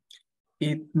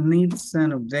 It needs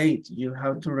an update. You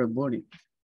have to reboot it.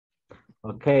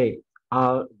 Okay,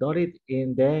 I'll do it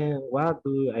and then what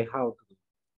do I have to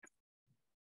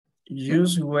do?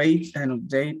 Just wait and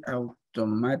update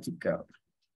automatically.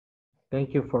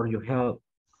 Thank you for your help.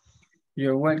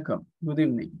 You're welcome. Good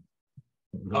evening.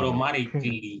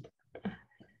 Automatically.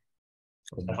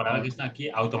 La palabra que está aquí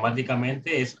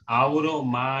automáticamente es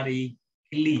automatically.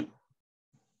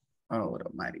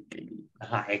 Automatically.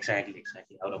 Ajá, exactly.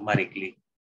 Automatically.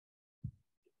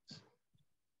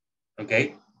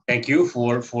 Okay. Thank you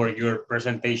for your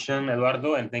presentation,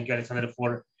 Eduardo, and thank you, Alexander,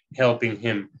 for helping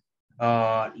him.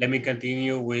 Let me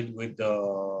continue with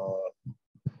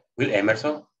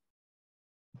Emerson.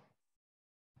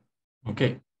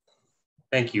 Okay.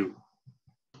 Thank you.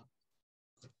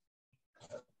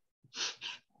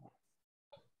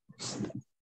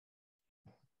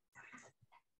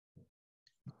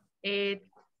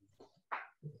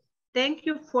 Thank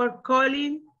you for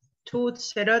calling to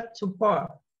Zero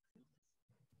Support.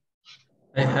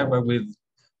 I have a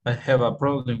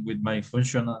problem with my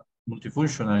multifunctional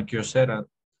Kyocera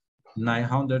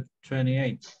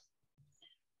 928.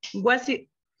 What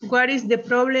is the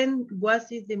problem? What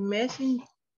is the message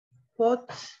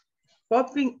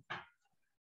popping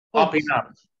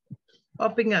up?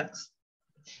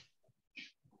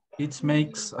 It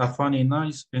makes a funny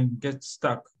noise and gets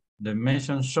stuck. The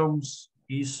message shows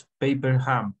is paper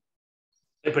jam.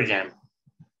 Paper jam.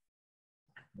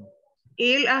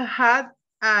 I'll have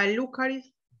a look at it.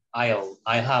 I'll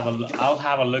have a look.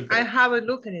 I have a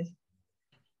look at it.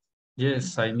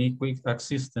 Yes, I need quick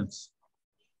assistance.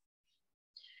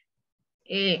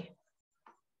 The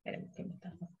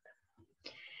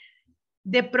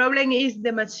problem is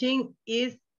the machine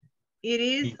is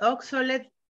obsolete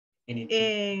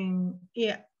and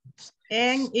it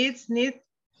needs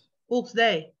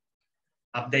update.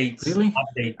 Updates. Really?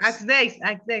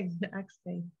 Updates.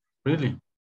 Really?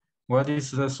 What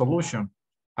is the solution?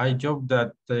 I hope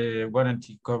that the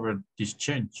warranty covered this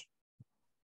change.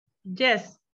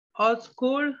 Yes, old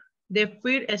school, the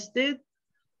first step,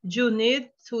 you need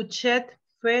to check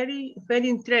ferry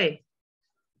tray.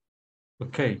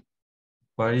 Okay,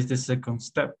 what is the second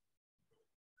step?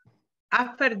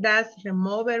 After that,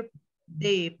 remove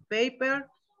the paper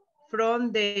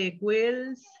from the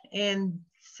wheels and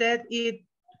set it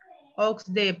on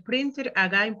the printer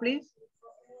again, please.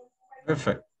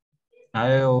 Perfect.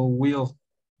 I'll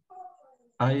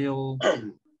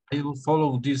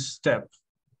follow this step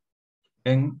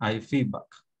and I feedback.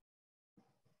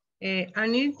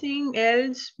 Anything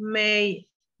else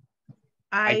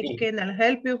I can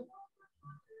help you?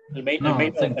 El may no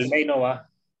va.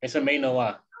 It's a may no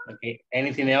va. Okay.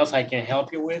 Anything else I can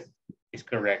help you with is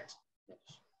correct.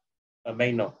 A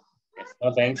may no. Yes.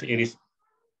 No thanks.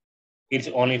 It's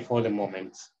only for the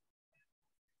moment.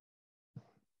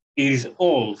 It is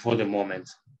all for the moment.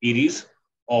 It is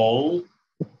all,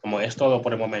 como es todo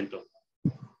por el momento.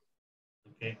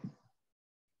 Okay.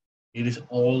 It is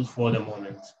all for the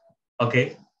moment.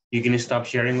 Okay. You can stop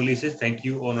sharing, Ulises. Thank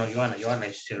you. Oh no, Joanna. Joanna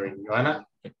is sharing. Joanna,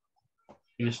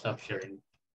 you can stop sharing.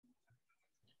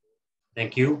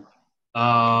 Thank you.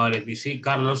 Let me see.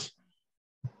 Carlos.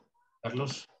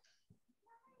 Carlos.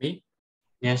 Me?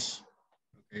 Yes.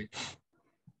 Okay.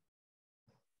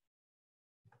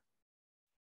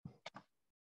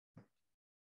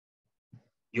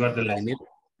 You are the last.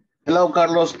 Hello,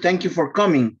 Carlos. Thank you for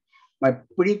coming. My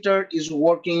printer is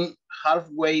working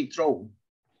halfway through.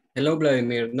 Hello,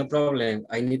 Vladimir. No problem.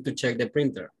 I need to check the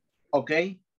printer.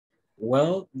 Okay.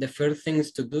 Well, the first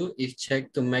things to do is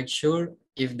check to make sure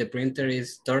if the printer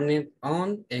is turned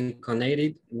on and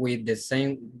connected with the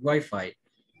same Wi-Fi.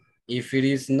 If it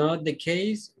is not the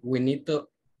case, we need to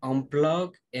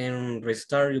unplug and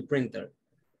restart your printer.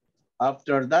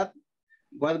 After that,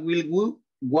 what will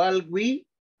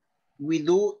we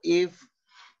do if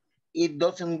it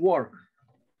doesn't work?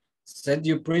 Set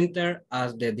your printer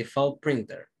as the default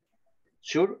printer.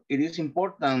 Sure, it is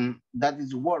important that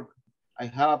it works. I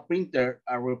have a printer,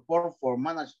 a report for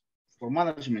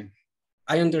management.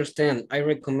 I understand. I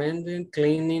recommend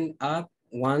cleaning up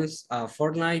once a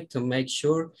fortnight to make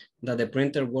sure that the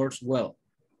printer works well.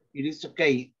 It is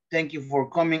okay. Thank you for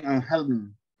coming and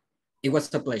helping. It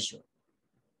was a pleasure.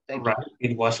 Thank you.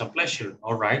 It was a pleasure.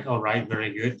 All right.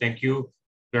 Very good. Thank you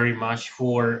very much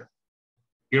for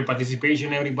your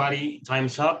participation, everybody.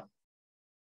 Time's up.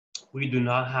 We do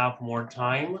not have more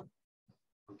time.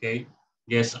 Okay.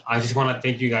 Yes, I just want to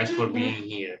thank you guys for being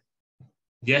here.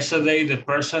 Yesterday, the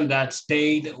person that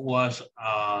stayed was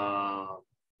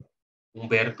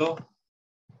Humberto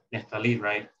Neftali,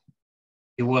 right?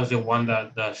 He was the one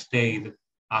that stayed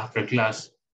after class.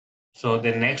 So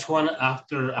the next one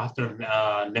after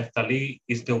Neftali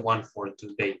is the one for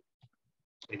today.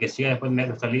 El que siga después de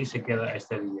Neftali se queda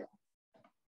este día.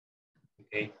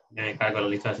 Ok, ya me cargo la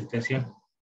lista de asistencia.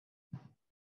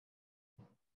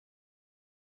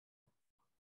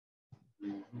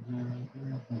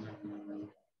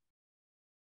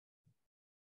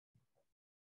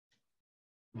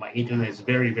 My internet is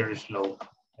very, very slow.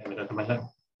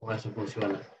 Con eso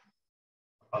funciona.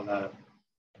 Apagar.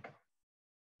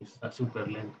 Está súper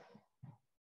lento.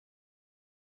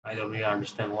 I don't really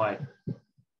understand why.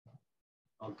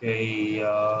 Okay,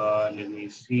 let me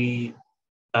see.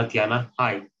 Tatiana,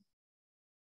 hi.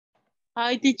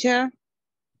 Hi, teacher.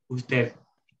 Usted.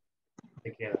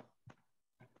 Te queda.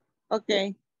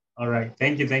 Okay. All right,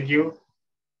 thank you.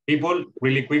 People,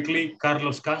 really quickly,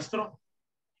 Carlos Castro.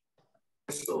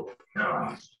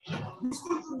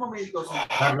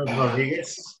 Carlos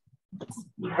Rodriguez.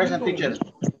 Present, teacher.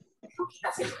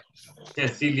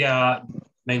 Cecilia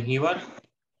Mengíbar.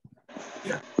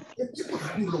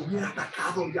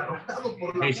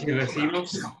 Daisy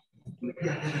Recinos.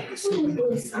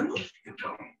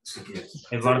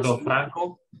 Eduardo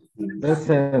Franco.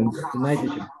 Present. Good night.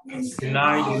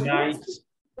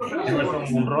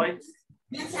 Emerson Monroy.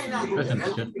 Present,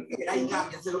 teacher.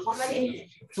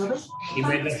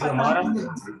 Imelda Xiomara.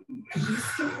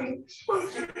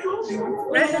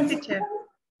 Present, teacher.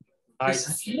 Hi.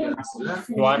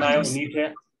 Joana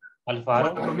Eunice Alfaro.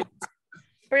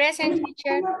 Present,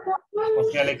 teacher.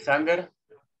 José Alexander.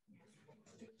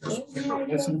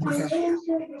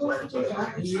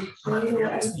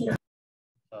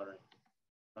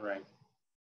 All right.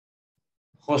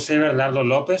 José Bernardo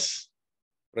López.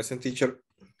 Present, teacher.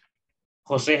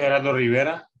 José Gerardo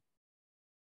Rivera.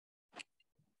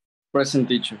 Present,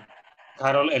 teacher.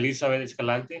 Carol Elizabeth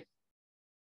Escalante.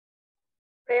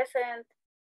 Present.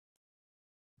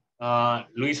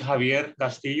 Luis Javier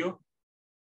Castillo.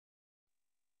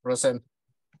 Present.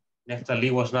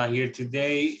 Neftali was not here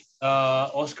today.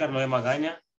 Oscar Noé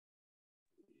Magaña.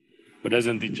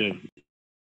 Present, teacher.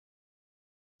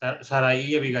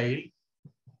 Saraí Abigail.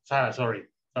 Sara, sorry.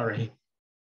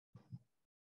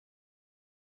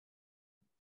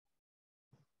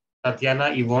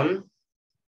 Tatiana Ivonne.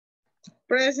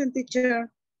 Present,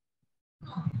 teacher.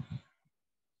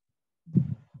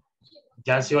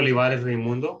 Yancy Olivares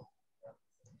Raimundo.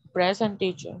 Present,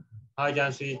 teacher. Hi,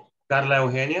 Yancy. Carla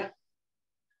Eugenia.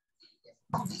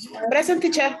 Present,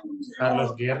 teacher.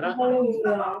 Carlos Guerra.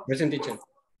 Present, teacher.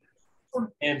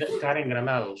 And Karen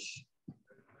Granados.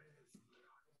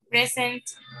 Present.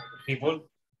 People,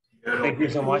 thank you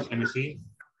so much. Let me see.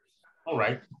 All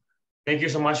right. Thank you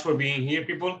so much for being here,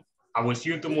 people. I will see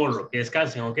you tomorrow. Que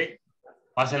descansen, okay?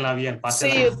 Pásenla bien.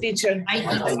 Pásenla See you, bien. teacher. Bye,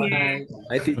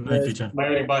 Bye. Good night, teacher. Bye,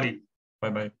 everybody.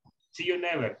 Bye-bye. See you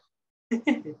never.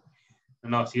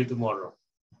 No, see you tomorrow.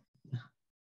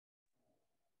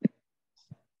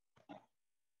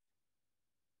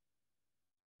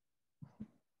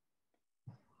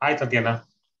 Hi, Tatiana.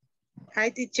 Hi,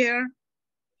 teacher.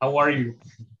 How are you?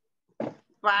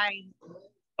 Fine.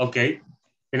 Ok.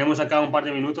 Tenemos acá un par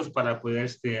de minutos para poder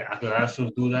aclarar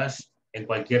sus dudas en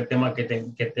cualquier tema que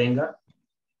tenga,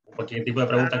 cualquier tipo de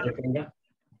pregunta que tenga.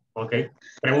 Ok.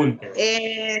 Pregunte.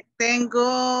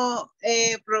 Tengo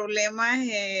problemas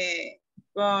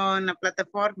con la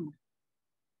plataforma.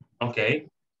 Ok.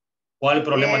 ¿Cuál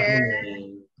problema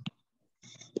tiene?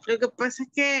 Lo que pasa es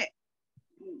que,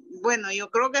 bueno,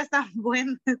 yo creo que están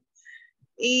buenas.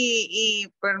 Y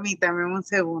permítame un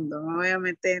segundo, me voy a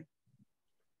meter.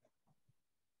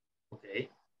 Ok.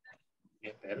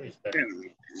 Espero.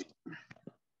 Permítame.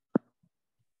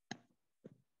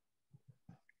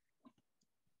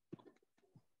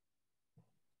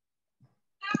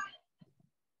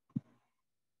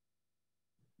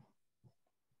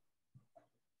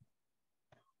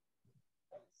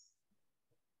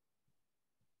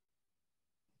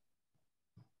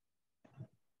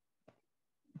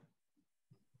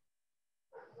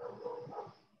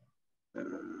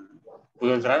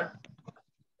 ¿Puedo entrar?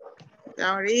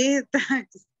 Ahorita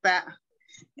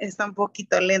está un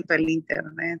poquito lento el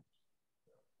internet.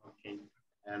 Ok, I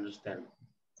understand.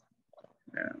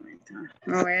 Permítame.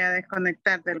 Me voy a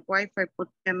desconectar del wifi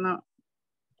porque no.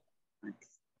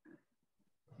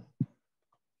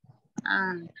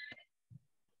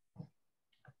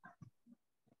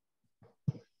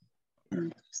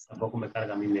 Tampoco me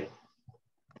carga mi mail.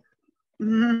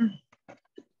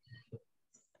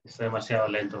 Está demasiado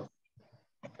lento.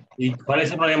 ¿Y cuál es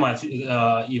el problema,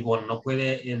 Ivonne? ¿No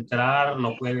puede entrar?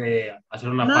 ¿No puede hacer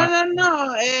una página?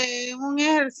 No. Un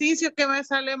ejercicio que me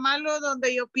sale malo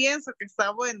donde yo pienso que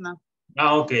está bueno.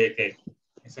 Ok.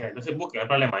 Entonces busque, no hay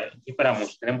problema.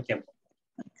 Esperamos, tenemos tiempo.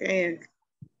 Okay.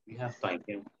 We have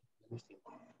time.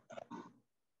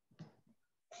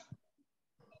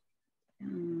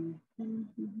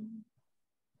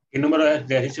 ¿Qué número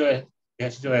de ejercicio es?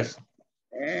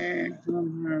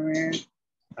 Vamos a ver.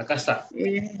 Acá está.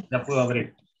 Ya puedo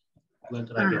abrir. Puedo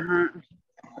entrar yo.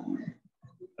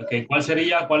 Ok, ¿cuál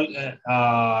sería? De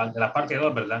la parte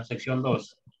 2, ¿verdad? Sección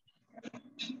 2.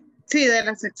 Sí, de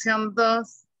la sección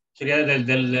 2. ¿Sería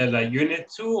de la unit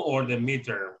 2 o de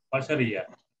meter? ¿Cuál sería?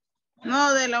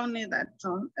 No, de la unidad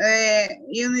 2.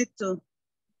 Unit 2.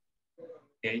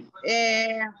 Okay.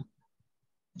 Es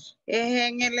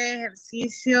en el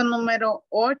ejercicio número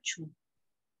 8.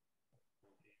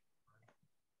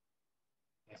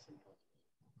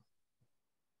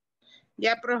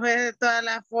 Ya probé de todas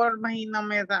las formas y no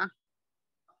me da.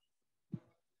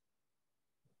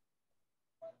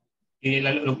 ¿Y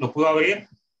lo puedo abrir?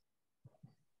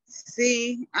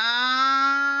 Sí.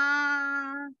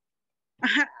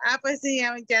 Pues sí,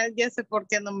 ya sé por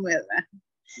qué no me da.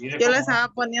 Mire, Yo lo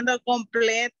estaba poniendo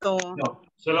completo. No,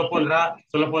 solo pondrá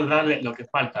lo que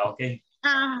falta, ¿ok?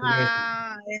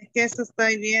 Ajá, es que eso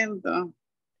estoy viendo.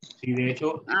 Sí, de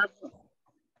hecho.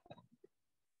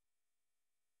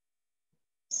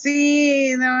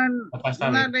 Sí,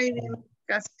 una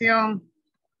reivindicación.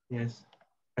 Yes.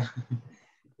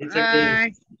 It's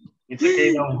okay. It's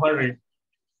okay, don't worry.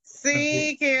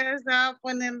 Sí, que yo estaba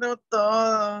poniendo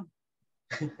todo.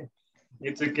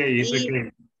 It's okay.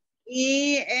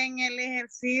 Y en el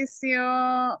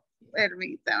ejercicio,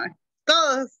 permítame,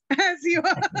 todos, así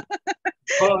va.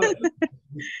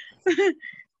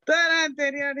 Todas las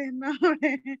anteriores, no,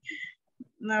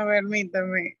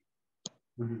 permítame.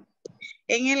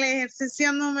 En el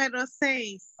ejercicio número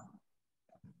 6,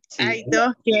 sí, hay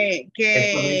dos que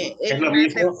es en lo la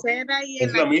mismo, tercera y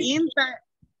en la quinta.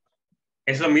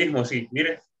 Es lo mismo, sí,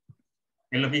 mire,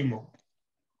 es lo mismo.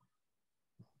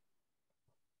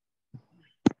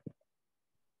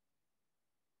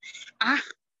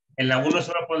 En la 1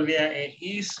 solo pondría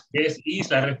is, que es is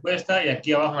la respuesta, y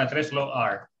aquí abajo en la 3 solo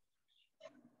are.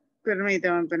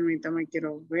 Permítame,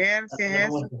 quiero ver si es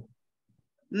eso.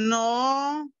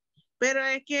 No, pero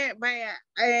es que, vaya,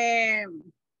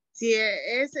 si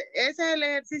ese es el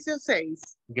ejercicio 6.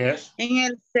 Yes. En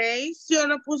el 6 yo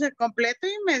lo puse completo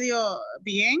y me dio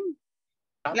bien.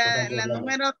 La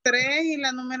número 3 y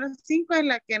la número 5 es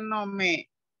la que no me...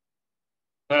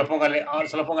 Solo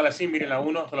póngale así, mire la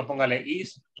 1, solo póngale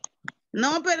is.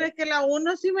 No, pero es que la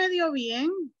 1 sí me dio bien.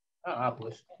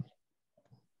 Pues.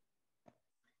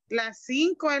 La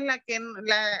 5 es la que...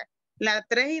 La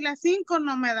 3 y la 5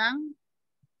 no me dan.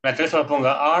 La 3 solo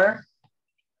ponga are.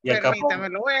 Y Permítame,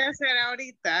 lo voy a hacer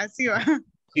ahorita, así va.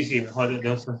 Sí, mejor de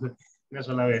una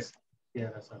sola vez.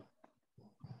 Tienes razón.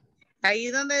 Ahí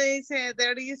donde dice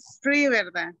there is three,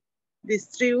 ¿verdad?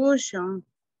 Distribution.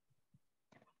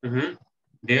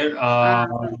 There are...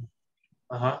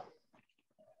 Ajá.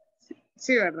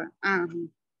 Sí, ¿verdad?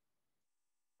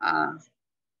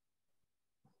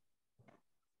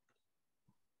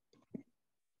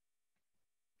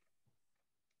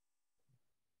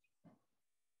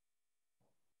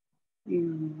 Y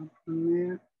vamos a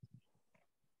poner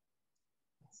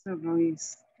solo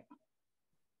is.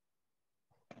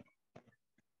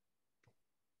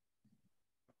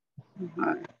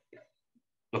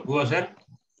 ¿Lo pudo hacer?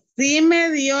 Sí me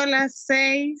dio las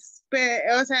 6,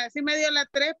 o sea, sí me dio la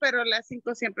 3, pero la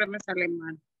 5 siempre me sale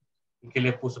mal. ¿Y qué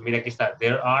le puso? Mira, aquí está.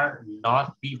 There are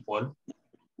not people.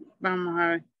 Vamos a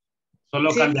ver.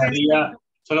 Solo, Sí,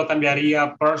 solo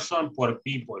cambiaría person por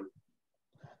people.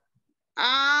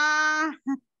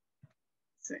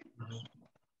 Sí.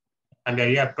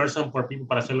 Cambiaría person por people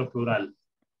para hacerlo plural.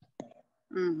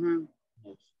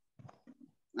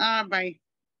 Bye.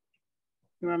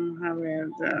 Vamos a ver.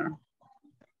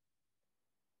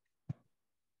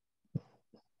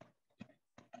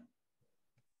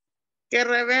 Qué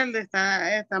rebelde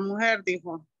esta mujer,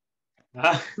 dijo.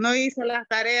 No hizo las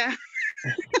tareas.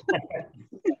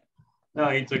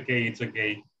 No, it's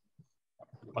okay.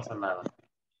 No pasa nada.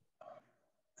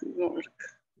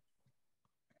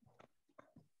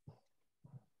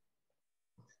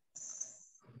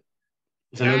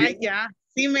 Ya.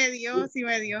 Sí me dio.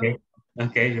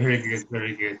 Okay, very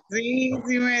good.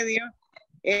 Sí me dio.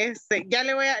 Ya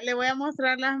le voy a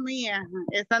mostrar las mías.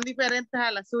 Están diferentes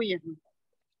a las suyas.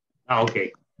 Ok.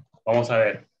 Vamos a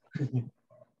ver.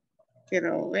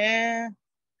 Quiero ver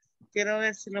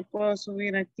si lo puedo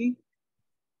subir aquí.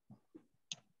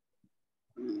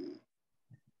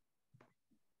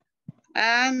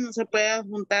 No se puede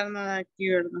adjuntar nada aquí,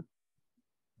 ¿verdad?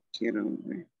 Quiero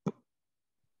ver.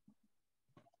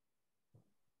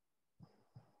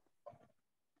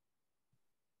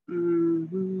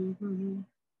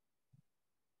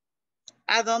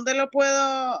 ¿A dónde lo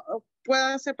puedo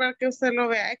hacer para que usted lo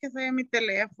vea? Es que estoy en mi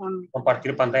teléfono.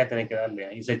 Compartir pantalla tiene que darle.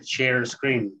 Ahí dice share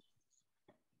screen.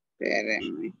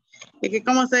 Espérenme. Es que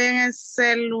como estoy en el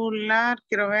celular,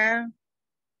 quiero ver.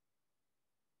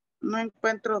 No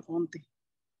encuentro dónde.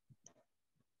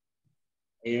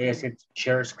 Dice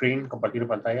share screen, compartir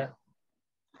pantalla.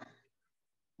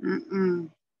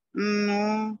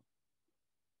 No.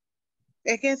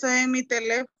 Es que estoy en mi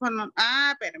teléfono.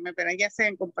 Espérenme, ya sé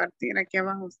en compartir. Aquí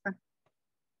abajo está.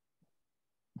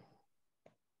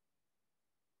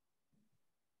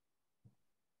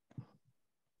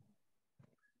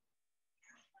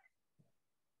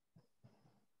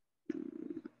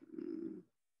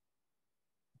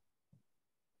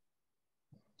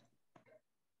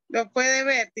 ¿Lo puede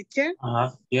ver, teacher?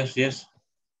 Ajá, yes.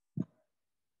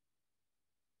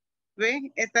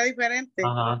 ¿Ve? Está diferente.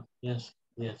 Ajá, yes.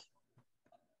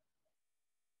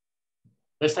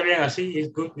 Está bien así,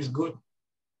 it's good.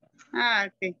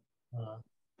 Ok.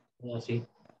 Así.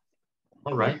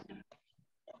 All right.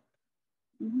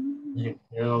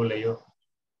 Ya doble yo.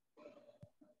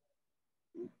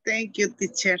 Thank you,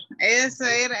 teacher.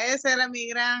 Ese era mi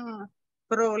gran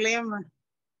problema.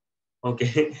 Ok,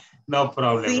 no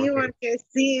problem. Sí, Okay. porque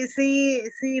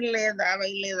sí, le daba,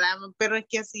 pero es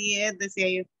que así es,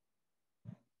 decía yo.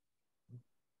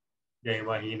 Ya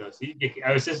imagino, sí. Que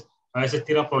a veces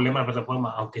tiene problemas en la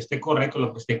plataforma, aunque esté correcto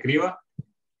lo que usted escriba,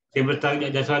 siempre está,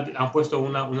 ya han puesto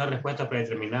una respuesta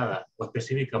predeterminada o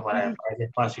específica para ese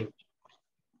espacio.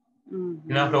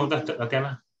 ¿Tienes preguntas,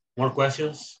 Tatiana? More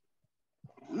questions?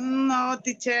 No,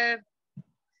 teacher.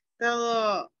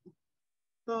 Todo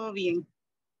bien.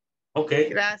 Ok.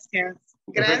 Gracias.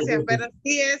 Perfecto. Pero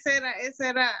sí, ese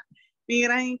era mi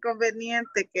gran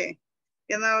inconveniente, que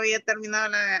no había terminado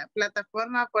la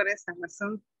plataforma por esa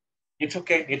razón. It's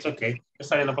okay.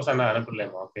 Está bien, no pasa nada, no hay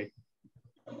problema, ok.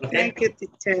 Thank you,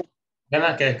 teacher.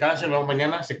 Ganas que descansen, nos vemos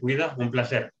mañana, se cuida, un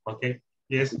placer, ok?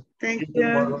 Yes. Thank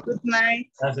you. Good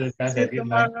night. Gracias, See you good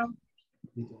night. tomorrow.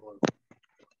 See you tomorrow.